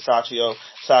season 3 with Sachio.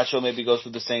 Sachio maybe goes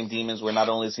through the same demons where not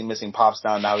only is he missing Pops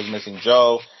now he's missing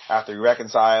Joe after he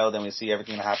reconciled, and we see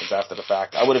everything that happens after the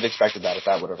fact. I would have expected that if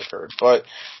that would have occurred. But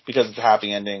because it's a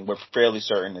happy ending, we're fairly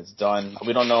certain it's done.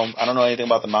 We don't know. I don't know anything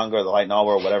about the manga or the light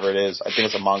novel or whatever it is. I think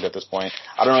it's a manga at this point.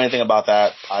 I don't know anything about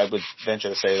that. I would venture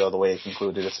to say, though, the way it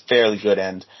concluded, it's a fairly good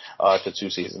end to 2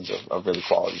 seasons of really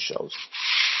quality shows.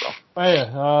 So.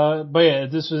 But yeah,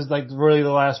 if this was like really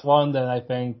the last one, then I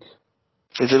think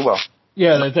They did well.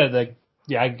 Yeah, they did. Like,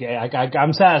 yeah,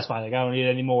 I'm satisfied. Like, I don't need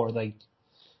any more. Like,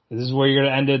 if this is where you're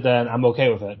gonna end it, then I'm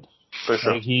okay with it. For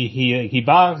sure. Like, he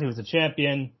boxed. He was a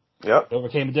champion. Yep. He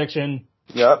overcame addiction.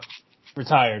 Yep.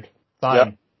 Retired. Fine.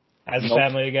 Yep. Has a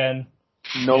family again.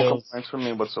 No complaints from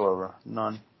me whatsoever.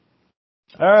 None.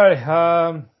 All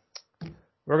right.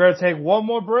 We're going to take one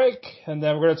more break, and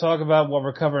then we're going to talk about what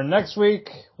we're covering next week.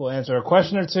 We'll answer a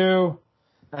question or two,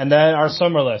 and then our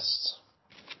summer list.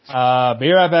 Be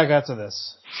right back after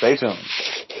this. Stay tuned.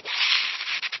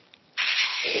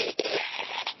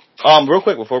 Real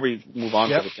quick before we move on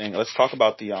to the thing, let's talk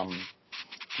about the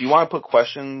do you want to put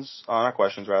questions? Not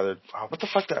questions, rather. What the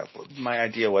fuck? My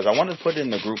idea was I wanted to put it in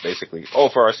the group basically. Oh,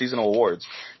 for our seasonal awards.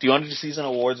 Do you want to do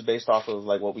seasonal awards based off of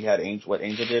like what we had? What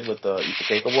Angel did with the Eat the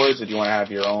Cake awards, or do you want to have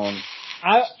your own?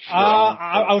 I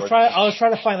was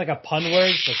trying to find like a pun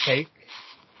word for cake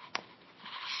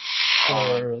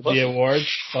for the awards,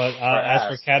 but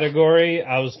as for category,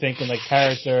 I was thinking like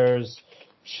characters,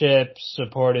 ships,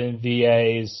 supporting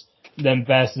VAs, then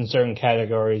best in certain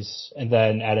categories, and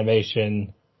then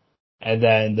animation. And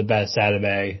then the best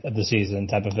anime of the season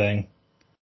type of thing.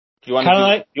 Do you want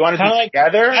to do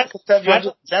together?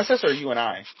 Consensus or you and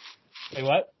I? Wait,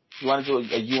 what? You want to do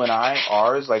a you and I,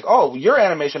 ours? Like, oh, your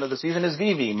animation of the season is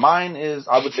Vivi. Mine is,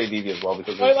 I would say Vivi as well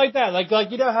because. Like that. Like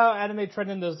you know how Anime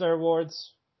Trending does their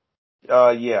awards?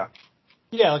 Yeah.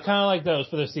 Yeah, kind of like those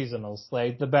for their seasonals.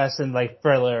 Like the best in like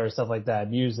thriller or stuff like that.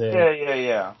 Music.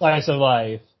 Yeah. Slice of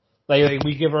life. Like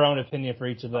we give our own opinion for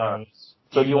each of those.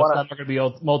 So do you want to? It's not going to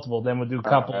be multiple. Then we'll do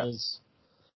couples.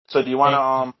 So do you want to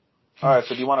all right.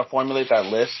 So do you want to formulate that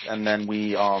list and then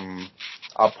we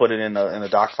I'll put it in a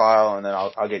doc file and then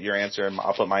I'll get your answer and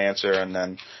I'll put my answer and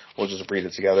then we'll just read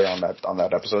it together on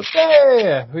that episode.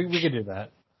 Yeah. We could do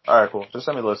that. All right, cool. Just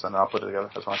send me the list and I'll put it together.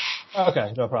 That's fine.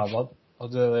 Okay, no problem. I'll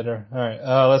do it later. All right.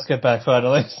 Let's get back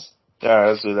finally. Yeah,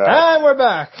 let's do that. And we're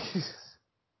back.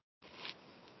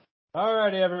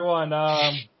 Alrighty, everyone.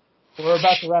 We're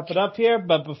about to wrap it up here,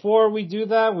 but before we do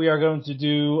that, we are going to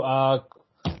do a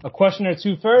question or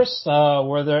two first.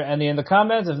 Were there any in the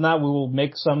comments? If not, we will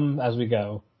make some as we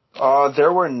go.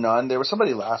 There were none. There was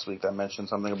somebody last week that mentioned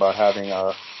something about having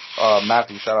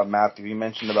Matthew. Shout out Matthew. He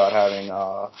mentioned about having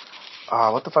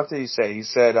what the fuck did he say? He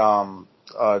said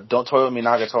don't toilet me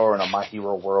Nagatoro in a My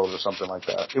Hero world or something like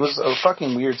that. It was a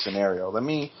fucking weird scenario. Let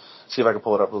me see if I can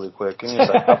pull it up really quick. Give me a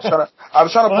second. I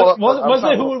was trying to pull up. Was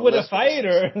it who would win a fight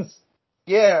or?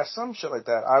 Yeah, some shit like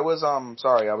that. I was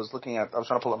sorry, I was trying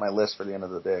to pull up my list for the end of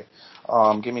the day.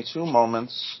 Give me 2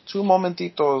 moments. 2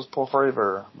 momentitos, por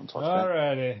favor.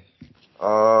 Alrighty.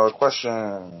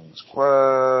 Questions.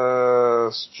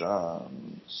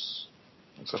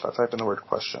 So if I type in the word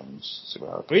questions, see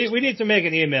what happens. We need to make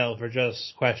an email for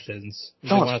just questions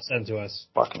you want to send to us.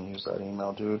 Fucking use that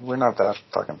email, dude. We're not that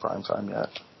fucking prime time yet.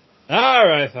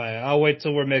 Alright, fine. I'll wait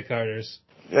till we're mid-carders.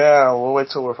 Yeah, we'll wait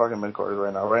till we're fucking mid-carders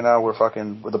right now. Right now we're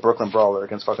the Brooklyn Brawler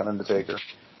against fucking Undertaker.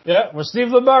 Yeah, we're Steve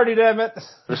Lombardi, damn it.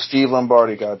 We're Steve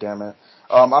Lombardi, goddammit.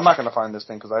 I'm not gonna find this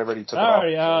thing because I already took it off.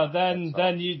 Alright,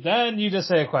 then you just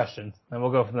say a question, and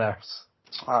we'll go from there.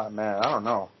 Ah, man, I don't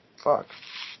know. Fuck.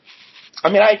 I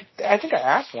mean, I think I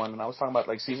asked one, and I was talking about,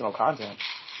 like, seasonal content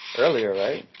earlier,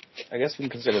 right? I guess we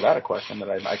can consider that a question that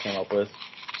I came up with.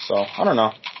 So, I don't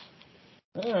know.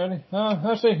 Alrighty.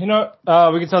 Actually, you know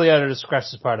what? We can tell the editor to scratch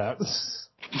this part out.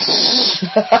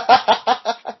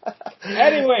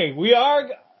 Anyway,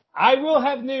 I will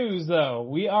have news, though.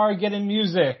 We are getting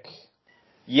music.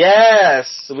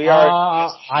 Yes, we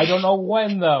are. I don't know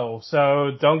when, though,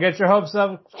 so don't get your hopes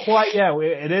up quite yet.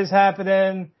 It is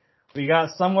happening. We got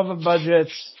some of a budget.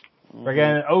 We're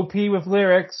getting an OP with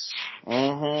lyrics.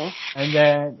 And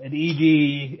then an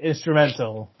ED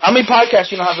instrumental. How many podcasts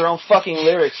have their own fucking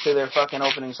lyrics to their fucking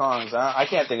opening songs? I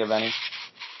can't think of any.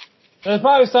 There's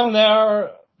probably some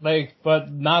there,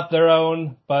 but not their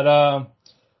own. But I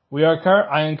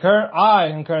am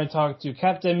currently talking to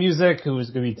Captain Music, who is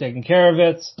going to be taking care of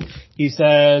it. He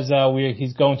says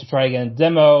he's going to try again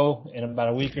demo in about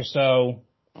a week or so.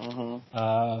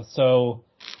 So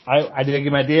I did give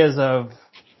him ideas of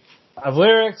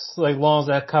lyrics, long as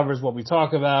that covers what we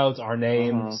talk about, our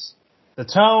names. The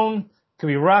tone could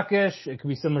be rockish. It could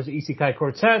be similar to Isekai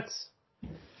Quartet.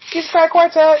 Isekai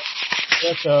Quartet.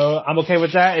 Yeah, so I'm okay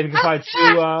with that. If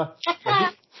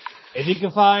you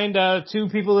can find two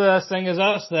people that sing as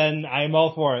us, then I'm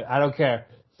all for it. I don't care.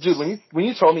 Dude, when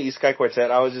you told me Isekai Quartet,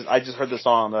 I just heard the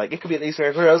song. Like, it could be an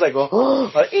Isekai Quartet. I was like,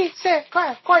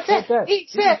 Isekai Quartet,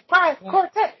 Isekai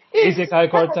Quartet, Isekai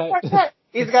Quartet,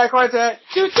 Isekai Quartet,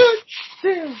 toot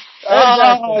toot.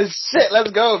 Oh shit, let's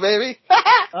go, baby.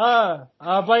 But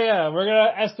yeah, we're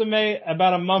gonna estimate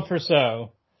about a month or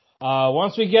so.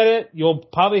 Once we get it, you'll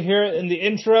probably hear it in the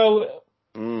intro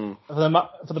for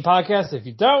the podcast. If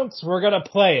you don't, we're gonna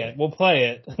play it. We'll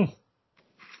play it.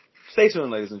 Stay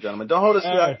tuned, ladies and gentlemen. Don't hold us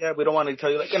to yet. We don't want to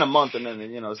tell you in a month and then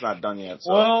it's not done yet.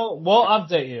 So. Well, we'll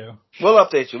update you. We'll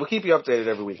update you. We'll keep you updated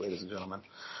every week, ladies and gentlemen.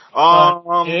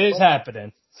 It is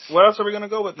happening. What else are we gonna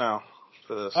go with now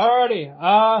for this? Alrighty.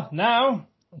 Now,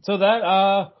 until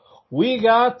that, we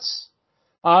got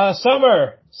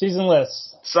summer season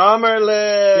list. Summer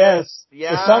list.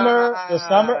 Yes.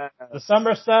 The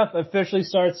summer stuff officially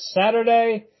starts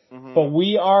Saturday, but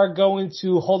we are going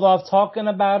to hold off talking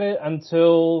about it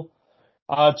until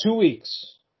 2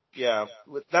 weeks. Yeah,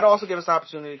 that'll also give us an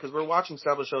opportunity because we're watching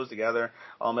several shows together.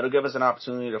 It'll give us an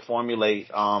opportunity to formulate,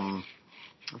 I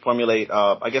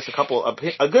guess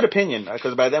a good opinion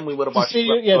because by then we would have watched.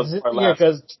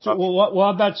 Because we'll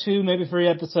have about 2, maybe 3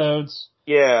 episodes.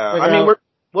 Yeah,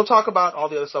 we'll talk about all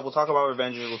the other stuff. We'll talk about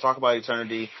Revengers. We'll talk about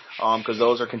Eternity, because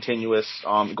those are continuous,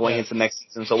 going into next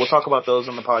season. So we'll talk about those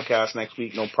on the podcast next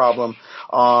week, no problem.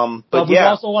 But we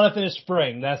also want to finish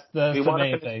spring. That's the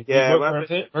main thing. Yeah, we're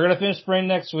gonna finish spring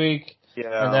next week.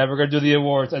 Yeah. And then we're gonna do the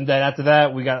awards, and then after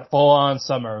that we got full on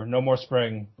summer. No more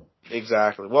spring.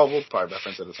 Exactly. Well, we'll probably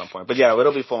reference it at some point. But yeah,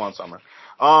 it'll be full on summer.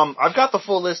 I've got the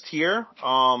full list here.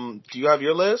 Do you have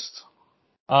your list?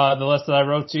 The list that I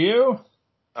wrote to you?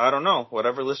 I don't know.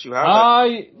 Whatever list you have.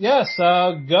 Yes.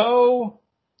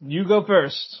 You go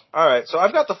first. Alright, so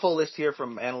I've got the full list here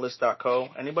from analyst.co.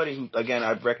 Anybody who, again,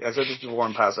 I've said this before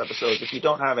in past episodes, if you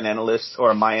don't have an analyst or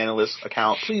a My Analyst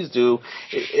account, please do.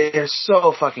 It is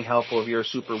so fucking helpful if you're a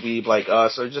super weeb like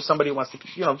us, or just somebody who wants to,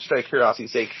 just out of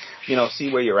curiosity's sake,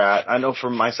 see where you're at. I know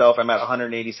for myself, I'm at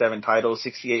 187 titles,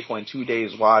 68.2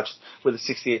 days watched, with a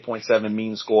 68.7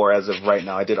 mean score as of right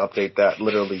now. I did update that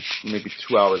literally maybe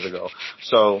 2 hours ago.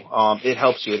 So, it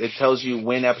helps you. It tells you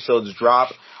when episodes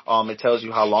drop. It tells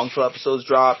you how long till episodes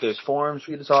drop. There's forums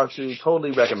for you to talk to.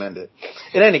 Totally recommend it.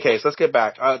 In any case, let's get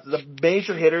back. The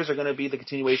major hitters are going to be the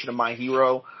continuation of My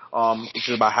Hero, which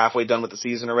is about halfway done with the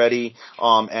season already.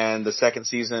 And the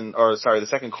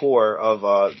second core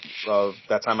of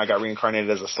That Time I Got Reincarnated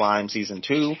as a Slime season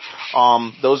 2.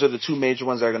 Those are the 2 major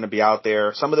ones that are going to be out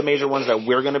there. Some of the major ones that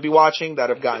we're going to be watching that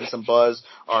have gotten some buzz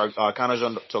are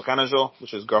Kanajo to Kanajo,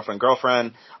 which is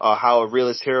Girlfriend, How a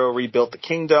Realist Hero Rebuilt the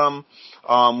Kingdom.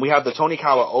 We have the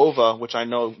Tonikawa OVA, which I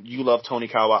know you love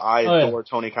Tonikawa. I adore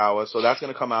Tonikawa. So that's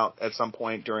going to come out at some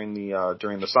point during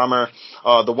the summer.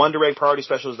 The Wonder Egg Priority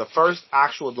Special is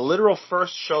the literal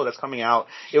first show that's coming out.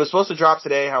 It was supposed to drop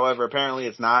today. However, apparently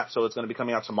it's not. So it's going to be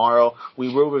coming out tomorrow.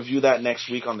 We will review that next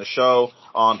week on the show,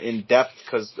 in depth,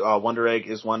 because, Wonder Egg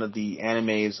is one of the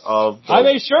animes of I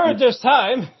made sure this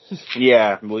time.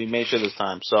 Yeah, we made sure this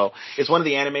time. So it's one of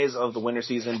the animes of the winter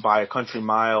season by a country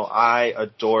mile. I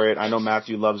adore it. I know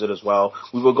Matthew loves it as well.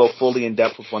 We will go fully in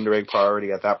depth with Wonder Egg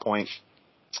Priority at that point.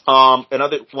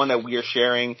 Another one that we are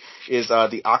sharing is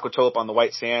the Aquatope on the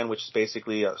White Sand, which is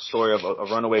basically a story of a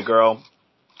runaway girl.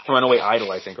 Runaway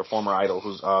idol, I think, or former idol,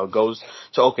 who goes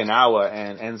to Okinawa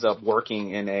and ends up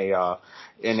working in a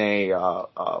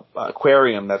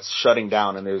aquarium that's shutting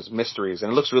down, and there's mysteries,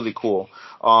 and it looks really cool.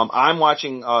 I'm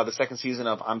watching the second season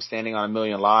of I'm Standing on a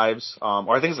Million Lives,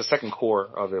 or I think it's the second core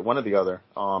of it, one or the other.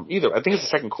 I think it's the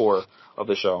second core of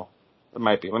the show. It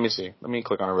might be. Let me see. Let me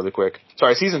click on it really quick.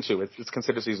 Sorry, season 2. It's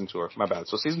considered season 2. My bad.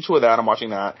 So season 2 of that, I'm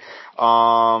watching that.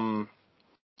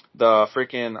 The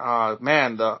freaking,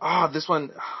 this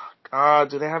one,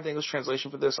 Do they have the English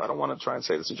translation for this? I don't want to try and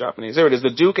say this in Japanese. There it is. The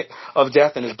Duke of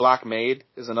Death and His Black Maid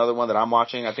is another one that I'm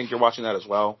watching. I think you're watching that as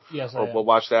well. Yes, I am. We'll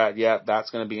watch that. Yeah,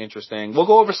 that's going to be interesting. We'll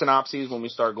go over synopses when we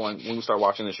start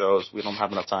watching the shows. We don't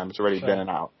have enough time. It's already been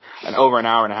over an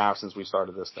hour and a half since we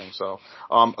started this thing. So,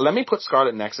 let me put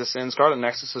Scarlet Nexus in. Scarlet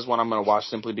Nexus is one I'm going to watch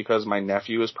simply because my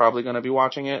nephew is probably going to be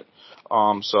watching it.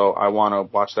 So I want to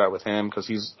watch that with him because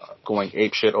he's going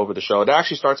apeshit over the show. It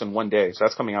actually starts in one day, so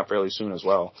that's coming out fairly soon as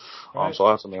well. Right. So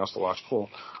I'll have something else to watch. Cool.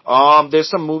 There's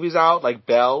some movies out, like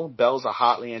Belle. Belle's a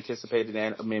hotly anticipated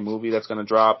anime movie that's going to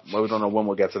drop. Well, we don't know when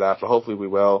we'll get to that, but hopefully we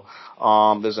will.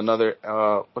 There's another,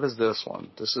 what is this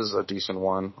one? This is a decent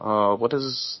one. What the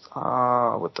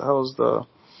hell is the,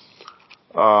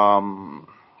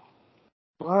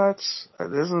 what?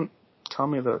 It doesn't tell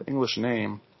me the English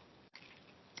name.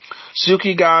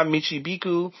 Tsuki ga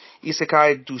Michibiku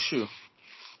Isekai Dushu.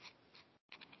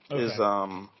 Okay. Is,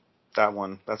 that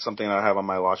one. That's something that I have on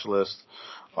my watch list.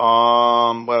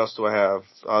 What else do I have?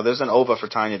 There's an OVA for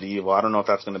Tanya the Evil. I don't know if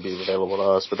that's going to be available to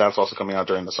us, but that's also coming out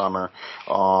during the summer.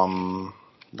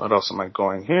 What else am I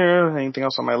going here? Anything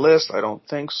else on my list? I don't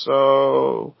think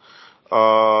so.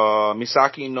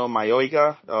 Misaki no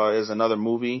Mayoiga, is another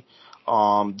movie.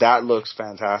 That looks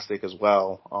fantastic as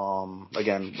well.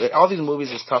 Again, all these movies,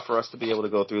 it's tough for us to be able to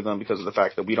go through them because of the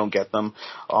fact that we don't get them.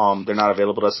 They're not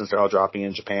available to us since they're all dropping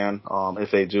in Japan.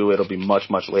 If they do, it'll be much,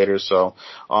 much later. So,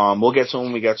 we'll get to them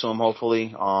when we get to them,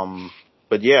 hopefully.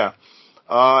 But yeah.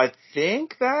 I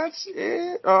think that's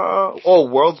it.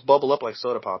 Worlds Bubble Up Like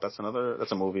Soda Pop. That's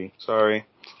a movie. Sorry.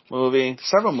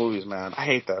 Several movies, man. I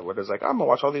hate that where it's like, I'm gonna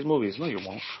watch all these movies. No, you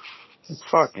won't.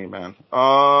 Fuck me, man.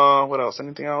 What else?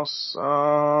 Anything else?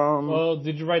 Well,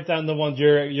 did you write down the ones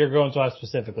you're going to watch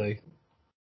specifically?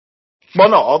 Well,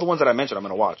 no, all the ones that I mentioned I'm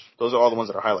going to watch. Those are all the ones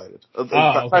that are highlighted.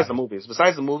 Besides the movies.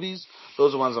 Besides the movies, those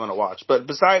are the ones I'm going to watch. But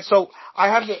alright, so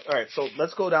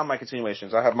let's go down my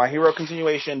continuations. I have My Hero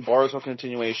continuation, Boruto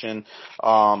continuation,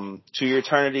 To Your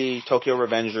Eternity, Tokyo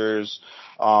Revengers,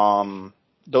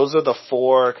 those are the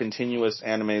 4 continuous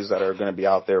animes that are going to be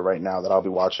out there right now that I'll be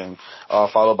watching,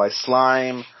 followed by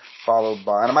Slime, and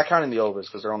I'm not counting the overs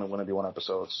because they're only going to be 1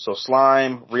 episode. So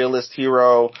Slime, Realist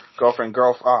Hero, let me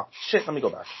go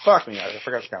back. Fuck me, I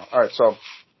forgot to count. Alright, so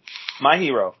My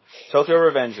Hero, Tokyo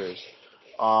Revengers,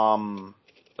 To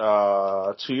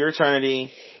Your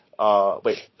Eternity, god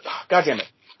damn it.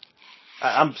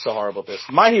 I'm so horrible at this.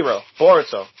 My Hero,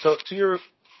 Boruto, To Your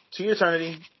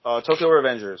Eternity, Tokyo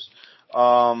Revengers,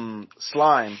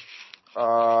 Slime,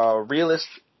 Realist,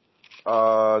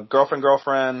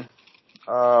 Girlfriend,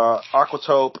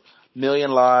 Aquatope,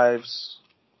 Million Lives,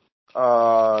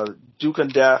 Duke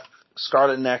and Death,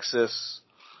 Scarlet Nexus.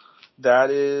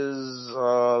 That is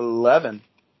 11.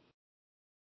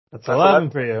 That's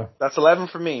 11 for you. That's 11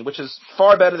 for me, which is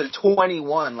far better than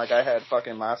 21 like I had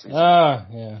fucking last season.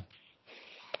 Yeah.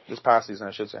 This past season,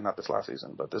 I should say, not this last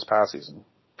season, but this past season.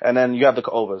 And then you have the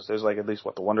OVAs. There's like at least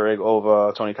the Wonder Egg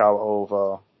OVA, Tonikawa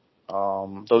OVA.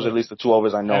 Those are at least the 2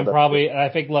 OVAs I know. And I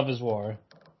think Love is War.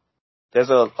 There's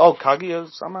Kaguya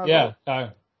somehow. Yeah.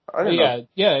 I didn't know.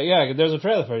 Yeah. There's a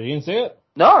trailer for it. You didn't see it?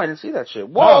 No, I didn't see that shit.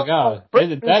 Whoa, oh god.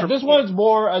 This one's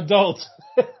more adult.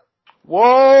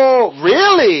 Whoa,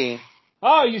 really?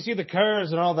 Oh, you see the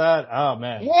curves and all that. Oh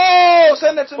man. Whoa,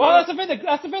 send that to me. Well, that's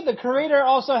the thing. The creator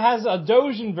also has a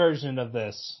Dojin version of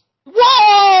this.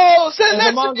 Whoa, send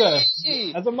that to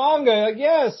me. As a manga,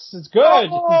 yes, it's good.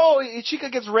 Oh,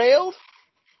 Ichika gets railed?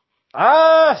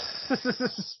 I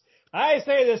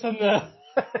say this on the.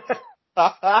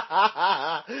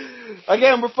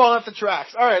 Again, we're falling off the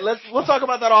tracks. All right, we'll talk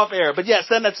about that off air. But yeah,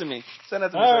 send that to me. All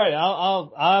right,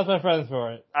 I'll ask my friends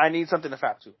for it. I need something to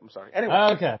fap to. I'm sorry. Anyway.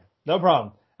 Okay, no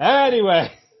problem.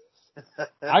 Anyway,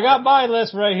 I got my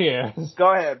list right here.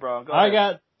 Go ahead, bro. Go ahead. I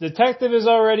got Detective is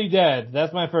Already Dead.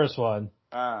 That's my first one.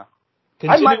 I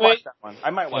might watch that one.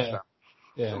 That.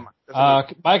 Yeah.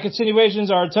 My continuations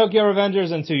are Tokyo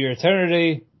Revengers and To Your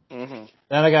Eternity. Mm-hmm.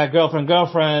 Then I got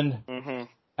Girlfriend. Mm-hmm.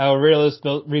 How a Realist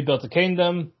Rebuilt a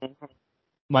Kingdom. Mm-hmm.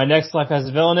 My Next Life as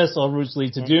a Villainess, All Routes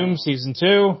Lead to Doom, Season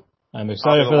 2. I'm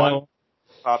excited for that one.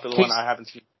 Popular one I haven't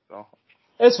seen. So.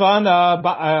 It's fun.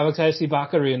 I'm excited to see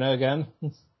Bacarina again.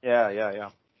 Yeah.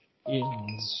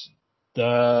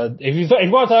 If you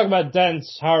want to talk about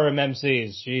dense harem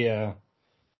MCs, she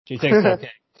takes the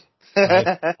cake.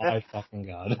 My fucking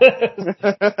god.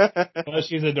 Well,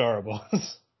 she's adorable.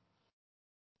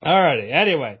 Alrighty.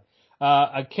 Anyway,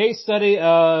 a case study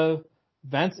of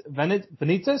Vanitas, I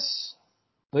believe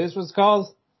that's what it's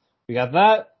called. We got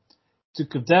that.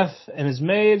 Duke of Death and His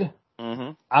Maid.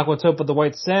 Mm-hmm. Aquatope of the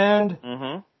White Sand.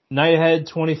 Mm-hmm. Nighthead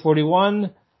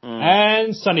 2041.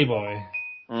 And Sunny Boy.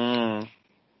 Mm.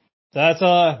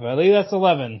 I believe that's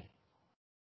 11.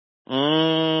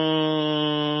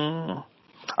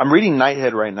 I'm reading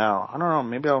Nighthead right now. I don't know.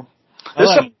 Maybe I'll.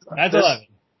 11. That's 11.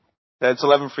 That's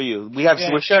 11 for you.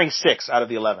 We're sharing 6 out of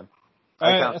the 11.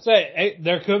 Alright, hey,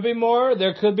 there could be more,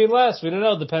 there could be less. We don't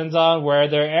know. Depends on where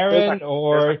they're airing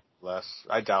or less.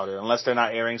 I doubt it. Unless they're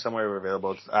not airing somewhere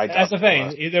available. That's the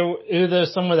thing. Either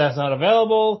somewhere that's not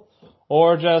available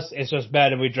or it's just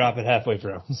bad and we drop it halfway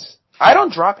through. I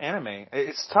don't drop anime.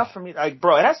 It's tough for me.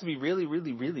 Bro, it has to be really,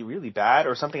 really, really, really bad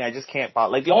or something I just can't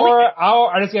bother. Like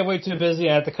I just get way too busy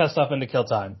and I have to cut stuff into kill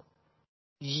time.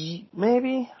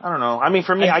 Maybe. I don't know. I mean,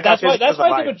 for me, that's why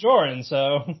I do with Joran,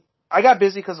 so. I got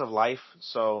busy because of life,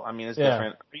 so, I mean, it's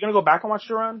different. Are you gonna go back and watch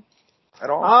Joran? At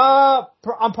all?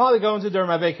 I'm probably going to during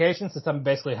my vacation since I'm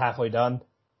basically halfway done.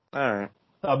 Alright.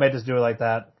 So I may just do it like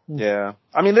that. Yeah.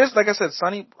 I mean, there's, like I said,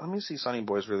 let me see Sunny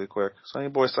Boys really quick. Sunny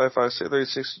Boys Sci-Fi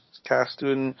 36 cast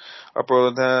student,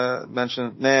 upload that,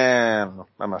 mention, I'm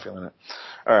not feeling it.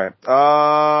 Alright.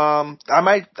 I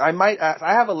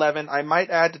have 11. I might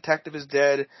add Detective is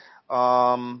Dead,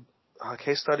 a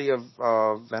case study of,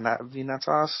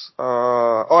 Vinatas.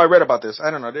 I read about this.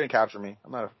 I don't know. It didn't capture me.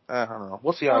 I don't know.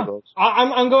 We'll see how it goes.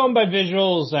 I'm going by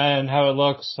visuals and how it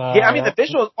looks. Yeah, I mean, the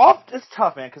visuals, it's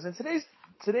tough, man, because in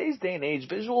today's day and age,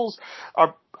 visuals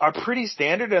are pretty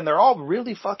standard and they're all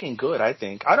really fucking good, I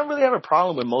think. I don't really have a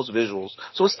problem with most visuals.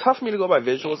 So it's tough for me to go by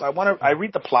visuals. I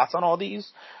read the plots on all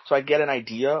these so I get an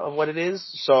idea of what it is.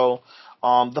 So,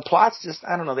 the plots just,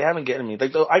 I don't know, they haven't gotten me.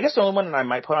 Like, I guess the only one that I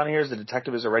might put on here is The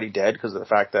Detective is Already Dead because of the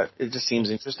fact that it just seems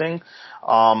interesting.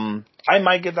 I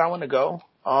might give that one a go.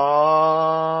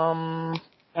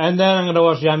 And then I'm gonna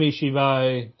watch Yami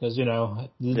Shibai because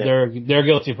they're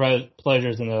guilty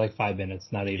pleasures and they're like 5 minutes,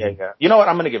 not even. Yeah. You know what?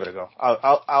 I'm gonna give it a go.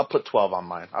 I'll put 12 on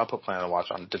mine. I'll put Plan to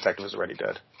Watch on Detective is Already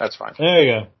Dead. That's fine. There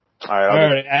you go. All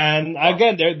right. And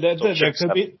again,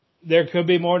 there could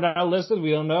be more now listed.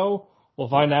 We don't know. We'll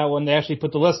find out when they actually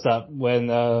put the list up. When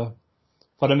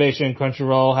Funimation,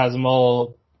 Crunchyroll has them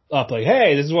all up. Like,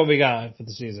 hey, this is what we got for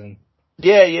the season.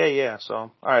 Yeah. So,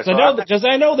 all right. Because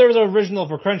I know there was an original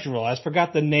for Crunchyroll. I just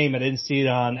forgot the name. I didn't see it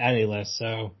on any list.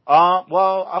 So.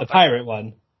 The pirate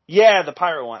one. Yeah, the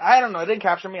pirate one. I don't know. It didn't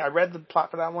capture me. I read the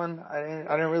plot for that one. I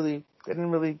didn't really.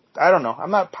 I don't know. I'm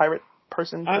not a pirate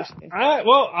person. I'm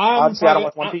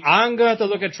gonna have to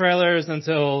look at trailers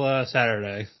until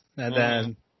Saturday, and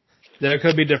then there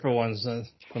could be different ones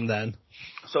from then.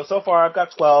 So far I've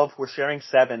got 12. We're sharing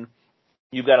 7.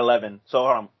 You've got 11. So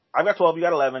I've got 12, you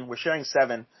got 11. We're sharing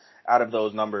 7 out of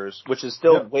those numbers, which is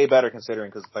still way better considering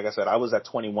because, like I said, I was at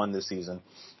 21 this season.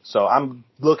 So I'm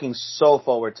looking so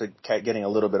forward to getting a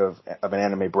little bit of an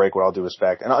anime break with all due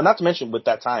respect. And not to mention with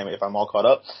that time, if I'm all caught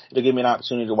up, it'll give me an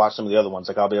opportunity to watch some of the other ones.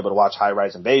 Like I'll be able to watch High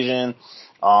Rise Invasion.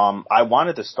 I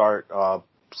wanted to start,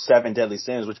 7 Deadly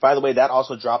Sins, which by the way, that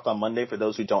also dropped on Monday for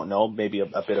those who don't know, maybe a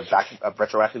bit of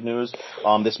retroactive news.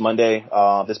 This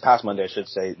past Monday, I should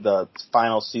say, the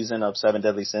final season of 7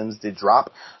 Deadly Sins did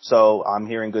drop. So I'm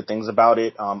hearing good things about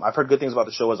it. I've heard good things about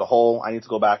the show as a whole. I need to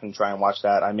go back and try and watch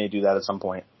that. I may do that at some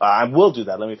point. I will do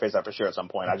that. Let me phrase that for sure at some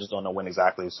point. I just don't know when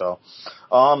exactly. So,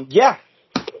 yeah.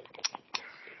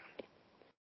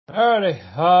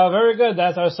 Alrighty, very good.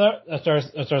 That's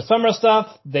our summer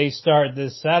stuff. They start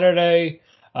this Saturday.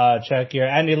 Check your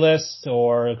Andy list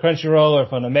or Crunchyroll or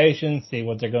Funimation, see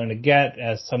what they're going to get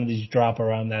as some of these drop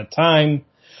around that time.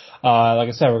 Like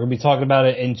I said, we're going to be talking about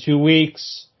it in 2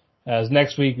 weeks. As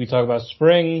next week we talk about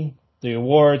spring, the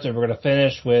awards, and we're going to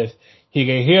finish with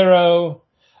Higehiro,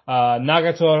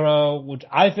 Nagatoro, which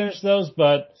I finished those,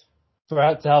 but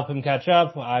to help him catch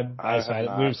up, we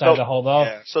decided to hold off.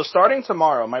 Yeah. So starting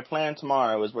tomorrow, my plan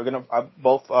tomorrow is we're gonna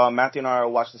both Matthew and I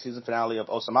will watch the season finale of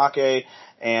Osamake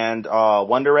and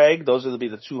Wonder Egg. Those will be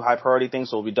the 2 high priority things.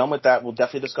 So we'll be done with that. We'll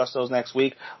definitely discuss those next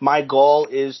week. My goal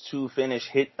is to finish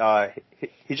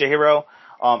Higehiro.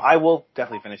 I will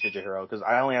definitely finish Higehiro because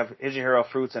I only have Higehiro,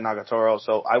 Fruits, and Nagatoro.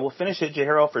 So I will finish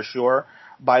Higehiro for sure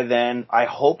by then. I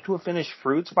hope to have finished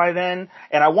Fruits by then.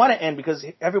 And I want to end because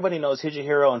everybody knows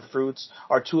Higehiro and Fruits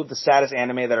are 2 of the saddest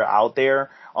anime that are out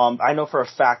there. I know for a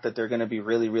fact that they're going to be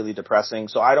really, really depressing.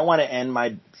 So I don't want to end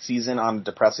my season on a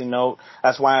depressing note.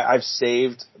 That's why I've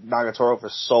saved Nagatoro for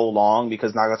so long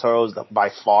because Nagatoro is by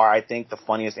far, I think, the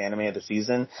funniest anime of the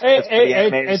season.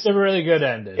 It's a really good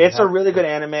ending. It's a really good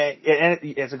anime.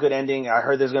 It's a good ending. I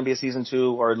heard there's going to be a season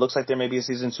 2, or it looks like there may be a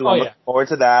season 2. I'm looking forward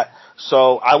to that.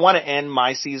 So I want to end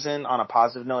my season on a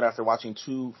positive note after watching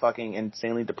 2 fucking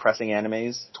insanely depressing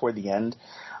animes toward the end.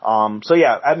 So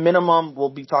yeah, at minimum, we'll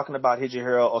be talking about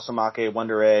Hijihiro, Osamake,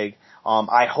 Wonder Egg.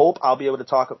 I hope I'll be able to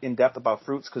talk in depth about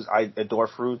fruits because I adore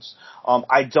fruits.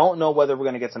 I don't know whether we're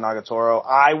going to get to Nagatoro.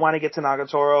 I want to get to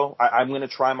Nagatoro. I'm going to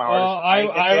try my hardest.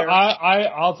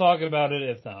 I'll talk about it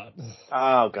if not.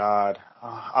 Oh God.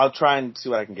 I'll try and see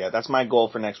what I can get. That's my goal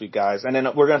for next week, guys. And then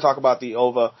we're going to talk about the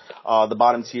OVA, the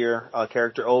bottom tier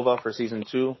character OVA for season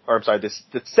 2. Or I'm sorry,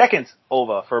 the second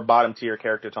OVA for bottom tier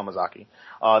character Tomazaki.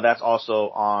 That's also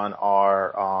on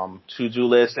our to-do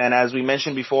list. And as we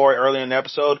mentioned before earlier in the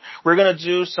episode, we're going to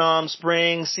do some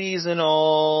spring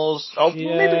seasonals. Oh, Yay.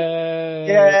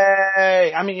 maybe.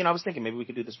 Yay! I mean, I was thinking maybe we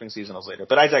could do the spring seasonals later,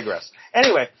 but I digress.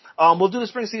 Anyway, we'll do the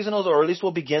spring seasonals, or at least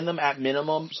we'll begin them at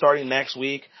minimum starting next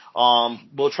week.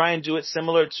 We'll try and do it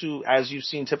similar to, as you've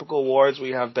seen, typical awards. We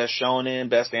have best shonen,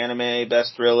 best anime,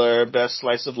 best thriller, best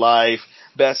slice of life,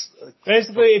 best.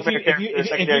 Basically, if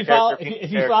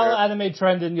you follow anime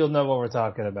trending, you'll know what we're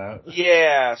talking about.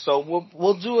 Yeah, so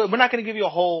we'll do it. We're not going to give you a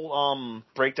whole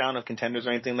breakdown of contenders or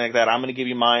anything like that. I'm going to give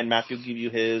you mine. Matthew will give you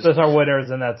his. Those are winners,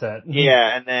 and that's it.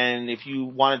 Yeah, and then if you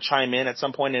want to chime in at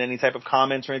some point in any type of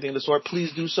comments or anything of the sort,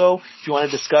 please do so. If you want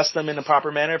to discuss them in a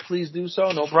proper manner, please do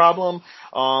so. No problem.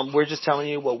 We're just telling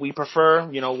you what we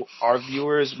prefer. You know, our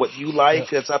viewers, what you like.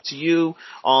 That's up to you.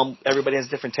 Everybody has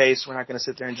different tastes. We're not going to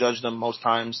sit there and judge them most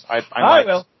times. I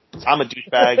will. I'm a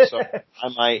douchebag, so I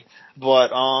might. But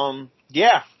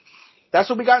yeah, that's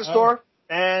what we got in store.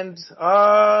 And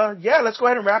yeah, let's go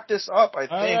ahead and wrap this up. I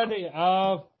think.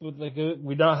 Alrighty.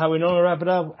 We don't how we normally wrap it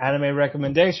up. Anime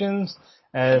recommendations.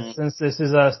 Since this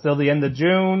is still the end of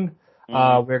June,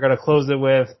 we're gonna close it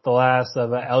with the last of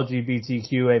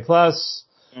LGBTQA+.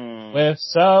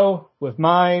 With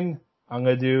mine, I'm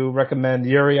gonna recommend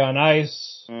Yuri on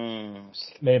Ice,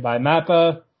 made by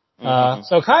Mappa.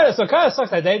 So kind of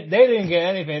sucks that they didn't get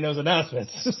anything in those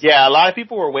announcements. Yeah, a lot of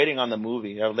people were waiting on the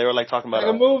movie. They were like talking about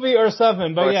like a movie or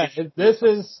something. But yeah, this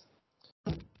is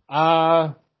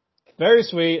very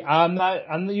sweet.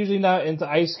 I'm usually not into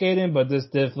ice skating, but this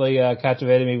definitely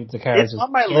captivated me with the characters,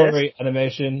 story,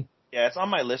 animation. Yeah, it's on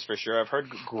my list for sure. I've heard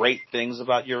great things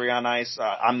about Yuri on Ice.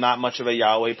 I'm not much of a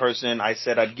yaoi person. I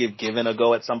said I'd give Given a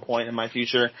go at some point in my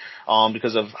future,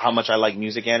 because of how much I like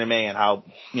music anime and how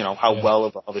well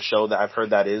of a show that I've heard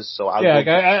that is. So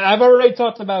I've already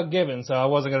talked about Given, so I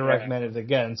wasn't going to recommend it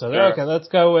again. So okay, let's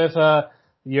go with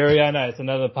Yuri on Ice,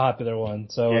 another popular one.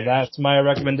 So that's my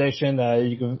recommendation.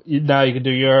 You can do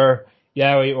your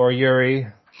yaoi or Yuri.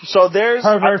 So there's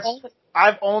perverts.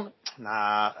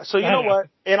 So you know what?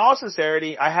 In all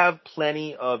sincerity, I have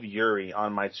plenty of Yuri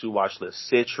on my to-watch list.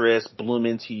 Citrus, Bloom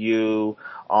Into You,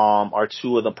 are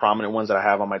two of the prominent ones that I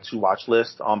have on my to-watch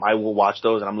list. I will watch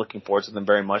those and I'm looking forward to them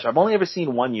very much. I've only ever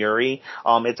seen one Yuri.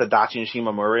 It's Adachi and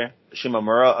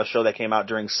Shimamura, a show that came out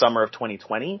during summer of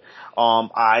 2020.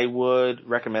 I would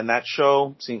recommend that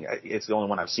show. It's the only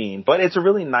one I've seen, but it's a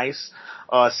really nice,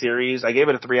 series. I gave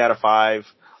it a 3 out of 5.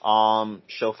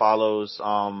 Show follows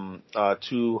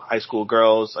two high school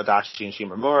girls, Adachi and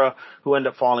Shimamura, who end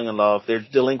up falling in love. They're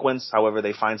delinquents, however,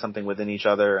 they find something within each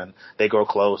other and they grow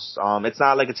close. It's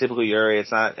not like a typical Yuri.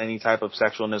 It's not any type of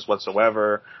sexualness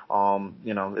whatsoever.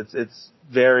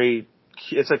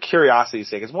 It's a curiosity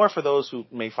sake. It's more for those who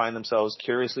may find themselves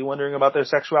curiously wondering about their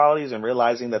sexualities and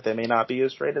realizing that they may not be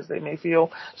as straight as they may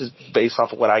feel, just based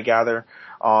off of what I gather.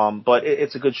 But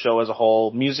it's a good show as a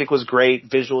whole. Music was great.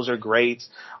 Visuals are great.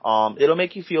 It'll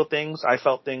make you feel things. I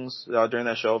felt things during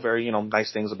that show. Very,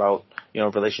 nice things about,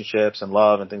 relationships and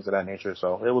love and things of that nature.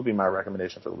 So it would be my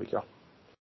recommendation for the week, y'all.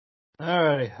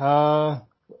 Alright.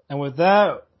 And with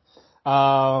that,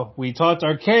 we talked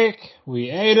our cake. We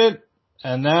ate it.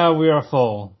 And now we are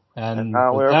full. And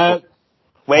with that,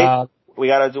 wait, we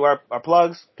gotta do our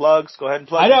plugs. Plugs, go ahead and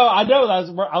plug. I know.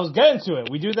 I was getting to it.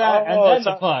 We do that and then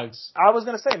the plugs. I was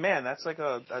gonna say, man, that's like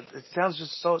it sounds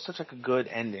just such like a good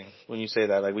ending when you say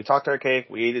that. Like, we talked our cake,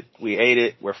 we ate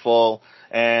it, we're full,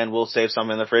 and we'll save some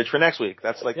in the fridge for next week.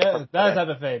 That's like, that type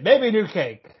of thing. Maybe new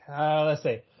cake. Let's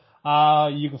see.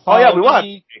 You can follow we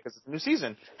want because it's a new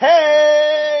season.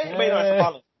 Hey! Wait, no, it's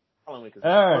the following week.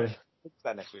 Alright.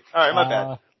 That next week. All right, my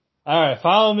bad. All right,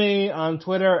 follow me on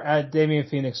Twitter at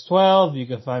DamianPhoenix12. You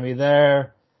can find me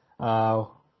there.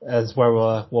 As where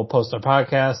we'll post our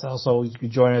podcast. Also, you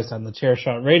can join us on the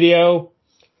Chairshot Radio.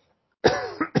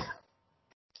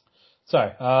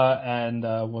 Sorry. And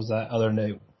what was that other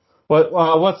name?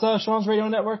 What's Sean's radio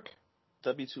network?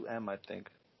 W2M, I think.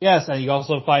 Yes, and you can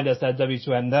also find us at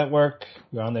W2M Network.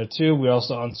 We're on there too. We're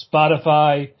also on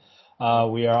Spotify.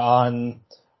 We are on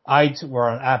we're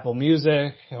on Apple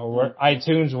Music, or we're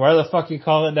iTunes, whatever the fuck you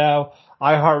call it now.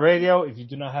 iHeartRadio. If you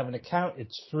do not have an account,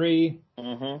 it's free.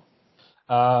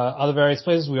 other various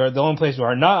places. The only place we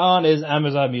are not on is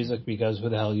Amazon Music because who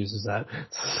the hell uses that?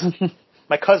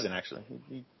 My cousin, actually.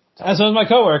 And so is my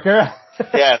coworker.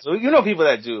 Yeah, so you know people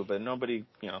that do, but nobody,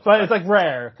 But it's like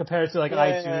rare compared to like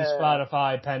iTunes,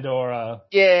 Spotify, Pandora.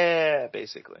 Yeah,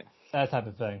 basically. That type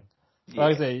of thing. Yeah.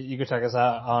 Like I say, you can check us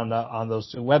out on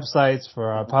those two websites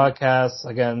for our podcasts.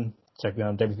 Again, check me out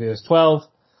on WPS12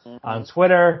 on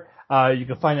Twitter. You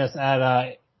can find us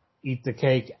at Eat the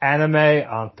Cake Anime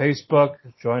on Facebook.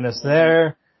 Join us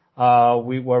there.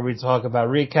 Where we talk about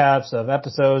recaps of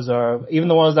episodes, or even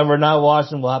the ones that we're not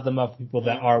watching, we'll have them up for people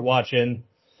that are watching.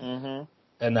 And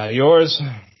now yours.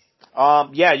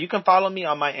 Yeah, you can follow me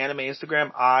on my anime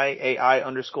Instagram,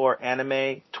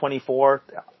 _anime24,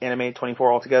 anime24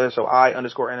 altogether, so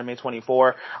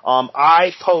 _anime24.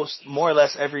 I post more or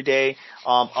less every day,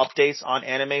 updates on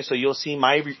anime, so you'll see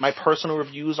my personal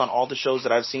reviews on all the shows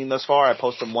that I've seen thus far. I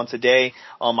post them once a day.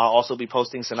 I'll also be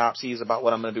posting synopses about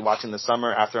what I'm going to be watching this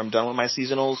summer after I'm done with my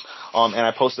seasonals, and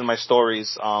I post in my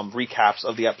stories, recaps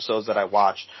of the episodes that I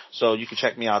watched, so you can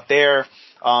check me out there.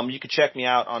 You can check me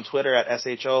out on Twitter at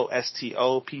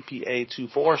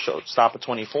SHOSTOPPA24, so stop at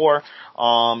 24.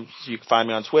 So you can find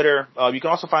me on Twitter. You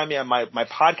can also find me on my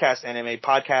podcast anime,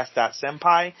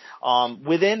 podcast.senpai.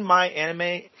 Within my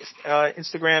anime,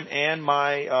 Instagram and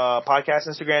my, podcast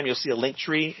Instagram, you'll see a link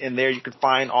tree. In there you can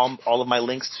find all of my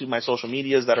links to my social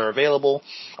medias that are available.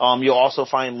 You'll also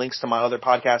find links to my other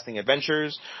podcasting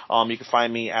adventures. You can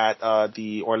find me at,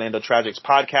 the Orlando Tragics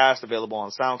podcast, available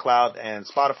on SoundCloud and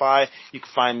Spotify. You can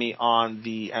find me on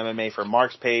the MMA for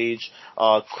Marks page.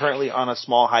 Currently on a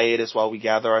small hiatus while we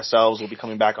gather ourselves. We'll be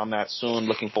coming back on that soon.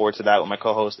 Looking forward to that with my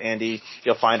co-host Andy.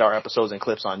 You'll find our episodes and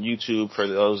clips on YouTube for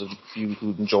those of you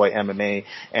who enjoy MMA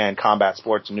and combat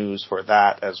sports news for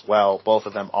that as well. Both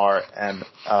of them are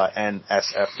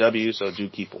NSFW, so do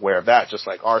keep aware of that, just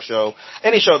like our show.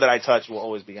 Any show that I touch will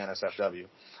always be NSFW.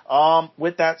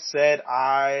 With that said,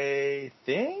 I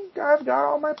think I've got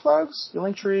all my plugs. The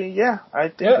link tree, yeah, I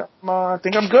think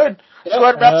I'm good. Let's go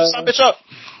ahead and wrap this bitch up.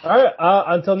 Alright,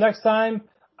 until next time,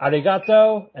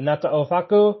 arigato, and nata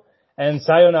ofaku, and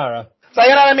sayonara.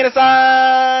 Sayonara,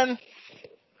 minasan!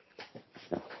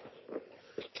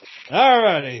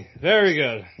 Alrighty, very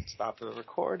good. Stop the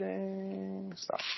recording. Stop.